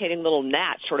irritating little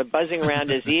gnat sort of buzzing around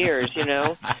his ears, you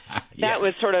know. That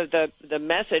was sort of the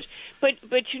message.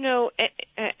 But you know,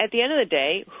 at the end of the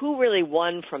day, who really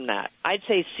won from that? I'd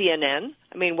say CNN.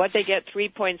 I mean, what they get,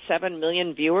 3.7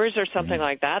 million viewers or something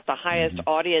like that, the highest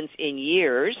audience in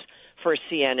years for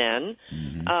CNN.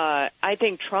 I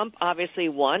think Trump obviously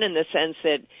won in the sense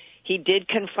that he did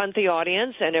confront the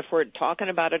audience, and if we're talking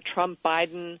about a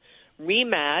Trump-Biden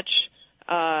rematch,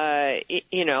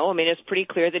 you know, I mean, it's pretty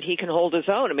clear that he can hold his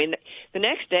own. I mean, the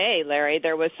next day, Larry,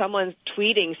 there was someone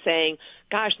tweeting saying,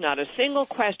 gosh, not a single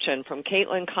question from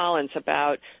Caitlin Collins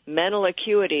about mental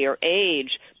acuity or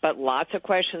age, but lots of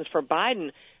questions for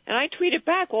Biden. And I tweeted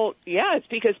back, well, yeah, it's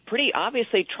because pretty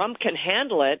obviously Trump can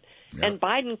handle it, and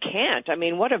Biden can't. I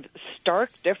mean, what a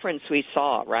stark difference we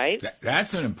saw, right?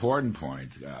 That's an important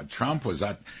point. Trump was,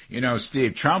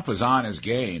 Steve, Trump was on his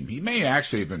game. He may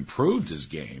actually have improved his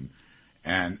game.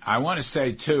 And I want to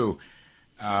say, too,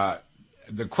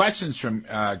 the questions from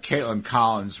Caitlin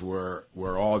Collins were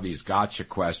all these gotcha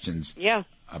questions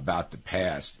about the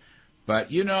past.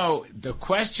 But, you know, the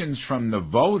questions from the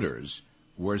voters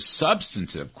were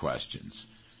substantive questions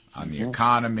on the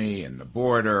economy and the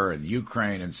border and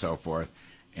Ukraine and so forth.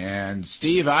 And,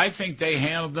 Steve, I think they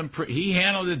handled them. He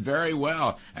handled it very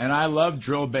well. And I loved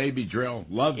Drill Baby Drill.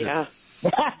 Loved it. That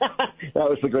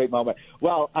was a great moment.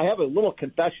 Well, I have a little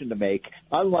confession to make.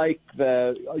 Unlike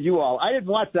you all, I didn't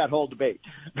watch that whole debate.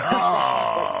 But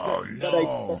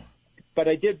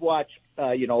I did watch,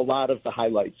 a lot of the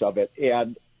highlights of it.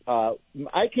 And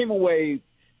I came away,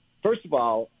 first of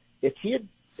all, if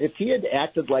if he had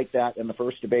acted like that in the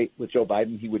first debate with Joe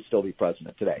Biden, he would still be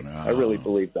president today. I really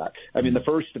believe that. I mean, the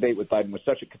first debate with Biden was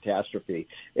such a catastrophe,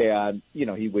 and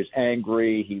he was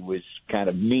angry, he was kind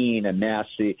of mean and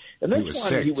nasty, and he was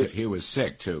sick. He was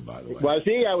sick too, by the way. Was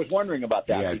he? I was wondering about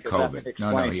that. He had COVID.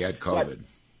 No, he had COVID.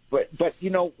 But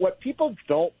what people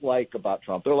don't like about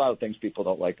Trump, there are a lot of things people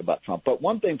don't like about Trump, but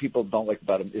one thing people don't like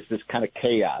about him is this kind of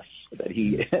chaos that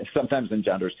he sometimes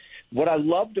engenders. What I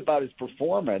loved about his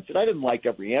performance, and I didn't like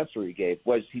every answer he gave,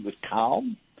 was he was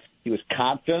calm, he was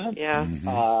confident,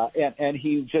 and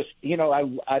he just,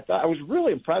 I thought I was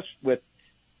really impressed with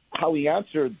how he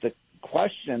answered the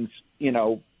questions,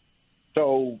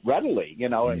 so readily,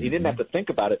 he didn't have to think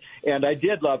about it. And I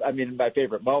did love, my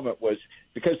favorite moment was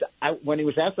because when he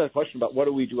was asked that question about what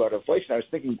do we do out of inflation, I was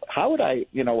thinking, how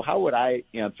would I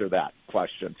answer that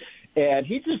question? And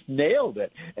he just nailed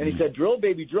it. And he said, drill,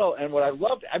 baby, drill. And what I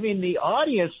loved, the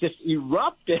audience just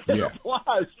erupted in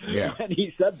applause when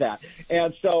he said that.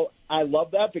 And so I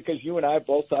love that because you and I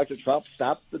both talked to Trump.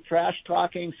 Stop the trash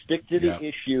talking, stick to the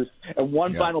issues. And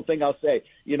one final thing I'll say,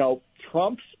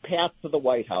 Trump's path to the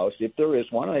White House, if there is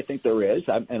one, and I think there is,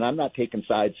 and I'm not taking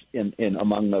sides in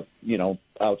among the,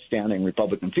 outstanding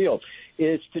Republican field,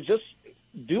 is to just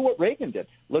do what Reagan did.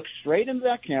 Look straight into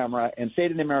that camera and say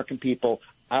to the American people,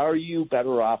 are you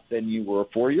better off than you were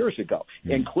 4 years ago?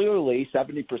 And clearly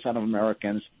 70% of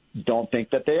Americans don't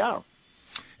think that they are.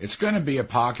 It's going to be a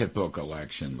pocketbook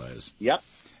election, Liz. Yep.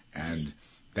 And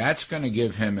that's going to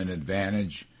give him an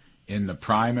advantage in the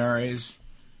primaries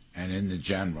and in the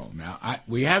general. Now,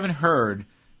 we haven't heard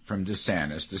from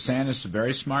DeSantis. DeSantis is a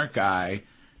very smart guy.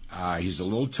 He's a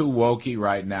little too wokey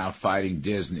right now fighting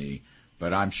Disney,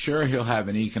 but I'm sure he'll have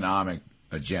an economic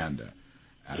agenda.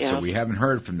 So we haven't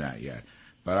heard from that yet.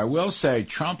 But I will say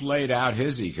Trump laid out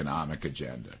his economic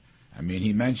agenda.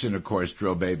 He mentioned, of course,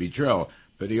 drill, baby, drill,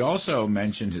 but he also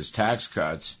mentioned his tax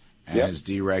cuts and his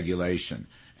deregulation.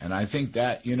 And I think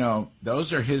that,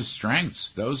 those are his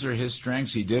strengths. Those are his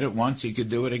strengths. He did it once. He could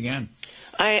do it again.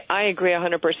 I agree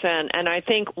 100%. And I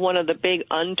think one of the big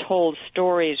untold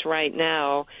stories right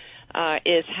now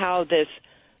is how this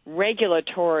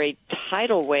regulatory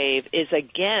tidal wave is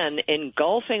again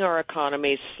engulfing our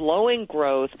economy, slowing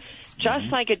growth,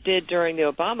 just like it did during the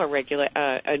Obama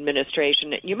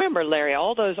administration. You remember, Larry,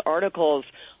 all those articles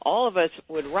all of us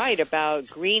would write about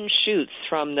green shoots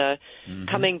from the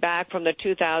coming back from the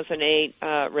 2008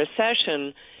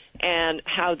 recession, and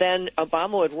how then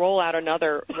Obama would roll out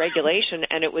another regulation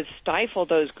and it would stifle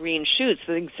those green shoots.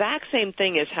 The exact same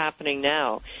thing is happening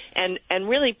now. And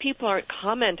really people aren't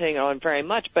commenting on very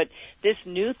much, but this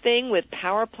new thing with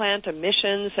power plant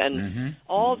emissions and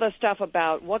all the stuff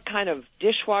about what kind of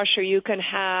dishwasher you can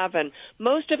have, and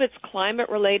most of it's climate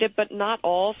related, but not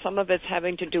all. Some of it's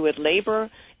having to do with labor,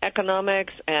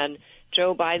 economics, and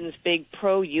Joe Biden's big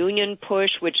pro-union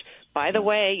push, which, by the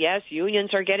way, yes,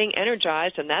 unions are getting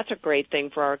energized, and that's a great thing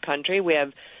for our country. We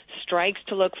have strikes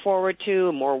to look forward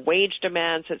to, more wage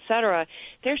demands, et cetera.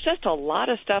 There's just a lot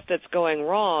of stuff that's going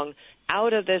wrong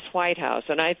out of this White House,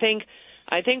 and I think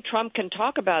Trump can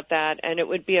talk about that, and it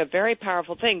would be a very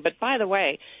powerful thing. But by the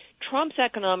way, Trump's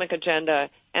economic agenda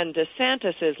and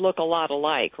DeSantis's look a lot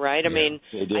alike, right? I think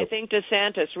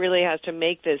DeSantis really has to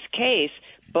make this case.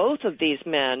 Both of these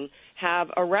men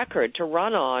have a record to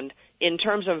run on in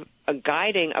terms of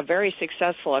guiding a very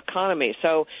successful economy.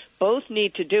 So both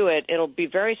need to do it. It'll be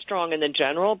very strong in the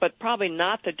general, but probably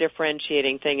not the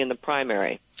differentiating thing in the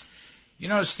primary.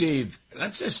 Steve,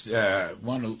 let's just,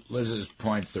 one of Liz's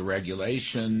points, the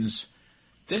regulations,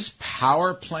 this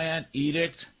power plant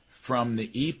edict from the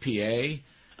EPA,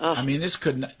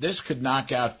 this could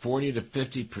knock out 40 to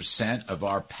 50% of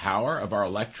our power, of our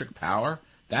electric power.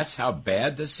 That's how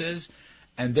bad this is.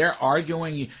 And they're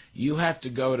arguing you have to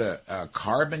go to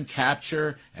carbon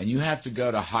capture and you have to go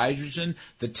to hydrogen.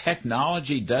 The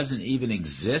technology doesn't even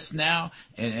exist now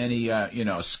in any,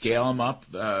 scale them up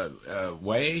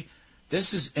way.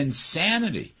 This is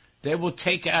insanity. They will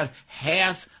take out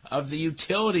half of the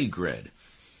utility grid.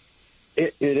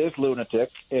 It is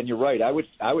lunatic, and you're right. I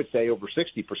would say over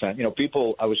 60%.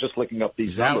 People, I was just looking up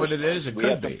these numbers. Is that numbers. what it is? It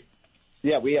could be.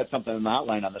 We had something in the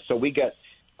hotline on this. So we get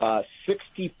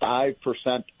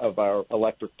 65% of our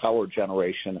electric power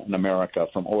generation in America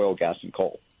from oil, gas, and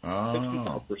coal.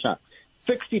 65%.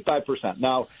 65%.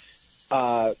 Now,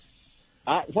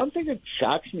 one thing that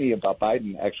shocks me about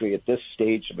Biden, actually, at this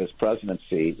stage of his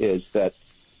presidency is that,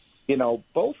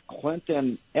 both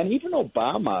Clinton and even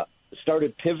Obama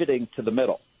started pivoting to the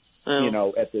middle,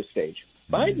 at this stage.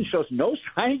 Biden shows no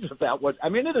signs of that.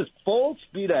 It is full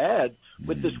speed ahead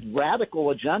with this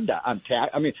radical agenda on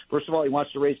tax. First of all, he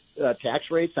wants to raise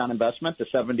tax rates on investment to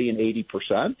 70 and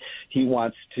 80%. He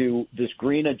wants to, this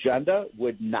green agenda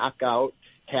would knock out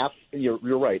half,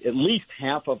 you're right, at least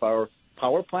half of our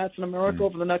power plants in America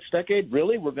over the next decade.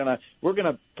 Really? We're gonna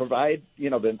provide,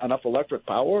 enough electric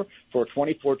power for a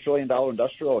 $24 trillion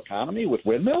industrial economy with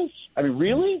windmills?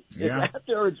 Really? Yeah. Is that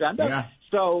their agenda? Yeah.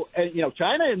 So,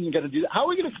 China isn't going to do that. How are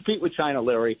we going to compete with China,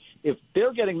 Larry, if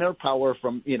they're getting their power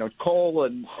from, coal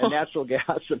and natural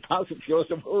gas and fossil fuels,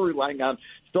 and we're relying on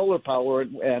solar power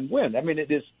and wind?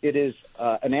 It is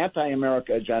an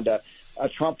anti-America agenda.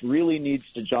 Trump really needs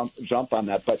to jump on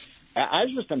that. But I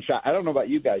just am shocked. I don't know about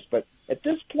you guys, but at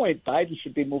this point, Biden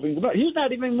should be moving. He's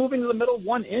not even moving to the middle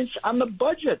 1 inch on the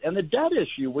budget and the debt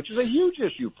issue, which is a huge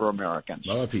issue for Americans.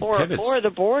 Well, if he or the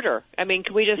border.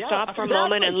 Can we just stop for a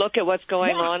moment and look at what's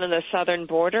going on the southern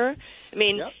border?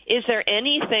 Is there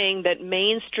anything that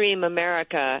mainstream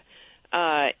America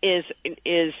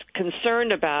is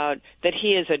concerned about that he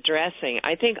is addressing?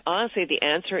 I think, honestly, the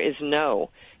answer is no.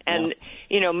 And,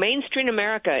 mainstream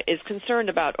America is concerned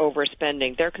about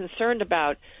overspending. They're concerned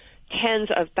about tens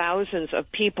of thousands of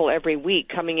people every week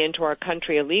coming into our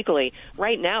country illegally.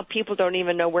 Right now, people don't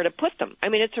even know where to put them.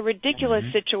 It's a ridiculous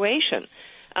situation.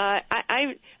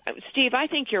 Steve, I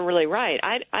think you're really right.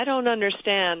 I don't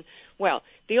understand. Well,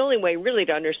 the only way really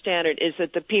to understand it is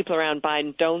that the people around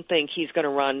Biden don't think he's going to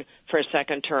run for a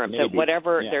second term. Maybe.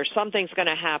 That there's something's going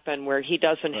to happen where he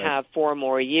doesn't have 4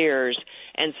 more years,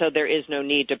 and so there is no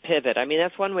need to pivot.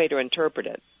 That's one way to interpret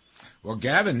it. Well,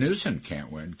 Gavin Newsom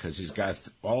can't win because he's got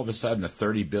all of a sudden a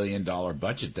 $30 billion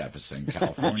budget deficit in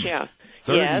California. Yeah.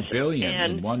 $30 billion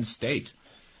in one state.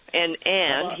 And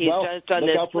he's done look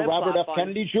this out for Robert F.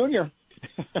 Kennedy Jr.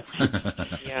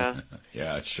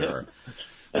 Yeah, sure.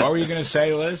 What were you going to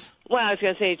say, Liz? Well, I was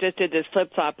going to say he just did this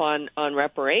flip-flop on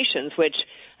reparations, which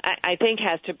I think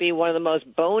has to be one of the most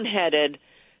boneheaded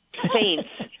feints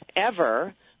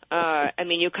ever.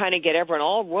 You kind of get everyone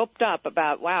all roped up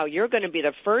about, wow, you're going to be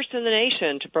the first in the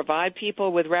nation to provide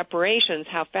people with reparations.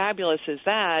 How fabulous is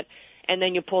that? And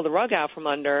then you pull the rug out from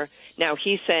under. Now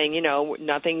he's saying,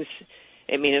 nothing's –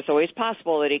 it's always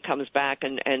possible that he comes back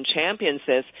and champions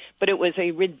this, but it was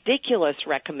a ridiculous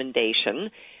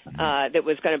recommendation that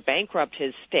was going to bankrupt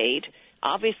his state.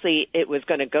 Obviously, it was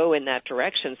going to go in that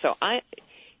direction. So I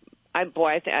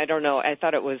don't know. I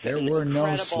thought it was there an were no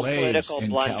incredible slaves political in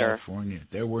blunder. California.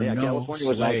 There were no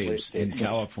slaves in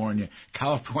California.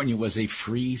 California was a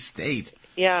free state.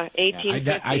 Yeah,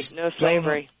 1850, no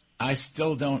slavery. I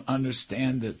still don't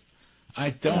understand it. I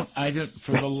don't.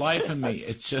 For the life of me,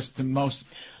 it's just the most.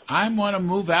 I want to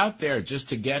move out there just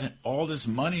to get all this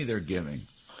money they're giving.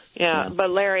 Yeah, but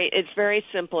Larry, it's very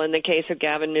simple in the case of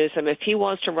Gavin Newsom. If he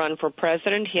wants to run for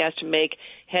president, he has to make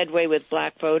headway with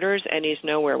black voters, and he's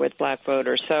nowhere with black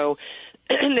voters. So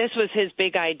this was his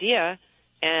big idea,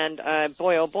 and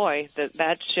boy, oh boy,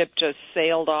 that ship just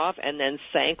sailed off and then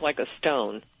sank like a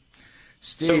stone.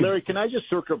 Steve. So, Larry, can I just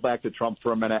circle back to Trump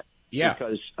for a minute? Yeah.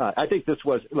 Because I think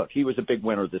he was a big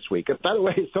winner this week. And by the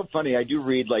way, it's so funny. I do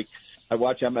read, I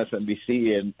watch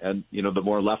MSNBC and the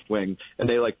more left wing, and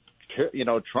they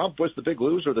Trump was the big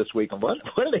loser this week. And what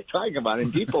are they talking about?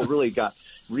 And people really got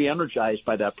re-energized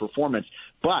by that performance.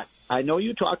 But I know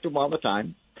you talk to him all the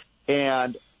time,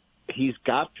 and he's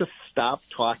got to stop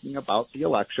talking about the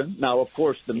election. Now, of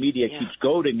course, the media keeps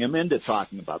goading him into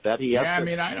talking about that.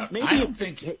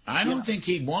 I don't think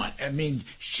he'd want.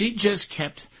 She just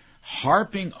kept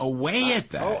harping away at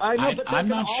that. I'm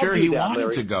not sure he wanted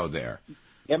Larry. To go there.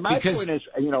 And my point is,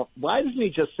 why doesn't he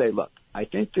just say, look, I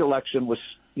think the election was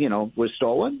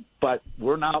stolen, but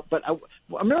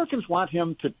Americans want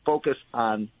him to focus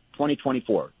on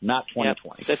 2024, not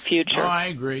 2020. Yep, the future. Oh, I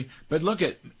agree. But look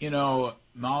at,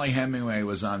 Molly Hemingway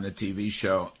was on the TV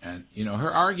show, and,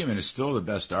 her argument is still the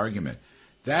best argument.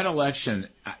 That election,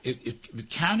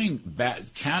 counting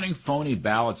phony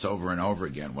ballots over and over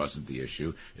again wasn't the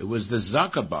issue. It was the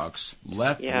Zuckerbucks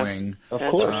left-wing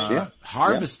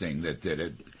harvesting that did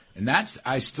it. And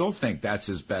I still think that's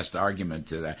his best argument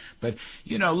to that. But,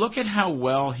 look at how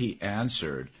well he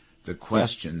answered the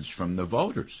questions from the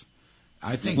voters.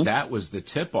 I think that was the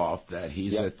tip-off that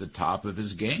he's at the top of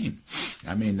his game.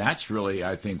 That's really,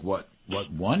 I think, what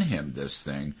won him this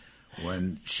thing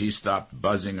when she stopped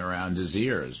buzzing around his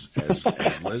ears, as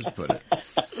Liz put it.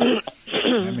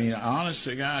 Honest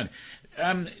to God.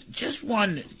 Just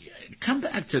one, come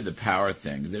back to the power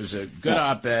thing. There's a good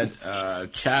op-ed,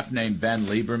 chap named Ben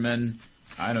Lieberman.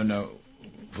 I don't know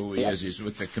who he is. He's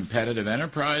with the Competitive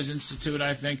Enterprise Institute,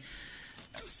 I think.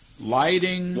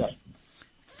 Lighting,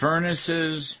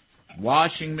 furnaces,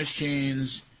 washing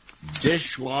machines,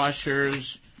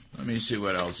 dishwashers. Let me see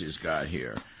what else he's got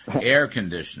here. Air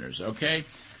conditioners, okay?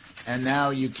 And now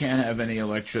you can't have any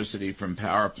electricity from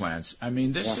power plants. I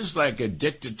mean, this is like a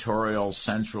dictatorial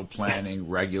central planning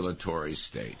regulatory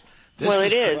state.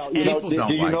 It is. People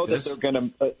don't like this.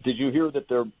 Did you hear that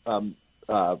they're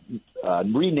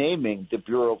renaming the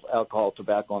Bureau of Alcohol,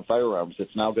 Tobacco, and Firearms?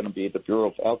 It's now going to be the Bureau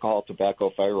of Alcohol,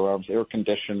 Tobacco, Firearms, Air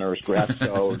Conditioners, Grass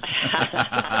Stoves.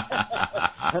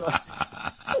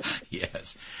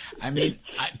 Yes. I mean,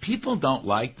 people don't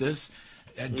like this.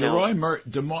 DeRoy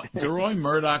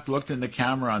Murdoch looked in the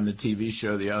camera on the TV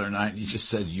show the other night and he just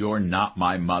said, "You're not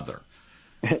my mother."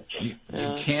 You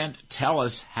can't tell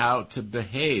us how to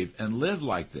behave and live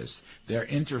like this. They're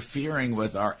interfering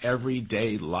with our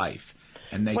everyday life,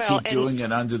 and they keep doing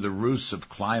it under the ruse of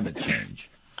climate change.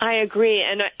 I agree,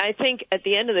 and I think at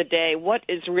the end of the day, what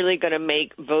is really going to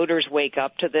make voters wake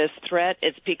up to this threat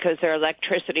is because their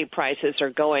electricity prices are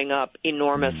going up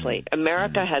enormously.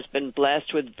 America has been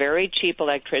blessed with very cheap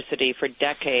electricity for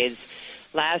decades.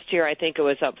 Last year, I think it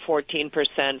was up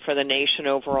 14% for the nation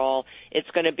overall. It's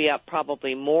going to be up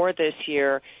probably more this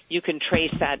year. You can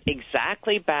trace that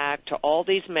exactly back to all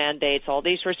these mandates, all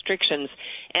these restrictions.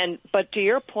 But to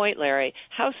your point, Larry,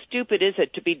 how stupid is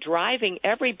it to be driving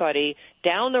everybody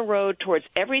down the road towards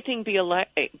everything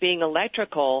being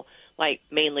electrical, like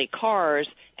mainly cars,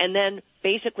 and then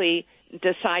basically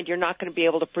decide you're not going to be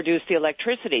able to produce the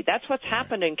electricity. That's what's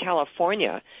happened in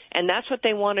California, and that's what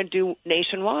they want to do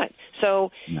nationwide.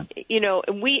 So,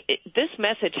 this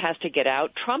message has to get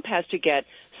out. Trump has to get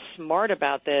smart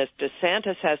about this.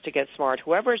 DeSantis has to get smart.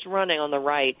 Whoever's running on the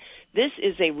right, this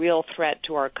is a real threat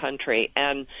to our country.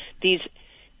 And these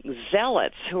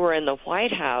zealots who are in the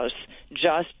White House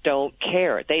just don't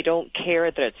care. They don't care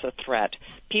that it's a threat.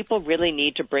 People really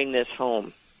need to bring this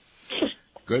home.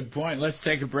 Good point. Let's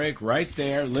take a break right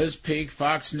there. Liz Peek,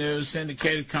 Fox News,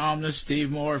 syndicated columnist,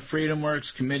 Steve Moore,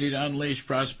 FreedomWorks, Committee to Unleash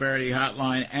Prosperity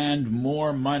Hotline, and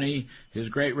More Money, his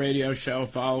great radio show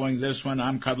following this one.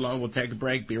 I'm Kudlow. We'll take a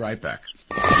break. Be right back.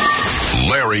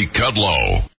 Larry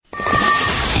Kudlow.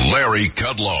 Larry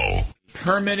Kudlow.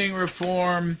 Permitting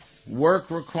reform,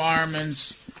 work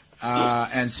requirements,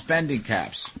 and spending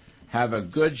caps have a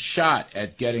good shot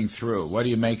at getting through. What do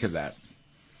you make of that?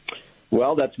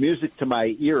 Well, that's music to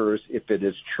my ears if it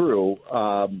is true.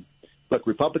 Look,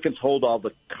 Republicans hold all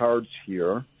the cards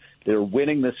here. They're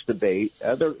winning this debate.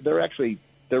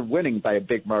 They're winning by a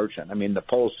big margin. I mean, the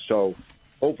polls show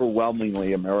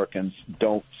overwhelmingly Americans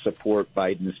don't support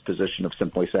Biden's position of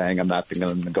simply saying, I'm not going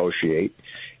to negotiate.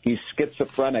 He's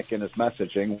schizophrenic in his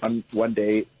messaging.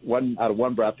 One out of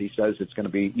one breath, he says it's going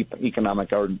to be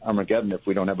economic Armageddon if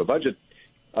we don't have a budget,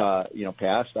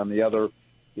 passed. On the other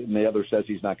says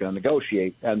he's not going to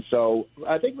negotiate. And so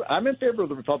I think I'm in favor of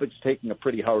the Republicans taking a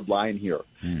pretty hard line here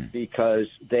because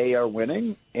they are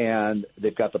winning and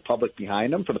they've got the public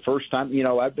behind them for the first time. You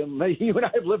and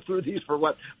I have lived through these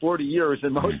for 40 years,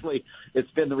 and mostly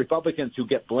it's been the Republicans who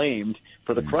get blamed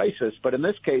for the crisis. But in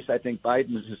this case, I think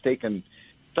Biden has taken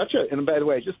and by the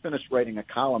way, I just finished writing a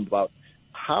column about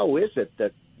how is it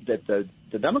that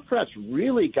the Democrats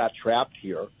really got trapped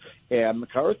here. And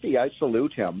McCarthy, I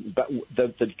salute him. But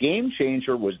the game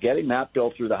changer was getting that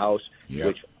bill through the House,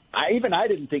 which I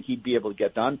didn't think he'd be able to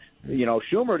get done.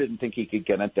 Schumer didn't think he could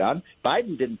get it done.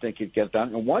 Biden didn't think he'd get it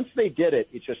done. And once they did it,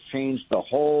 it just changed the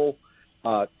whole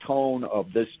tone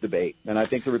of this debate. And I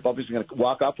think the Republicans are going to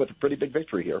walk off with a pretty big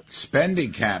victory here.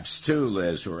 Spending caps, too,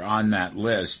 Liz, were on that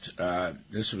list.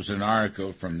 This was an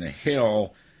article from The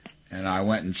Hill, and I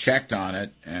went and checked on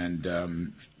it.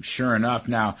 And sure enough,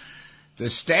 now, the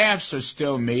staffs are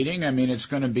still meeting. I mean, it's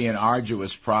going to be an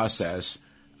arduous process.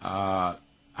 I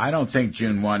don't think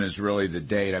June 1 is really the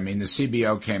date. I mean, the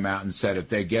CBO came out and said if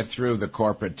they get through the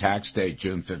corporate tax date,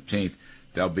 June 15th,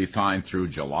 they'll be fine through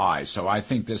July. So I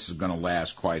think this is going to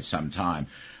last quite some time.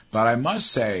 But I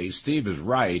must say, Steve is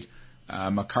right.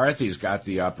 McCarthy's got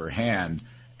the upper hand.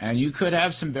 And you could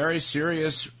have some very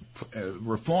serious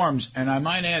reforms. And I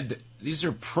might add that these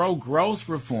are pro-growth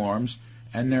reforms,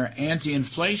 and they're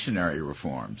anti-inflationary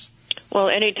reforms. Well,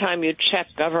 anytime you check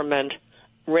government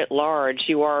writ large,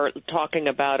 you are talking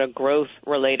about a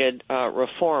growth-related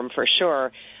reform for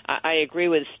sure. I agree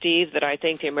with Steve that I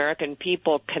think the American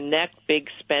people connect big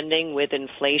spending with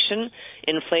inflation.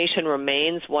 Inflation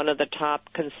remains one of the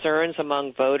top concerns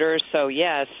among voters. So,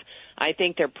 yes, I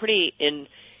think they're pretty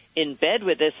in bed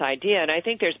with this idea. And I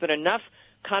think there's been enough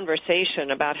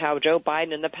conversation about how Joe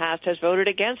Biden in the past has voted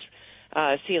against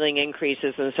ceiling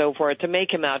increases and so forth, to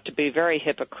make him out to be very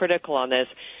hypocritical on this.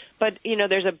 But,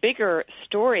 there's a bigger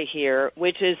story here,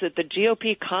 which is that the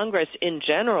GOP Congress in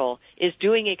general is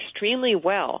doing extremely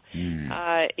well.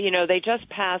 They just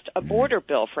passed a border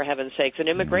bill, for heaven's sakes, an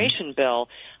immigration bill.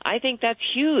 I think that's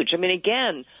huge. I mean,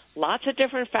 again, lots of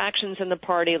different factions in the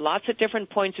party, lots of different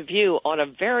points of view on a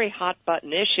very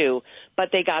hot-button issue,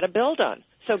 but they got a bill done.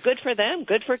 So good for them.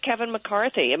 Good for Kevin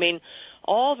McCarthy. I mean,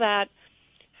 all that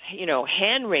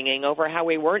hand-wringing over how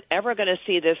we weren't ever going to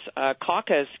see this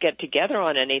caucus get together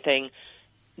on anything,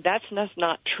 that's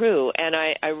not true. And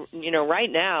I right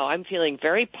now I'm feeling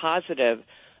very positive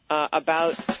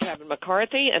about Kevin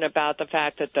McCarthy and about the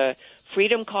fact that the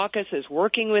Freedom Caucus is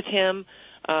working with him.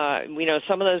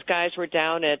 Some of those guys were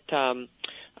down at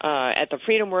the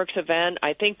Freedom Works event.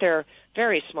 I think they're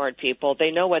very smart people.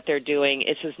 They know what they're doing.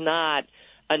 It's just not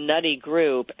a nutty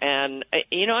group, and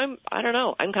I don't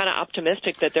know. I'm kind of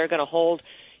optimistic that they're going to hold,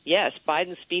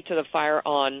 Biden's feet to the fire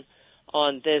on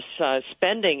this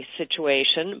spending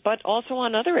situation, but also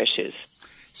on other issues.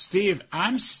 Steve,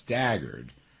 I'm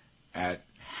staggered at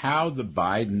how the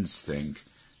Bidens think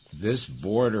this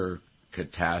border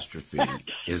catastrophe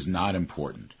is not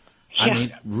important. Yeah. I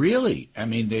mean, really? I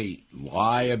mean, they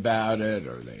lie about it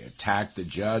or they attack the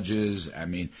judges. I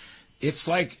mean, it's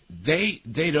like they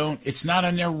don't, it's not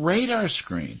on their radar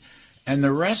screen. And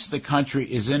the rest of the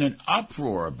country is in an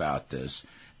uproar about this.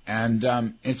 And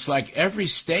it's like every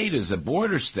state is a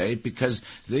border state because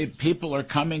the people are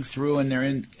coming through and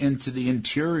they're into the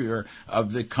interior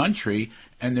of the country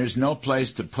and there's no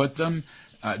place to put them.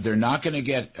 They're not going to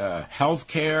get health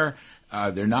care.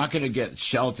 They're not going to get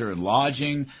shelter and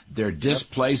lodging. They're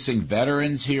displacing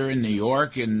veterans here in New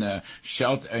York in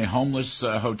shelter, homeless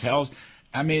hotels.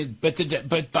 I mean, but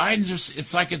Biden's.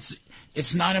 It's like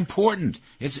it's not important.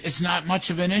 It's not much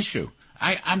of an issue.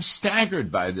 I'm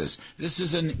staggered by this. This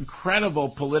is an incredible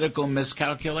political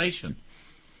miscalculation.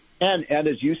 And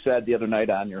as you said the other night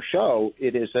on your show,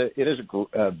 it is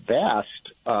a vast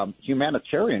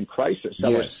humanitarian crisis. I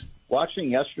was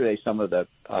watching yesterday some of the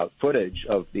footage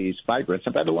of these migrants.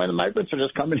 And by the way, the migrants are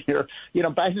just coming here.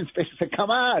 Biden's basically, come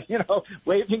on,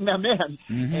 waving them in.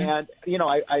 Mm-hmm. And,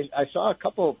 I saw a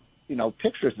couple,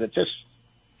 pictures that just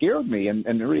scared me and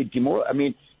really I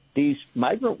mean, these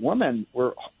migrant women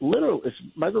were this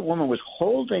migrant woman was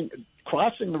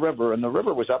crossing the river, and the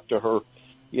river was up to her,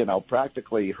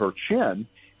 practically her chin,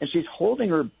 and she's holding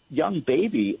her young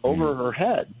baby over her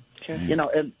head, and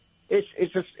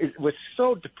it was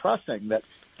so depressing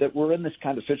that we're in this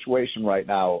kind of situation right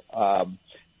now.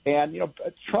 And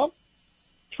Trump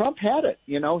had it.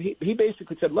 He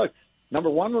basically said, look, number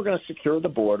one, we're going to secure the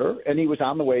border, and he was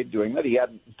on the way to doing that. He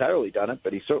hadn't entirely done it,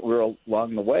 but he certainly were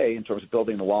along the way in terms of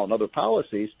building the wall and other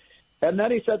policies. And then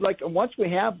he said, once we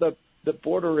have the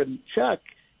border in check,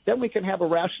 then we can have a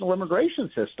rational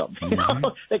immigration system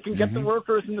that can get the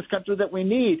workers in this country that we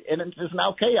need. And it's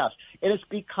now chaos. And it's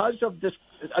because of this,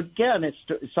 again, it's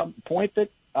to some point that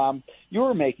you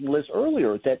were making, Liz,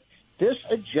 earlier, that this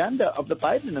agenda of the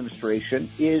Biden administration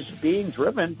is being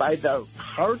driven by the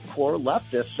hardcore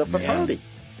leftists of the party.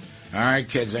 All right,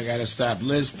 kids, I got to stop.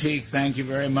 Liz Peek, thank you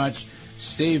very much.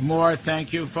 Steve Moore,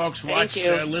 thank you. Folks,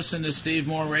 listen to Steve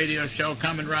Moore radio show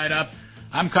coming right up.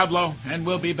 I'm Kudlow, and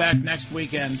we'll be back next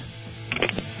weekend.